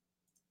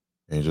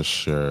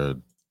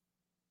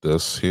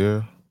this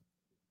here.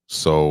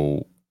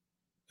 So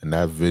in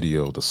that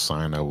video, the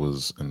sign that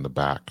was in the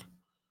back,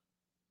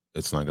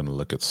 it's not gonna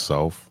look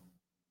itself.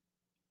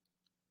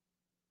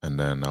 And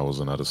then that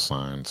was another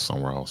sign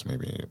somewhere else,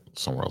 maybe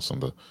somewhere else in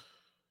the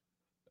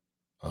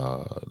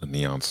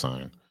neon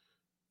sign.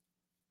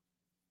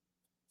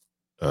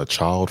 A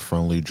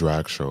child-friendly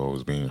drag show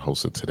is being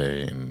hosted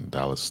today in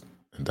Dallas,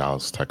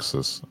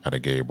 Texas, at a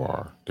gay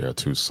bar. There are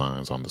two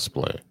signs on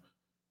display.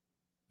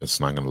 It's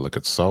not going to look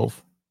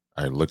itself.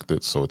 I licked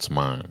it, so it's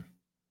mine.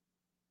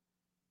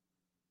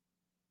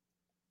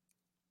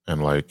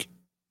 And like,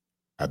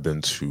 I've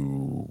been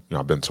to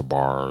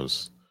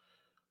bars.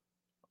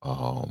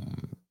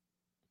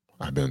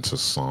 I've been to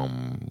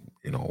some,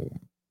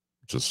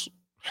 just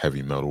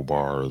heavy metal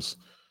bars,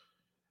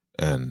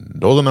 and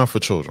those are not for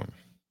children,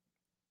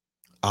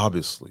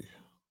 obviously.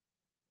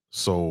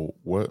 So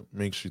what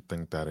makes you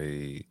think that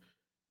a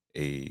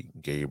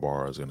gay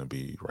bar is going to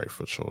be right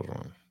for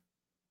children,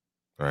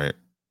 right?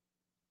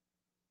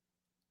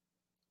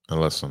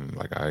 And listen,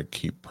 like I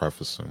keep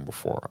prefacing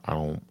before,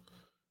 I'm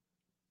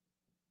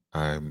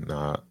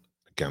not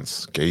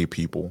against gay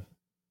people.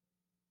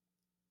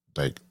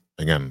 Like,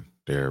 again,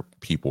 they're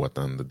people at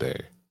the end of the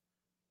day.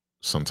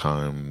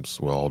 Sometimes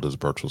with all this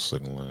virtual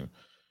signaling,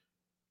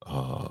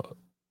 uh,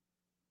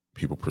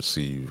 people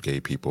perceive gay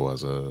people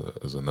as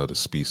another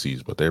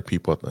species, but they're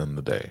people at the end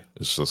of the day.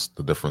 It's just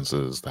the difference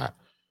is that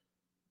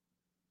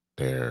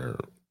their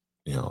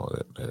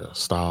their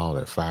style,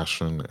 their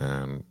fashion,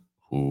 and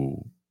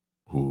who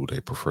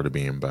they prefer to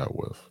be in bed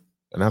with,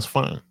 and that's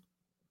fine.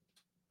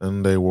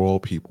 and they were all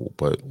people.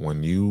 But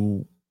when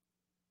you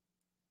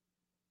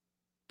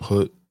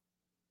put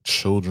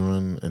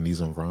children in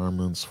these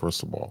environments,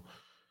 first of all,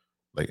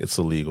 like it's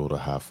illegal to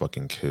have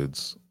fucking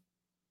kids.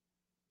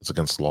 It's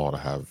against the law to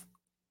have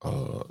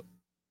uh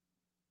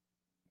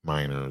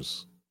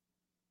minors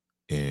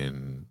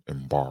in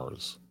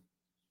bars.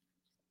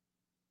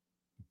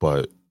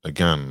 But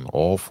again,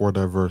 all for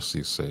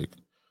diversity's sake.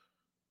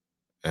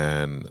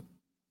 And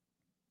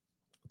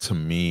to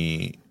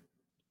me,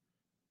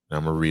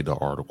 I'm gonna read the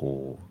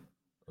article,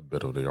 a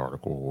bit of the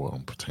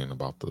article pertaining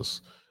about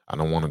this. I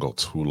don't want to go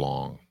too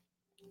long.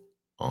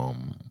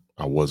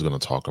 I was gonna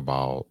talk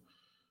about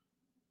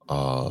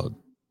uh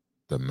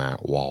the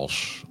Matt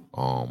Walsh,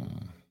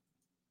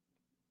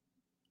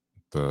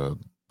 the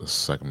the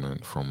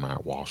segment from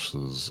Matt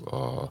Walsh's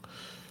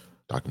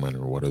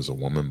documentary "What Is a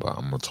Woman," but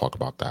I'm gonna talk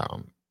about that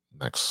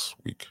next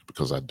week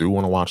because I do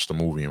want to watch the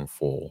movie in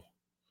full,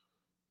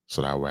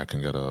 so that way I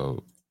can get a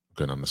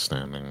good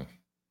understanding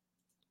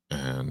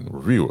and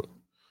review it.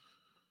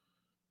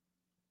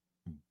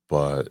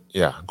 But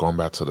yeah, going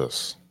back to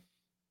this.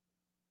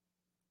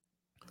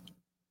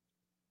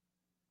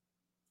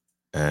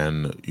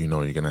 And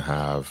you're gonna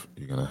have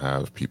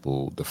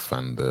people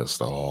defend this,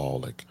 oh,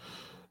 like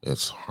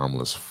it's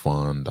harmless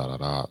fun, da da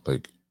da.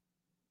 Like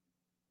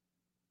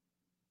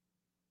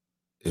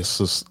it's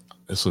just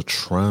it's a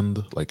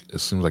trend. Like it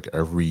seems like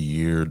every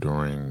year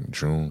during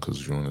June, because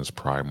June is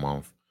Pride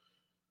Month,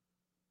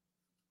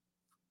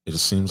 it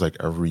just seems like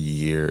every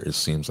year it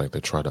seems like they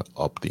try to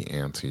up the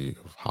ante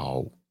of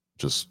how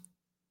just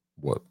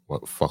what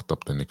fucked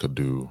up thing they could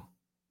do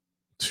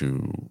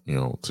to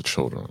to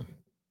children.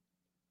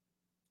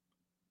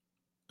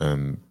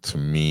 And to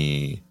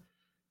me,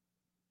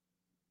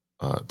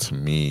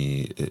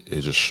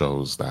 it just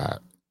shows that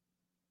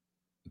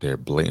they're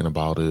blatant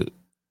about it.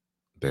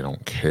 They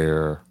don't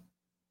care,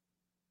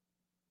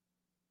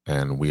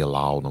 and we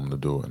allow them to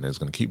do it, and they're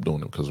going to keep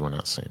doing it because we're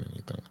not saying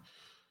anything.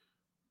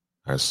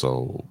 All right,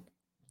 so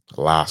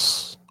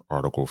last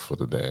article for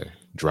the day: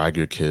 drag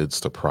your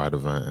kids to Pride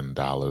event in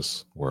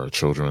Dallas, where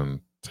children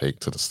take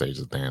to the stage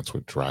to dance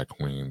with drag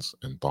queens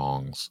and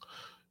thongs.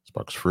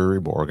 Sparks fury,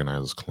 but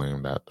organizers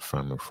claim that the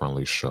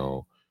family-friendly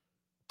show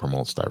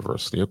promotes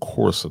diversity. Of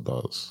course, it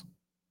does.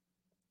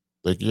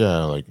 Like,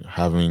 yeah, like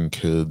having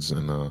kids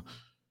in a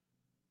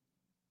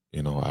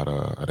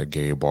at a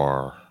gay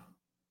bar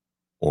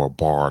or a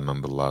bar,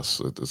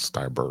 nonetheless, it's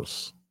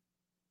diverse,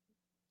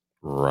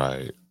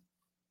 right?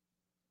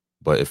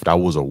 But if that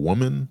was a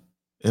woman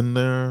in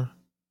there,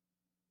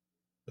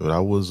 if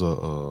that was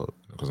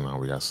because now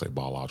we gotta say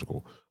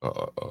biological,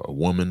 a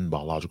woman,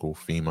 biological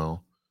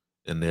female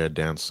in there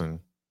dancing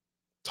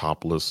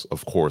topless,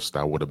 of course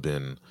that would have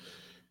been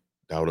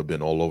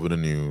all over the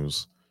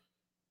news.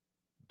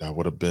 That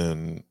would have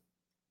been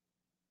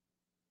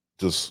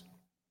just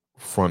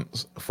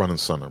front and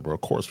center, bro.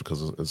 Of course,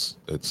 because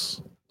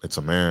it's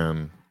a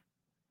man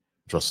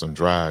dressed in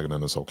drag,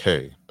 then it's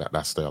okay.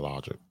 That's their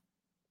logic.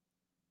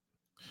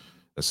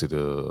 Let's see I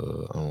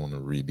don't want to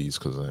read these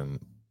because in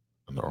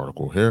the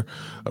article here,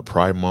 a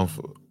Pride Month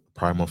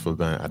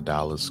event at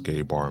Dallas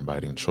gay bar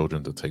inviting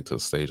children to take to the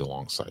stage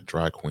alongside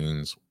drag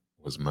queens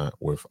was met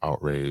with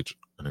outrage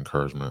and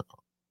encouragement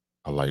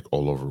alike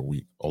all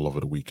over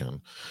the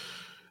weekend.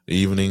 The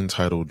evening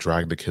titled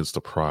 "Drag the Kids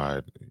to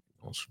Pride."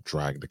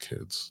 Drag the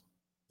kids.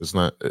 It's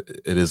not.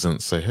 It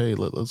isn't say, "Hey,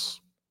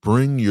 let's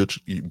bring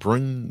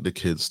the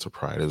kids to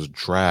Pride." It's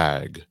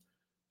drag.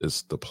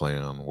 Is the play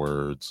on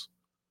words,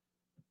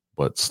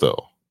 but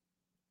still,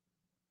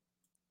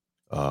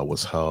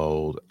 was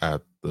held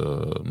at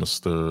the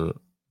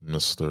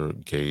Mister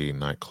Gay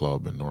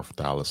nightclub in North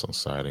Dallas on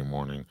Saturday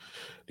morning.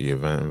 The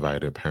event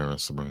invited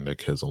parents to bring their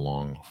kids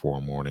along for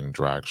a morning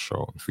drag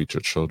show and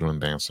featured children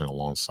dancing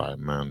alongside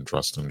men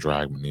dressed in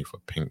drag beneath a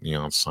pink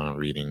neon sign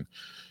reading,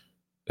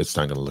 "It's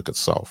not gonna look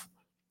itself."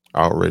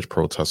 Outraged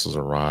protesters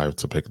arrived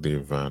to pick the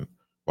event,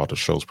 while the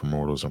show's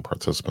promoters and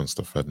participants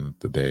defended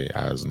the day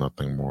as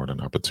nothing more than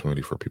an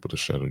opportunity for people to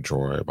share the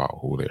joy about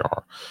who they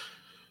are.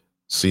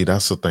 See,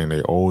 that's the thing.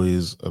 They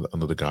always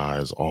under the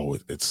guise.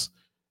 Always, it's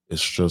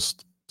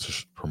just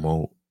to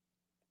promote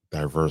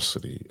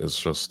diversity. It's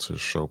just to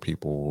show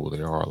people who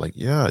they are. Like,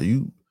 yeah,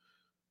 you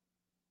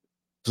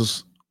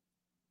just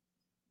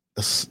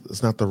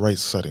it's not the right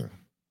setting.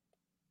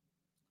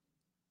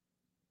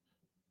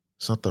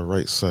 It's not the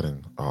right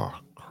setting. Oh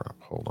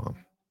crap! Hold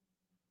on,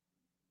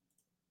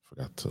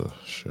 forgot to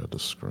share the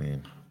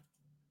screen.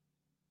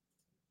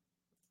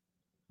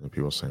 And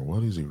people are saying,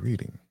 "What is he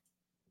reading?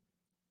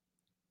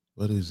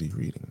 What is he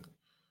reading?"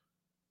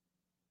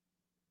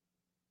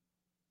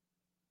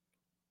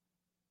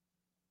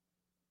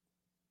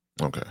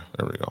 Okay,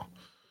 there we go.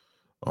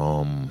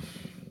 Um,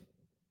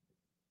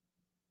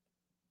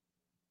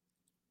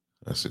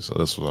 let's see. So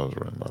this was what I was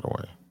reading, by the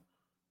way.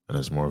 And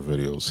there's more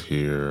videos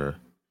here.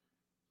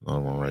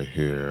 Another one right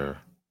here.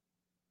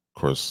 Of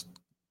course,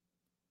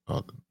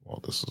 well,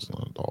 this is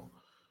an adult.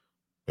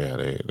 Yeah,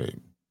 they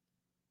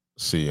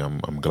see. I'm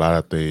glad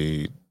that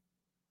they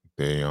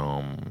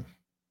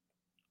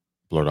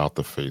blurred out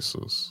the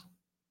faces.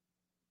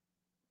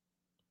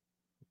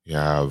 You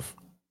have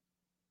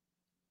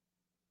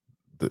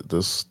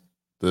this.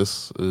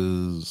 This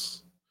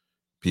is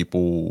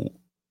people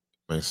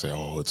may say,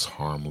 "Oh, it's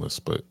harmless,"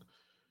 but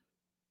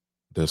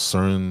there's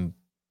certain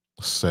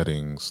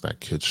settings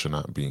that kids should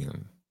not be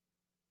in.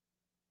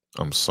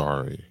 I'm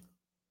sorry.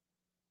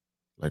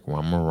 Like when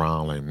I'm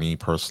around, like me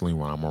personally,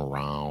 when I'm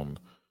around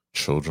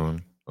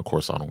children, of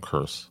course I don't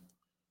curse.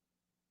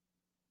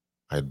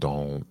 I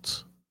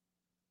don't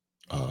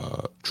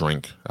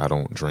drink. I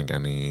don't drink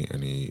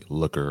any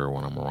liquor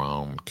when I'm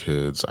around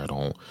kids. I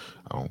don't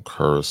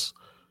curse.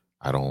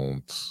 I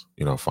don't,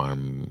 if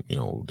I'm,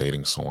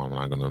 dating someone, I'm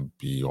not gonna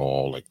be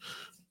all like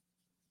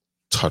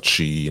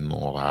touchy and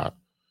all that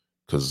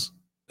because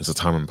it's a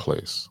time and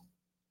place,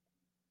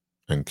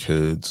 and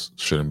kids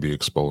shouldn't be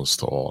exposed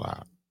to all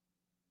that.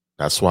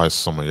 That's why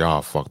some of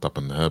y'all fucked up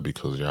in the head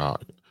because you're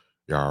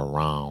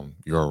around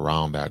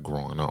that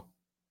growing up.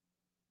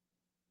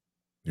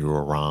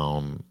 You're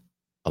around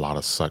a lot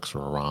of sex,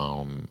 you're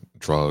around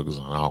drugs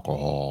and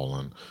alcohol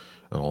and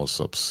all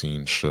this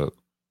obscene shit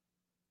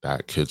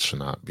that kids should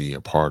not be a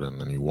part in,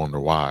 and you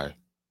wonder why.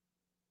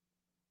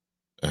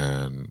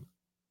 And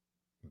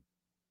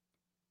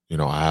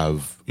I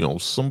have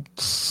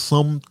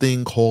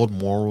something called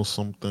moral,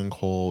 something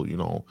called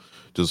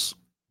just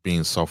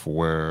being self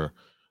aware,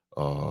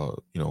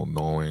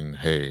 knowing,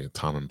 hey,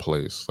 time and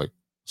place. Like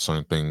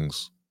certain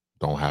things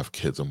don't have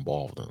kids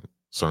involved in.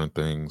 Certain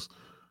things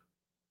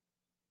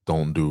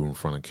don't do in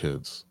front of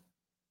kids.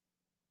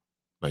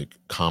 Like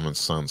common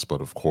sense,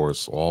 but of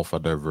course, all for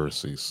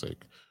diversity's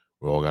sake.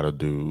 We all gotta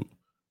do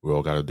we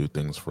all gotta do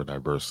things for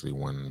diversity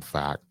when in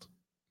fact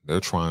they're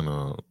trying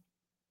to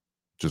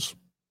just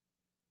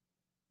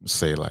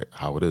say like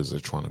how it is. They're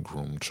trying to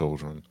groom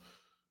children.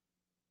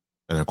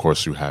 And of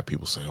course, you have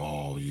people say,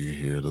 "Oh, you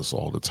hear this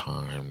all the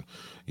time."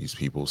 These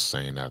people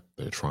saying that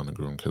they're trying to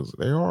groom kids.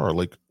 They are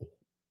like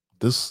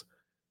this.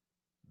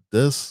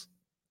 This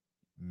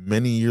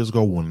many years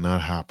ago will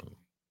not happen.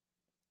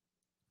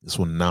 This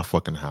will not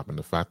fucking happen.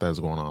 The fact that it's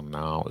going on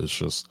now is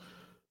just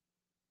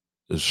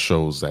it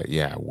shows that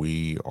yeah,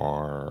 we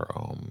are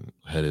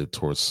headed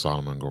towards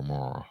Sodom and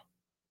Gomorrah.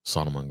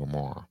 Sodom and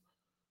Gomorrah.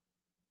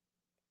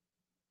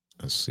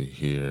 Let's see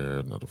here,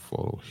 another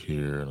photo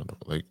here, another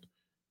like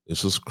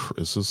it's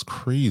just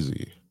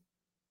crazy.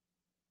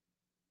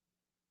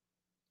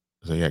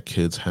 They got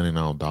kids handing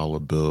out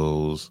dollar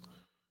bills.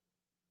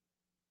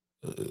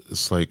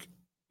 It's like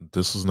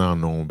this is not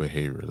normal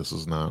behavior. This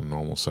is not a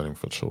normal setting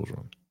for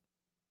children.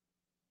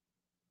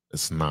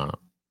 It's not.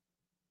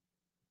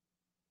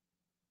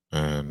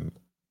 And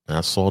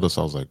I saw this,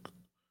 I was like,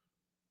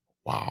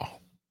 wow.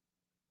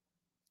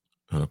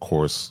 And of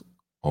course,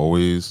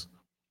 always,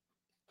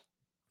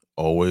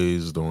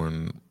 always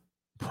during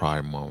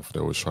Pride Month,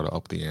 they always try to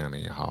up the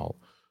ante how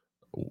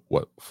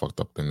what fucked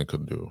up thing they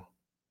could do.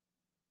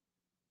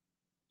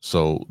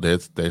 So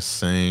they're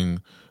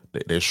saying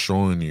they're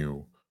showing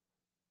you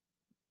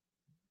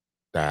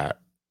that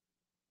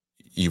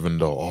even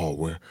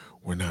though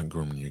we're not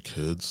grooming your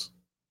kids,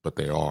 but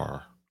they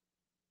are.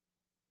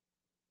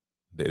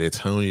 They're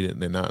telling you that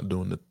they're not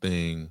doing the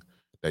thing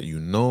that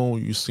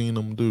you've seen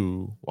them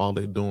do while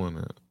they're doing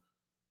it.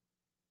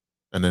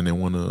 And then they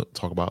want to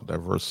talk about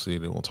diversity.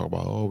 They want to talk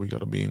about, oh, we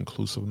got to be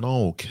inclusive.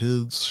 No,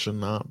 kids should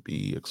not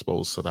be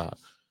exposed to that.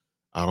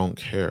 I don't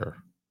care.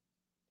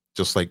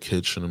 Just like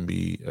kids shouldn't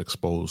be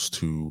exposed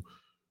to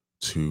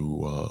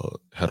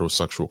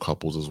heterosexual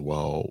couples as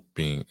well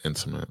being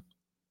intimate.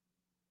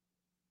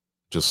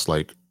 Just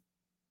like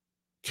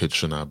kids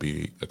should not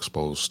be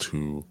exposed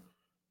to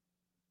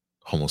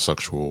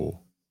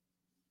homosexual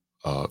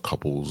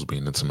couples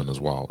being intimate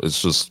as well.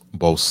 It's just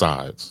both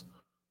sides.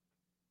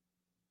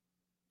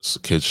 So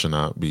kids should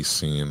not be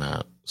seeing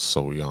that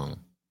so young.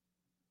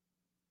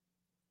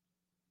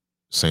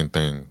 Same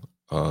thing.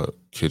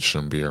 Kids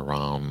shouldn't be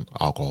around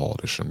alcohol.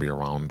 They shouldn't be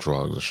around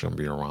drugs. They shouldn't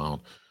be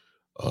around,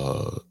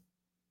 uh,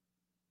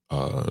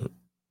 uh,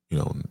 you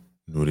know,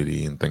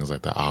 nudity and things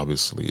like that.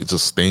 Obviously, it's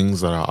just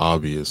things that are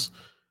obvious,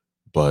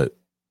 but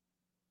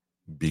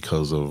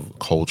because of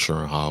culture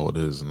and how it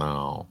is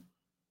now,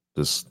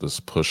 this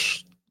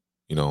push,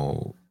 you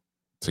know,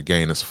 to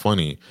gain. It's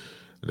funny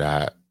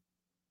that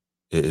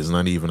it is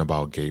not even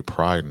about gay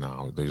pride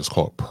now. They just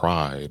call it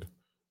Pride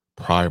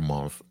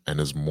Month, and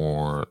it's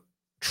more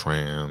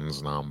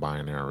trans,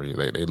 non-binary.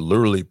 They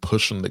literally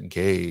pushing the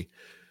gay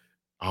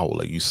out.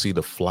 Like you see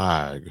the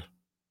flag,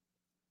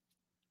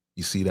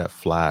 you see that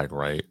flag,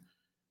 right?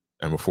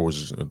 And before it's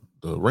just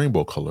the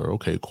rainbow color.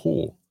 Okay,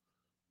 cool.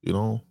 You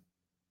know,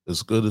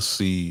 it's good to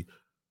see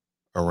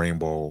a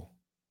rainbow.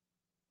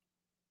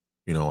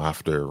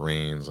 After it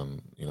rains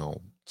and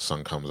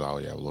sun comes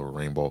out, you have a little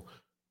rainbow.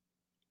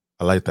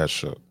 I like that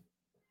shit.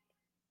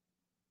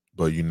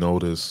 But you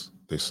notice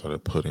they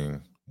started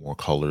putting more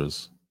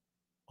colors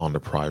on the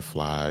pride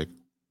flag,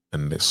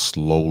 and they're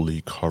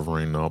slowly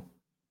covering up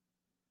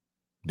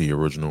the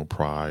original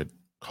pride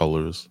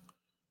colors.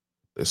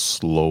 They're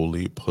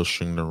slowly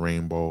pushing the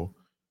rainbow.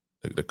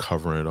 They're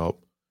covering it up.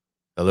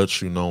 That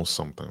lets you know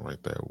something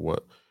right there.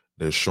 What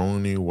they're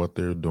showing you what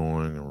they're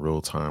doing in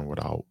real time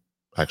without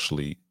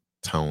actually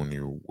telling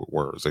you with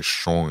words. They're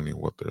showing you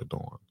what they're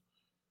doing.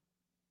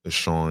 They're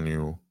showing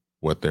you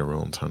what their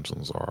real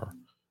intentions are.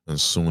 And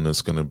soon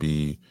it's going to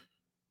be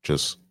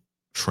just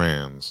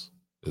trans.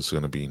 It's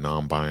going to be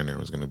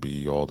non-binary. It's going to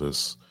be all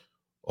this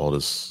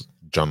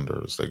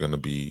genders. They're going to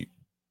be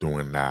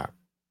doing that.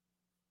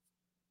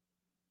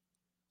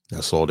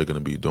 That's all they're going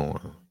to be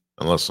doing.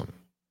 And listen,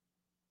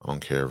 I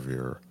don't care if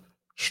you're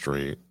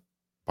straight,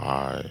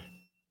 bi,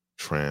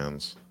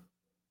 trans.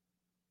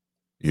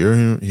 You're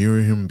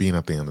a human being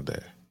at the end of the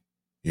day.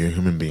 You're a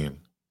human being.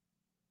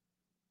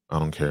 I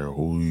don't care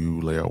who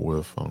you lay out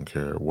with. I don't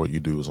care what you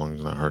do as long as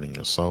you're not hurting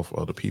yourself or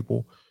other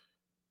people.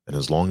 And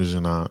as long as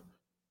you're not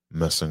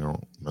messing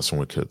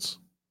with kids.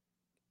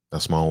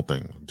 That's my whole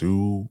thing.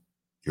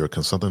 You're a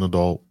consenting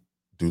adult.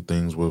 Do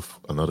things with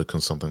another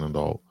consenting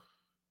adult.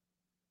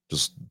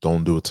 Just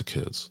don't do it to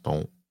kids.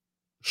 Don't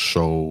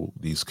show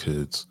these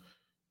kids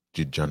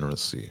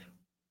degeneracy.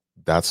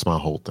 That's my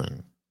whole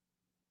thing.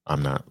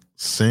 I'm not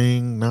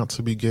saying not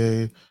to be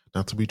gay,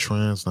 not to be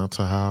trans, not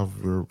to have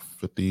your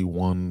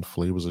 51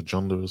 flavors of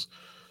genders,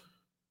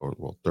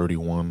 or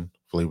 31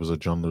 flavors of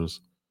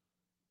genders.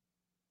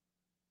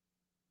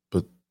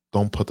 But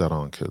don't put that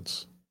on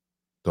kids.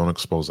 Don't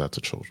expose that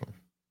to children.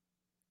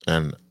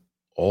 And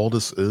all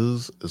this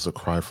is a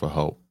cry for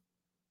help.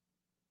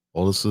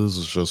 All this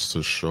is just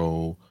to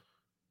show,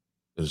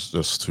 it's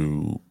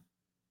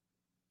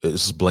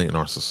blatant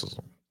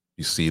narcissism.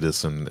 You see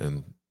this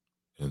in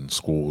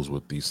schools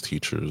with these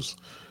teachers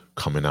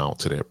coming out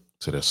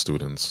to their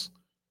students.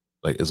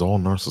 Like, it's all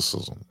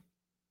narcissism.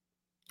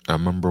 I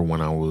remember when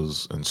I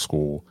was in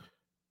school,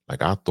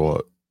 like, I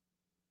thought,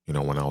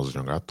 when I was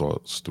younger, I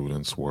thought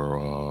students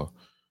were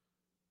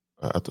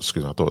I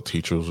thought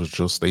teachers was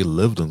just, they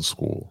lived in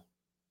school.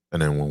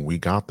 And then when we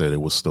got there,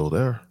 it was still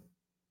there.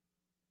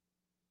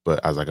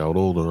 But as I got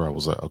older, I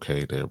was like,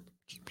 okay, they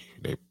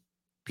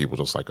people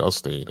just like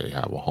us. They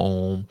have a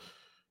home.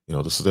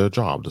 This is their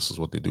job. This is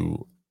what they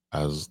do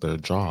as their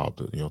job.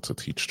 To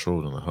teach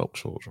children and help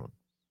children.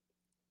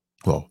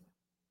 Well,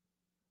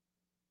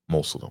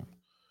 most of them.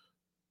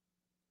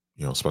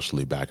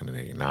 Especially back in the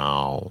day.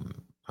 Now,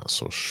 I'm not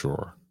so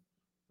sure.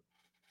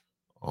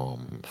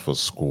 For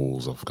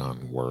schools have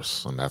gotten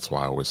worse, and that's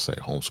why I always say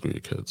homeschool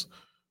your kids.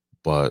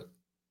 But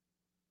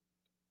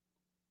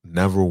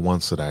never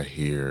once did I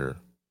hear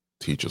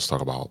teachers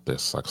talk about their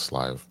sex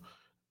life.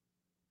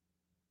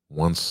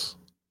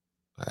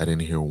 I didn't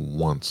hear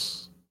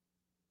once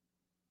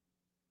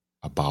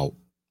about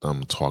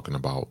them talking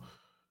about,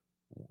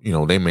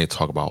 they may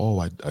talk about, oh,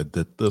 I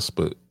did this,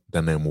 but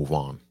then they move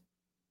on.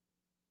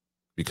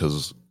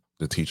 Because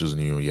the teachers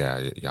knew,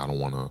 y'all don't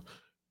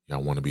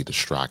want to be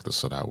distracted,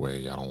 so that way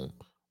y'all don't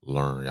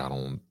learn,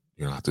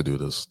 you don't have to do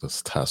this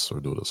test or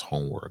do this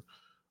homework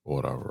or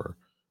whatever.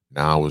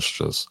 Now it's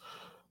just,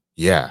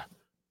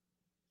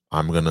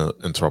 I'm gonna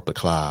interrupt the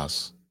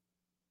class.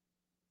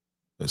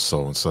 And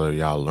so instead of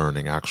y'all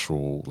learning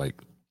actual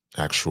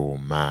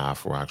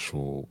math or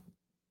actual,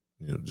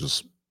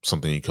 just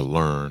something you can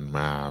learn,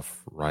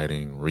 math,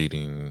 writing,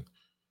 reading,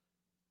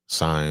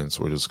 science,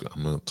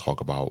 I'm gonna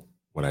talk about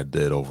what I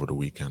did over the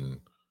weekend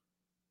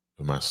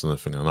with my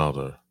significant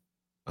other.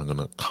 I'm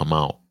gonna come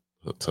out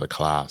to the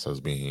class as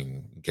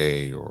being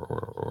gay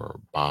or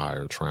bi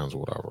or trans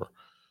or whatever.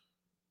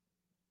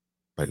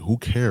 Like, who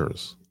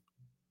cares?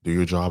 Do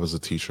your job as a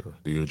teacher.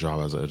 Do your job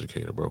as an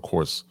educator. But of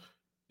course,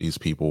 these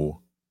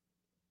people,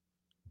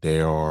 they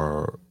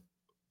are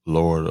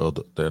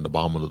they're at the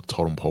bottom of the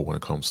totem pole when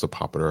it comes to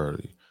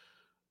popularity.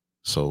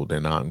 So they're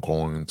not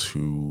going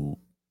to,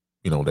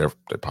 they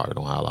probably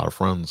don't have a lot of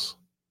friends.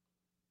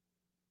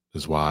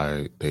 Is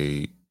why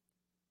they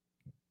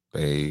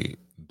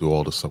do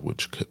all this stuff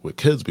with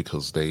kids,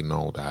 because they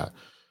know that,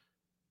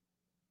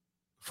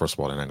 first of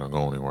all, they're not gonna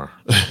go anywhere.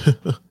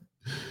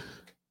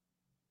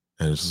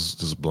 And it's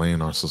just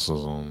blatant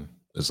narcissism.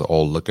 It's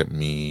all, look at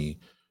me.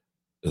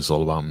 It's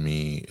all about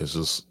me. It's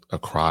just a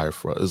cry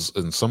for,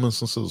 in some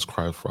instances, it's a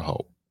cry for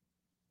help.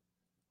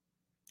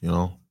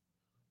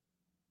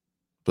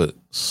 But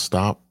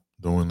stop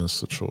doing this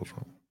to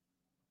children.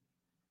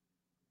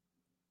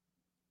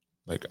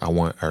 Like, I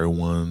want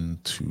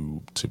everyone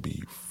to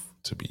be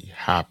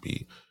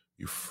happy,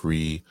 be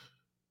free,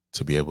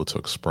 to be able to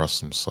express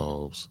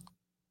themselves.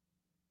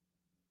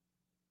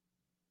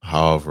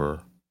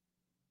 However,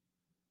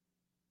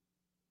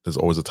 there's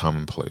always a time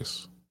and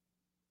place.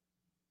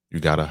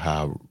 You gotta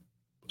have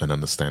an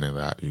understanding of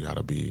that. You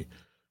gotta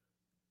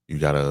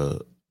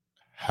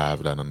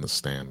have that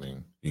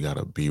understanding. You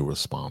gotta be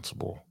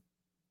responsible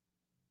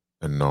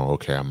and know,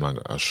 okay,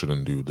 I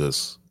shouldn't do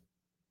this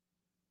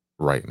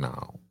right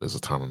now. There's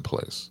a time and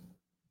place.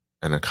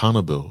 And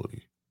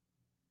accountability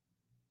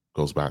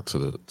goes back to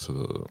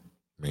the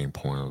main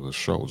point of the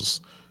show.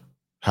 Just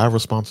have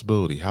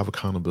responsibility, have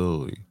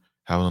accountability,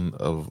 have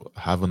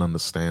an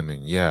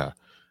understanding. Yeah.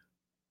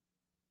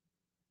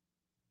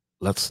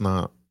 Let's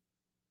not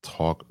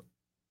talk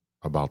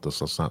about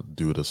this. Let's not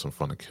do this in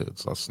front of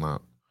kids. Let's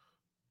not.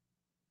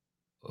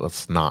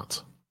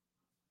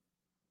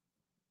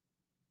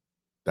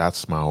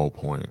 That's my whole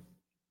point.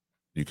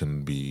 You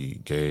can be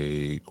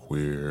gay,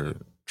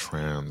 queer,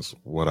 trans,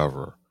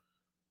 whatever.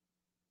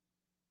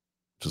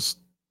 Just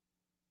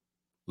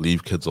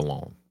leave kids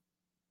alone.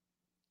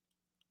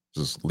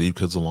 Just leave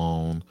kids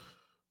alone.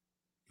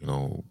 You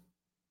know,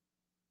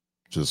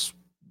 just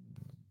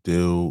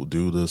do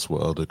this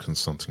with other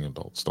consenting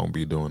adults. Don't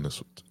be doing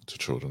this to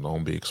children.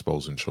 Don't be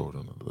exposing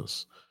children to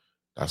this.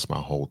 That's my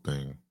whole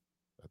thing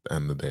at the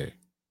end of the day.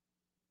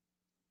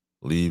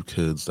 Leave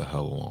kids the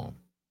hell alone.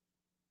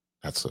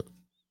 That's it.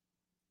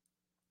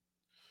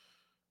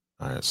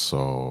 All right,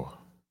 so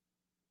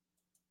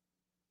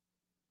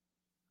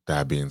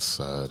that being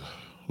said,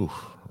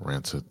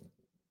 ranted.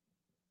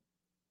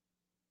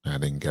 I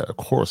didn't get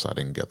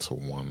to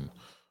one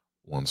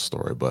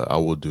story, but I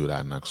will do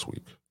that next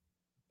week.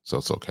 So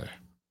it's okay.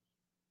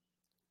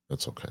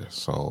 It's okay.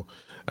 So,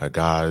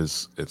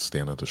 guys, it's the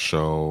end of the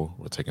show.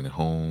 We're taking it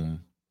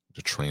home.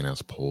 The train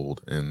has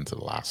pulled into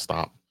the last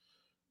stop,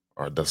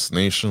 our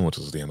destination, which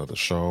is the end of the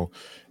show.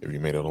 If you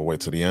made it all the way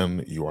to the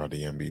end, you are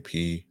the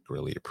MVP.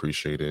 Really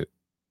appreciate it.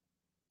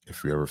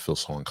 If you ever feel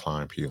so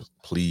inclined,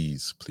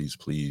 please,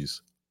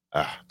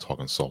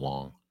 talking so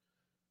long.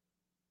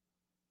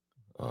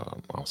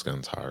 I was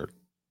getting tired.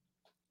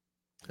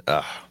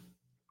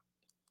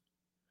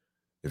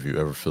 If you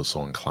ever feel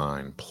so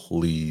inclined,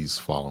 please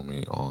follow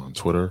me on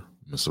Twitter,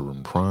 Mr.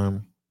 Ruben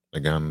Prime.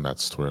 Again,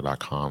 that's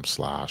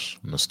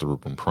twitter.com/Mr.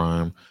 Ruben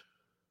Prime.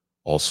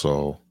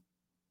 Also,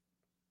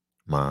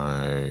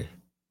 my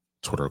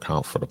Twitter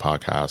account for the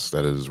podcast,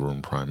 that is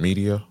Ruben Prime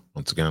Media.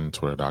 Once again,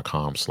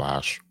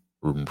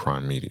 twitter.com/Ruben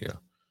Prime Media.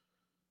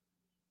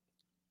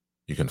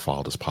 You can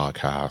follow this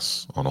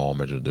podcast on all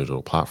major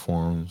digital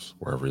platforms,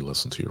 wherever you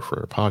listen to your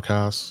favorite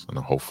podcasts, and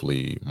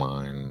hopefully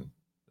mine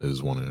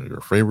is one of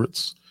your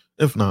favorites.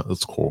 If not,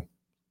 it's cool.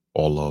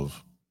 All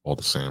love, all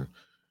the same.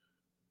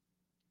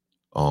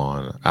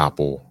 On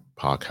Apple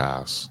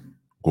Podcasts,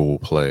 Google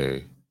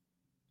Play,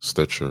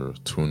 Stitcher,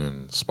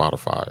 TuneIn,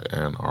 Spotify,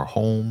 and our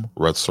home,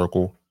 Red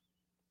Circle.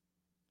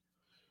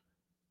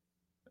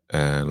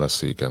 And let's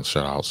see, again,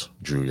 shout outs,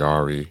 Drew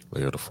Yari,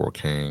 Leah of the Four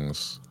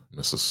Kings,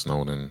 Mrs.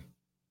 Snowden,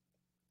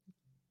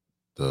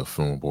 the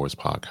Film Boys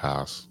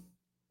podcast,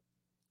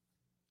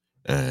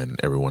 and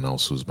everyone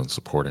else who's been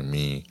supporting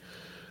me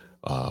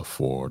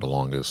for the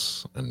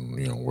longest. And,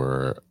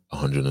 we're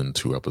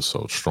 102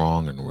 episodes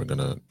strong, and we're going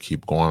to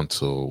keep going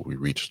until we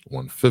reach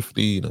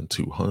 150, then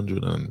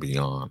 200, and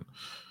beyond.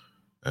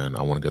 And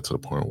I want to get to the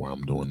point where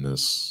I'm doing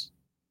this,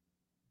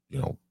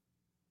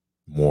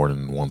 more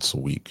than once a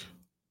week.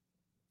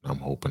 I'm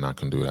hoping I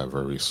can do that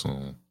very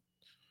soon.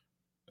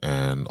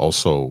 And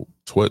also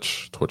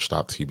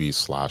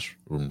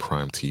twitch.tv/Ruben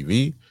Prime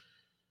TV.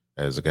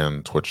 As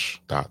again,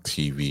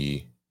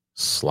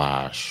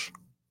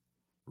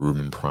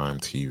 twitch.tv/Ruben Prime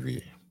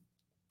TV.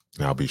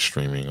 And I'll be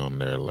streaming on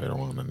there later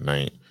on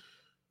tonight,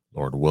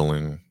 Lord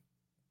willing.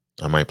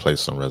 I might play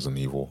some Resident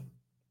Evil,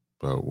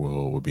 but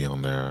we'll be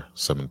on there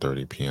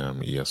 7:30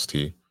 p.m.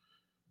 EST.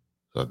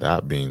 So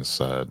that being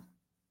said,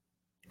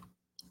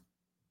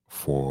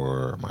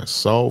 for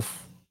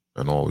myself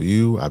and all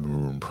you, I've been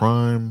Ruben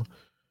Prime.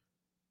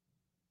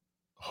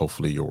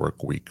 Hopefully your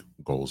work week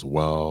goes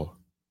well,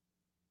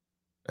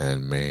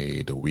 and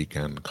may the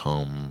weekend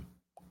come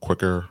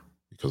quicker,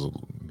 because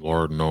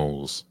Lord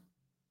knows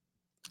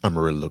I'm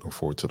really looking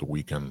forward to the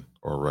weekend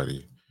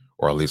already,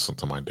 or at least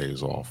until my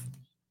days off.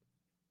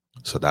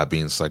 So that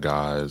being said,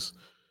 guys,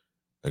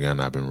 again,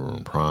 I've been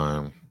Ruben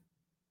Prime.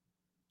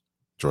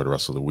 Enjoy the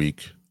rest of the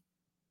week.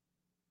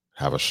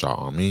 Have a shot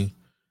on me.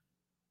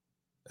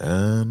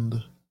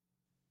 And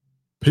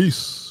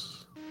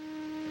peace.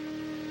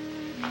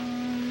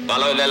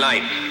 Follow the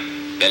light.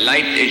 The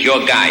light is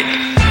your guide.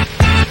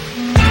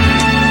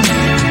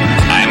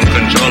 I am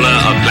controller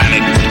of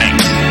Planet X.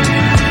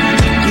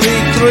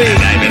 3-3.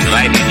 And I've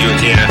invited you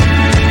here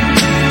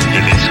to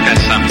discuss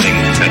something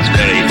that's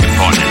very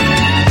important.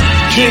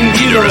 King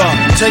Ghidorah,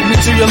 take me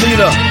to your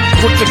leader.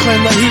 Quick to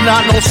claim that he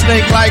not no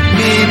snake like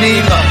me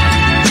neither.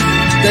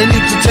 They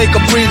need to take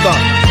a breather.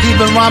 He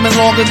been rhyming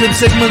longer than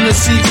Sigmund the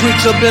Sea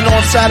Creature. Been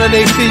on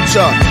Saturday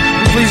feature.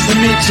 Pleased to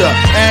meet ya.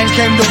 And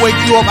came to wake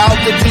you up out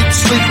the deep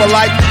sleeper,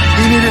 like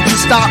he needed to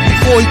stop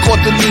before he caught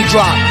the knee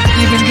drop.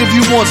 Even give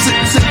you more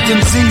sit than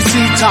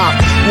ZZ Top.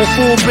 When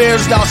full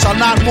bears thou shalt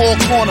not more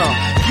corner.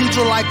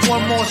 Ghidra like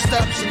one more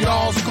steps in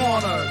y'all's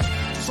corner.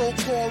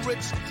 So-called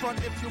rich front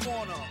if you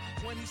wanna.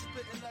 When he's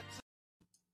spitting that